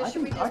 So I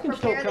should we can- I just can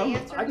still prepare the come-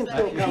 answers? I can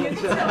still come and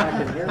sit back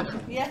and hear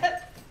them.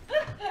 Yes.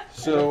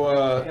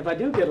 So If I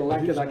do get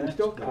elected, I'll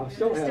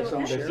still have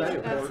something to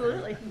say.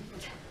 Absolutely.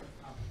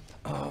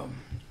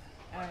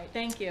 All right,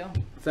 thank you.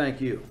 thank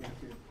you.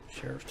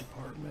 Sheriff's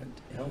Department,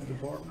 Health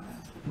Department?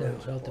 No,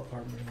 Health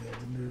Department, we had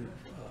to move.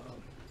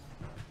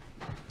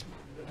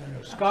 I don't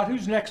know. Scott,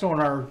 who's next on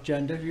our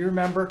agenda? Do you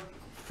remember?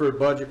 For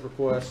budget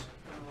request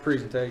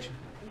presentation.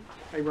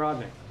 Hey,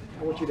 Rodney,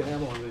 I want you to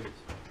have one of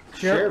these.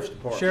 Sheriff's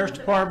Department. Sheriff's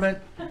Department,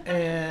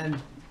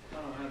 and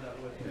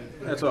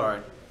That's all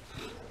right.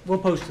 we'll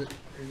post it.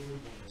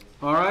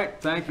 All right,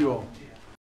 thank you all.